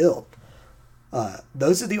became ill.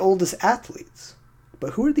 Those are the oldest athletes.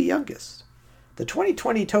 But who are the youngest? The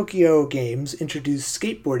 2020 Tokyo Games introduced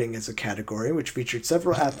skateboarding as a category, which featured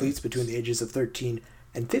several athletes between the ages of 13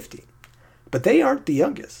 and 15. But they aren't the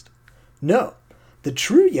youngest. No, the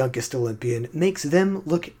true youngest Olympian makes them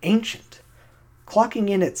look ancient. Clocking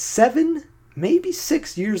in at 7, maybe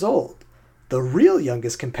 6 years old, the real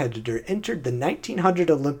youngest competitor entered the 1900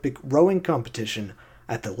 Olympic rowing competition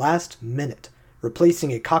at the last minute,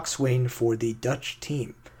 replacing a coxswain for the Dutch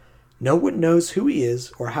team. No one knows who he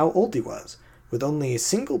is or how old he was, with only a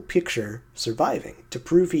single picture surviving to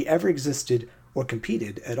prove he ever existed or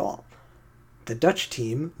competed at all. The Dutch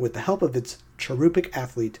team, with the help of its cherubic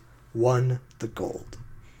athlete, won the gold.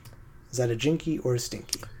 Is that a jinky or a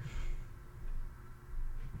stinky?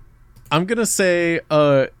 I'm going to say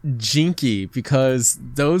jinky, because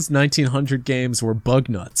those 1900 games were bug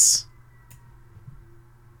nuts.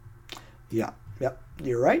 Yeah,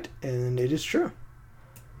 you're right, and it is true.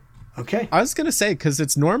 Okay. I was going to say, because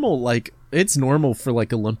it's normal for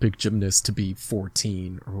like Olympic gymnasts to be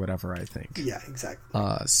 14 or whatever, I think. Yeah, exactly.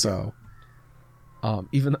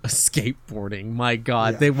 Even skateboarding, my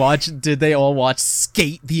God, did they all watch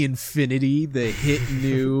Skate the Infinity, the hit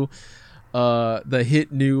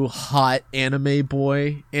new hot anime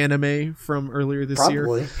boy anime from earlier this year?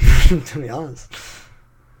 Probably, to be honest.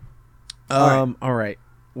 All right.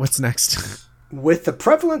 What's next? With the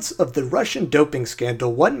prevalence of the Russian doping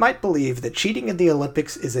scandal, one might believe that cheating in the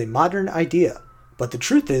Olympics is a modern idea. But the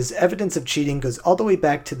truth is, evidence of cheating goes all the way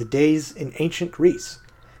back to the days in ancient Greece.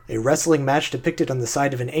 A wrestling match depicted on the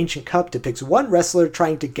side of an ancient cup depicts one wrestler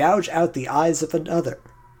trying to gouge out the eyes of another,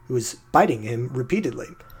 who is biting him repeatedly.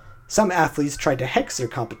 Some athletes tried to hex their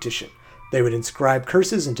competition. They would inscribe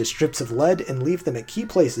curses into strips of lead and leave them at key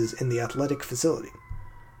places in the athletic facility.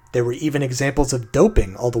 There were even examples of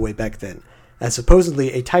doping all the way back then, as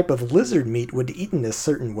supposedly a type of lizard meat when eaten a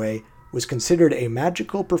certain way was considered a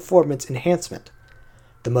magical performance enhancement.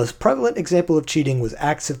 The most prevalent example of cheating was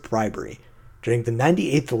acts of bribery. During the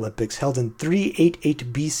 98th Olympics held in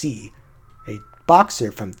 388 BC, a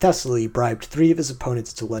boxer from Thessaly bribed 3 of his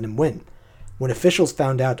opponents to let him win. When officials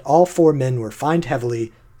found out, all 4 men were fined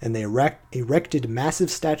heavily, and they erected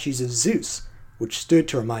massive statues of Zeus, which stood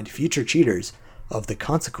to remind future cheaters of the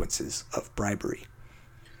consequences of bribery.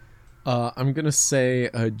 I'm going to say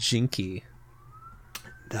a jinky.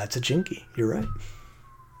 That's a jinky. You're right.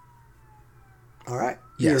 All right.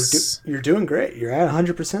 Yes. You're doing great. You're at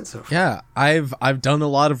 100% so far. Yeah, I've done a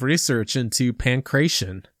lot of research into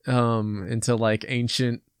pancration, into like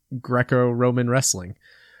ancient Greco-Roman wrestling.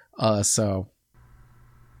 So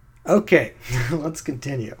okay, let's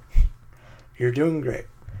continue. You're doing great.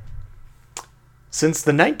 Since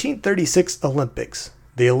the 1936 Olympics,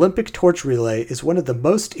 the Olympic torch relay is one of the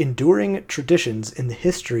most enduring traditions in the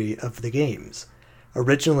history of the Games.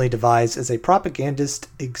 Originally devised as a propagandist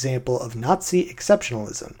example of Nazi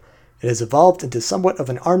exceptionalism, it has evolved into somewhat of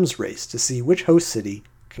an arms race to see which host city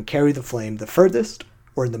can carry the flame the furthest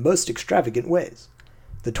or in the most extravagant ways.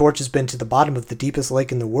 The torch has been to the bottom of the deepest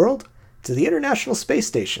lake in the world, to the International Space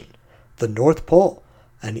Station, the North Pole,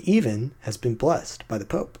 and even has been blessed by the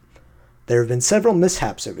Pope. There have been several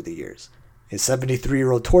mishaps over the years. A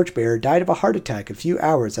 73-year-old torchbearer died of a heart attack a few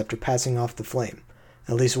hours after passing off the flame.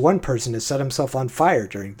 At least one person has set himself on fire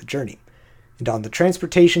during the journey. And on the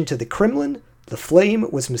transportation to the Kremlin, the flame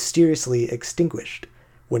was mysteriously extinguished.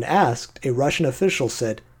 When asked, a Russian official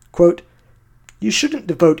said, quote, "You shouldn't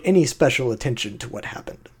devote any special attention to what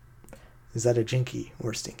happened." Is that a jinky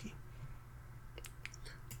or stinky?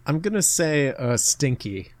 I'm going to say a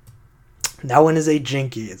stinky. That one is a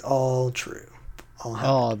jinky. It's all true.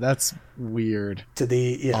 Oh, that's weird. To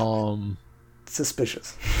the,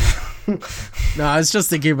 suspicious. No, I was just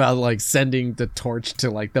thinking about like sending the torch to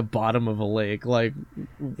like the bottom of a lake. Like,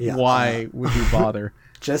 why would you bother?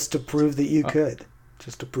 Just to prove that you could.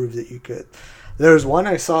 Just to prove that you could. There was one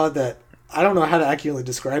I saw that I don't know how to accurately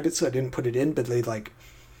describe it, so I didn't put it in, but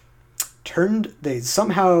they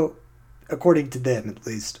somehow, according to them at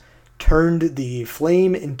least, turned the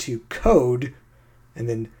flame into code and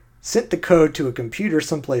then sent the code to a computer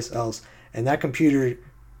someplace else, and that computer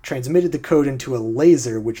transmitted the code into a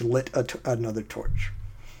laser which lit another torch.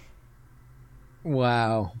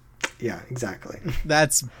 Wow. Yeah, exactly.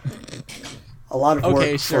 That's a lot of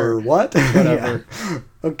work for what? Whatever. Yeah.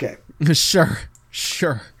 Okay. Sure.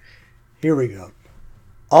 Here we go.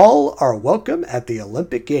 All are welcome at the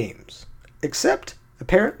Olympic Games, except,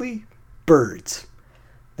 apparently, birds.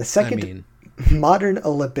 The second modern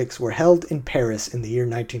Olympics were held in Paris in the year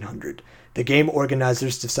 1900. The game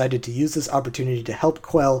organizers decided to use this opportunity to help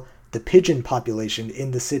quell the pigeon population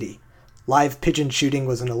in the city. Live pigeon shooting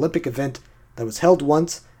was an Olympic event that was held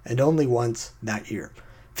once and only once that year.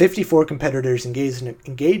 54 competitors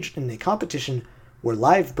engaged in a competition where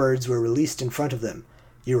live birds were released in front of them.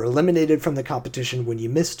 You were eliminated from the competition when you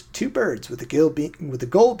missed 2 birds, with the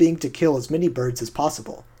goal being to kill as many birds as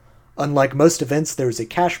possible. Unlike most events, there was a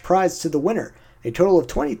cash prize to the winner, a total of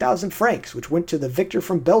 20,000 francs, which went to the victor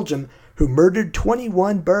from Belgium, who murdered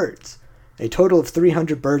 21 birds. A total of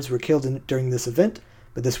 300 birds were killed during this event,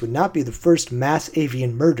 but this would not be the first mass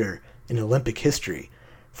avian murder in Olympic history.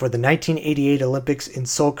 For the 1988 Olympics in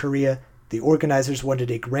Seoul, Korea, the organizers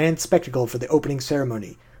wanted a grand spectacle for the opening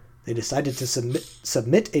ceremony. They decided to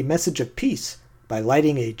submit a message of peace by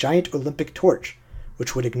lighting a giant Olympic torch,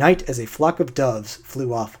 which would ignite as a flock of doves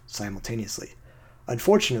flew off simultaneously.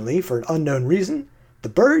 Unfortunately, for an unknown reason, the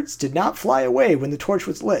birds did not fly away when the torch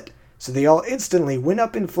was lit, so they all instantly went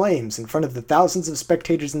up in flames in front of the thousands of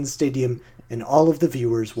spectators in the stadium and all of the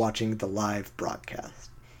viewers watching the live broadcast.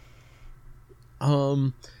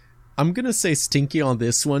 I'm going to say stinky on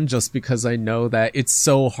this one just because I know that it's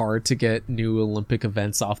so hard to get new Olympic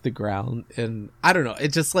events off the ground. And I don't know,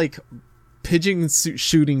 it just like pigeon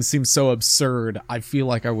shooting seems so absurd. I feel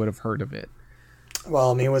like I would have heard of it. Well,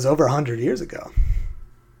 I mean, it was over 100 years ago.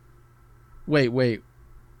 Wait. 1900.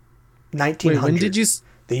 Wait, when did you...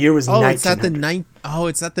 The year was 1900. It's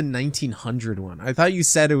at the 1900 one. I thought you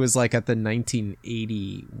said it was like at the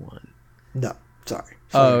 1980 one. No, sorry.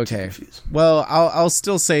 Oh, okay. Well, I'll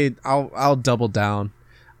still say I'll double down.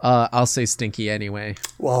 I'll say stinky anyway.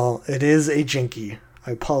 Well, it is a jinky.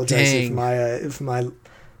 I apologize if my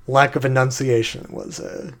lack of enunciation was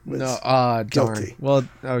guilty. Darn. Well,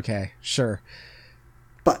 okay, sure.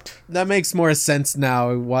 But that makes more sense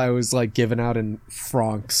now. Why it was like given out in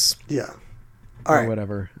francs. Yeah. All right. Or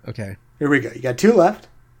whatever. Okay. Here we go. You got 2 left.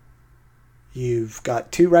 You've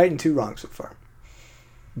got 2 right and 2 wrong so far.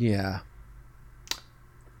 Yeah.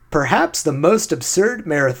 Perhaps the most absurd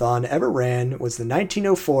marathon ever ran was the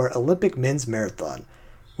 1904 Olympic Men's Marathon,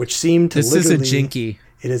 which seemed to This is a jinky.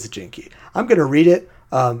 It is a jinky. I'm going to read it,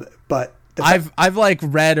 but... I've like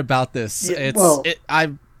read about this.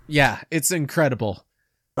 Yeah, it's incredible.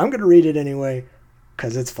 I'm going to read it anyway,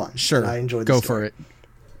 because it's fun. Sure. I enjoyed the story.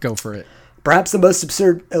 Go for it. Perhaps the most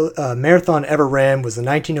absurd marathon ever ran was the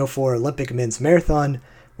 1904 Olympic Men's Marathon,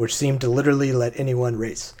 which seemed to literally let anyone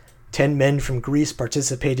race. 10 men from Greece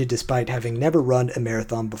participated despite having never run a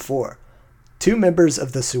marathon before. 2 members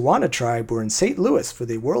of the Suwana tribe were in St. Louis for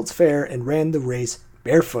the World's Fair and ran the race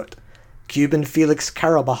barefoot. Cuban Felix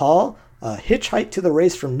Carabajal hitchhiked to the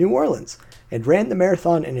race from New Orleans and ran the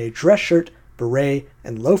marathon in a dress shirt, beret,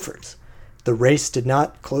 and loafers. The race did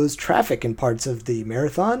not close traffic in parts of the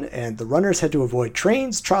marathon, and the runners had to avoid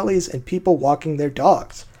trains, trolleys, and people walking their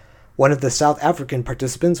dogs. One of the South African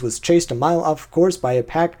participants was chased a mile off course by a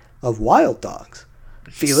pack of wild dogs.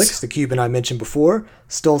 Felix, the Cuban I mentioned before,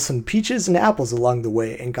 stole some peaches and apples along the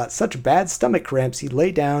way and got such bad stomach cramps he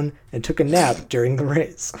lay down and took a nap during the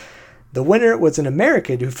race. The winner was an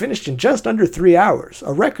American who finished in just under 3 hours,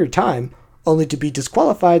 a record time, only to be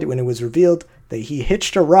disqualified when it was revealed that he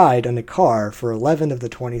hitched a ride on a car for 11 of the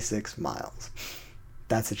 26 miles.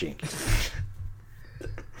 That's a jinky.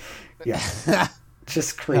 Yeah.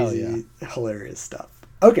 Just crazy, hilarious stuff.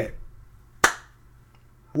 Okay.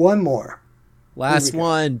 One more. Last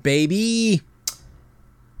one, baby.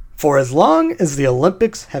 For as long as the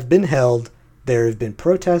Olympics have been held, there have been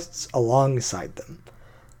protests alongside them.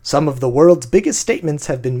 Some of the world's biggest statements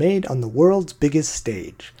have been made on the world's biggest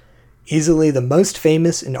stage. Easily the most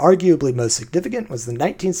famous and arguably most significant was the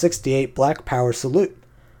 1968 Black Power salute.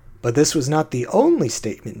 But this was not the only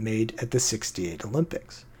statement made at the 68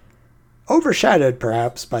 Olympics. Overshadowed,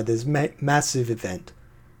 perhaps, by this massive event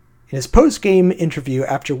In his post-game interview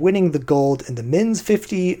after winning the gold in the men's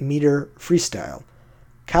 50-meter freestyle,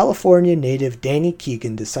 California native Danny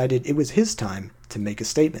Keegan decided it was his time to make a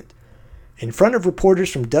statement. In front of reporters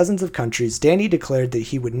from dozens of countries, Danny declared that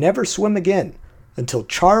he would never swim again until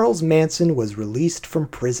Charles Manson was released from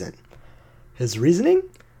prison. His reasoning?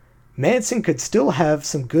 Manson could still have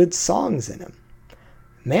some good songs in him.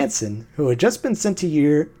 Manson, who had just been sent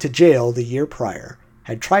to jail the year prior,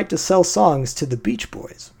 had tried to sell songs to the Beach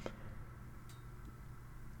Boys.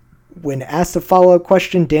 When asked a follow-up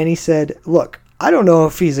question, Danny said, "Look, I don't know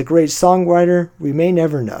if he's a great songwriter. We may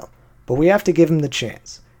never know, but we have to give him the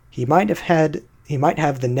chance. He might have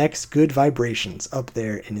the next Good Vibrations up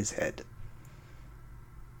there in his head."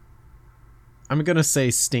 I'm gonna say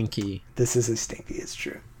stinky. This is a stinky. It's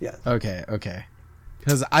true. Yeah. Okay.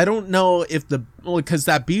 Because I don't know if because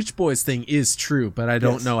that Beach Boys thing is true, but I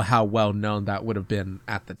don't know how well known that would have been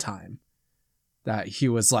at the time. That he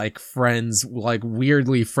was like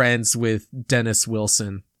weirdly friends with Dennis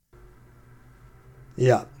Wilson.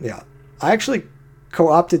 Yeah. I actually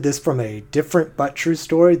co-opted this from a different but true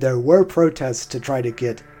story. There were protests to try to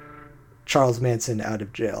get Charles Manson out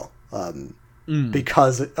of jail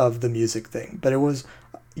because of the music thing, but it was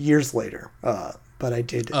years later. But I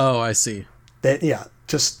did. Oh, I see. That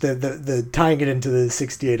just the tying it into the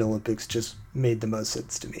 '68 Olympics just made the most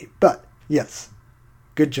sense to me. But yes,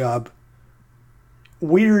 good job.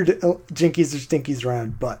 Weird jinkies or stinkies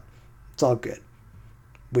around, but it's all good.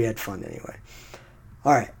 We had fun anyway.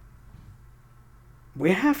 All right. We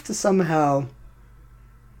have to somehow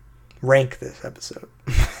rank this episode.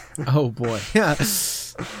 Oh boy. Yeah.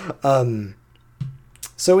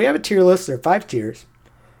 So we have a tier list. There are 5 tiers.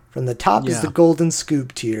 From the top is the Golden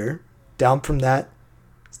Scoop tier. Down from that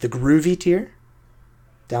is the Groovy tier.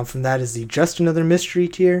 Down from that is the Just Another Mystery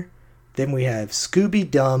tier. Then we have Scooby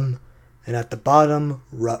Dumb. And at the bottom,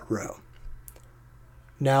 Rut Row.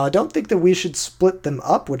 Now, I don't think that we should split them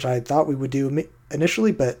up, which I thought we would do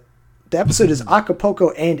initially, but the episode is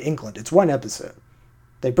Acapulco and England. It's one episode.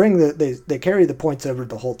 They carry the points over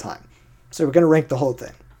the whole time. So we're going to rank the whole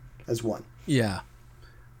thing as one. Yeah.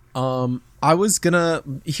 Here's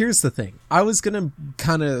the thing. I was gonna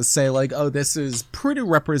kind of say like, oh, this is pretty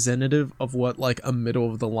representative of what like a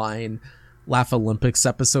middle of the line Laugh Olympics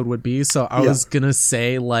episode would be. So I was gonna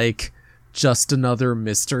say like Just Another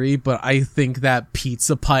Mystery, but I think that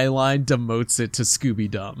pizza pie line demotes it to Scooby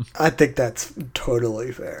Dumb. I think that's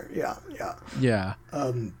totally fair. Yeah.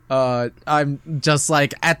 I'm just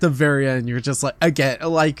like at the very end, you're just like, again,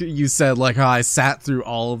 like you said, like, oh, I sat through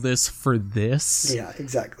all of this for this. Yeah,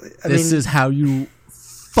 exactly. This is how you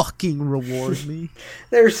fucking reward me.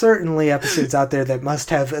 There are certainly episodes out there that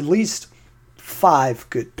must have at least 5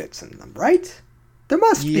 good bits in them, right? There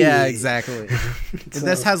must be. Yeah, exactly. So,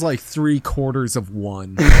 this has like 3/4 of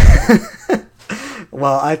one.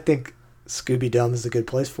 Well, I think Scooby Dumb is a good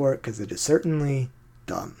place for it because it is certainly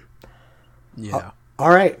dumb. Yeah. All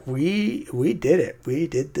right, we did it. We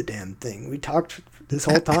did the damn thing. We talked this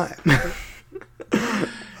whole time.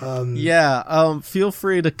 Feel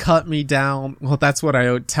free to cut me down. Well, that's what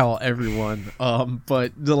I tell everyone.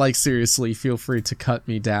 But like seriously, feel free to cut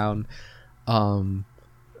me down.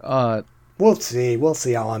 We'll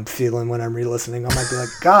see how I'm feeling when I'm re-listening. I might be like,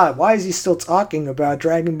 God, why is he still talking about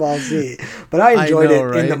Dragon Ball Z? But I enjoyed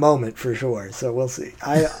it in the moment for sure. So we'll see.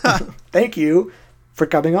 Thank you for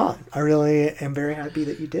coming on. I really am very happy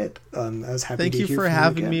that you did. I was happy Thank to you hear for from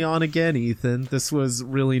having you me on again, Ethan. This was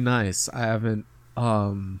really nice. I haven't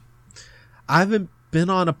been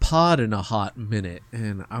on a pod in a hot minute,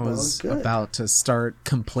 and I was about to start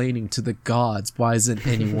complaining to the gods. Why isn't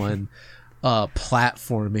anyone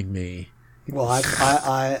platforming me? Well,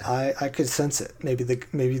 I could sense it. Maybe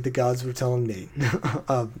the gods were telling me.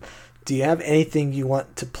 Do you have anything you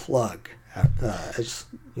want to plug?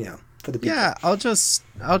 For the people? Yeah, I'll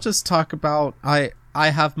just talk about I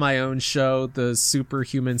have my own show, the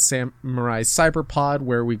Superhuman Samurai Cyberpod,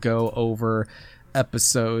 where we go over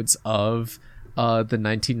episodes of the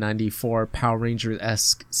 1994 Power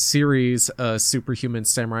Ranger-esque series, Superhuman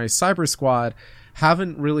Samurai Cyber Squad.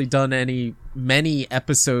 Haven't really done many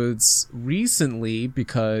episodes recently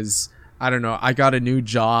because I don't know, I got a new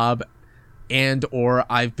job or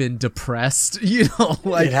I've been depressed,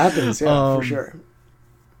 like it happens, for sure.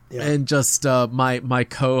 Yeah. And just my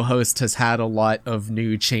co-host has had a lot of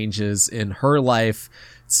new changes in her life,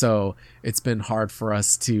 so it's been hard for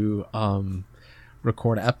us to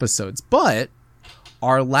record episodes. But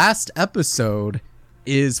our last episode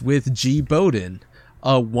is with G. Bowden.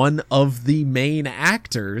 one of the main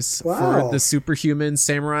actors for the Superhuman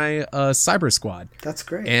Samurai Cyber Squad. That's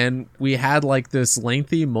great. And we had like this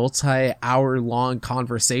lengthy multi-hour long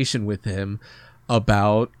conversation with him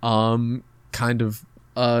about kind of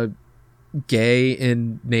gay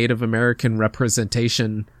and Native American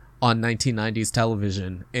representation on 1990s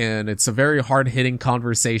television. And it's a very hard-hitting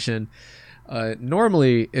conversation.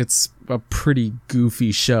 Normally it's a pretty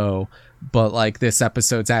goofy show, but like this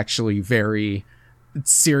episode's actually very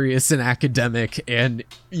serious and academic and,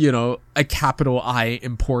 you know, a capital I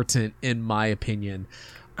important in my opinion.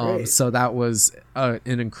 So that was an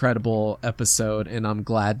incredible episode, and I'm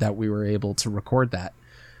glad that we were able to record that.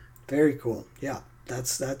 Very cool. Yeah,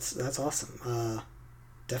 that's awesome.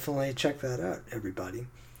 Definitely check that out, everybody.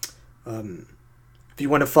 If you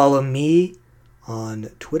want to follow me on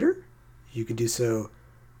Twitter, you can do so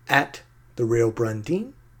at The Real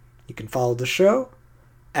Brundeen. You can follow the show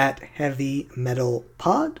at Heavy Metal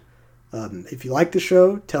Pod. If you like the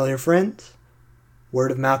show, tell your friends. Word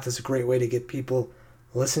of mouth is a great way to get people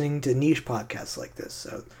listening to niche podcasts like this.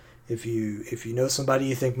 So if you know somebody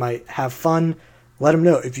you think might have fun, let them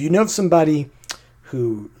know. If you know somebody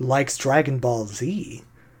who likes Dragon Ball Z,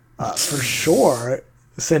 for sure,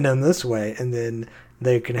 send them this way, and then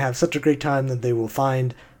they can have such a great time that they will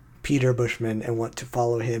find Peter Bushman and want to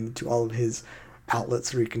follow him to all of his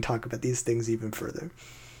outlets where you can talk about these things even further.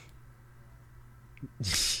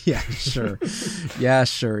 Yeah, sure.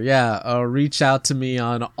 Yeah. Reach out to me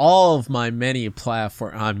on all of my many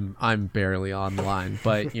platforms. I'm barely online,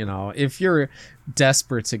 but you know, if you're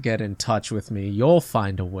desperate to get in touch with me, you'll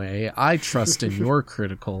find a way. I trust in your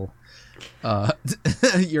critical,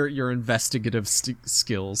 your investigative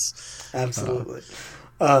skills. Absolutely.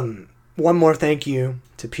 One more thank you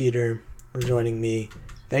to Peter for joining me.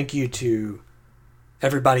 Thank you to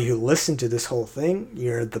everybody who listened to this whole thing.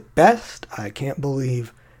 You're the best. I can't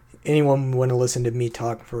believe anyone would want to listen to me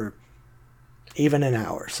talk for even an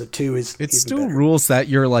hour. So 2 is it even still better. Rules that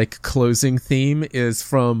your like closing theme is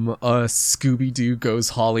from Scooby-Doo Goes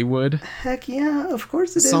Hollywood. Heck yeah, of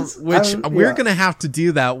course it is. Which we're gonna have to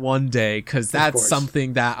do that one day, because that's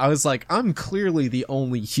something that I was like, I'm clearly the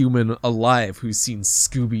only human alive who's seen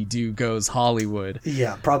Scooby-Doo Goes Hollywood.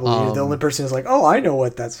 Yeah, probably. You're the only person who's like, oh, I know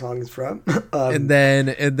what that song is from. And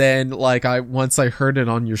then like once I heard it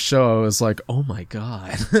on your show, I was like, oh my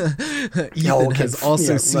god, Ethan has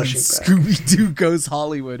also seen Scooby-Doo Goes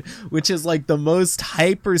Hollywood, which is like the most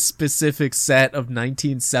hyper specific set of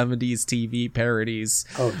 1970s TV parodies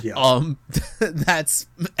that's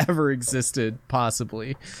ever existed,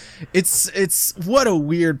 possibly. It's what a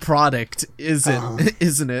weird product,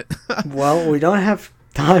 isn't it? Well, we don't have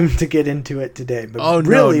time to get into it today, but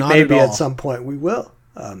maybe at some point we will.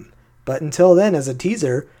 But until then, as a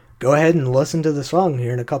teaser, go ahead and listen to the song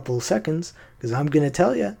here in a couple of seconds, because I'm going to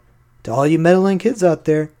tell you, to all you meddling kids out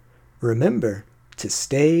there, remember to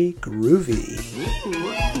stay groovy.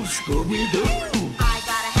 Scooby-Doo. I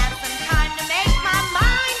gotta have some time to make my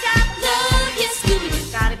mind up. Love you,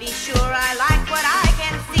 Scooby-Doo. Gotta be sure I like what I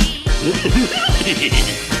can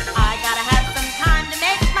see.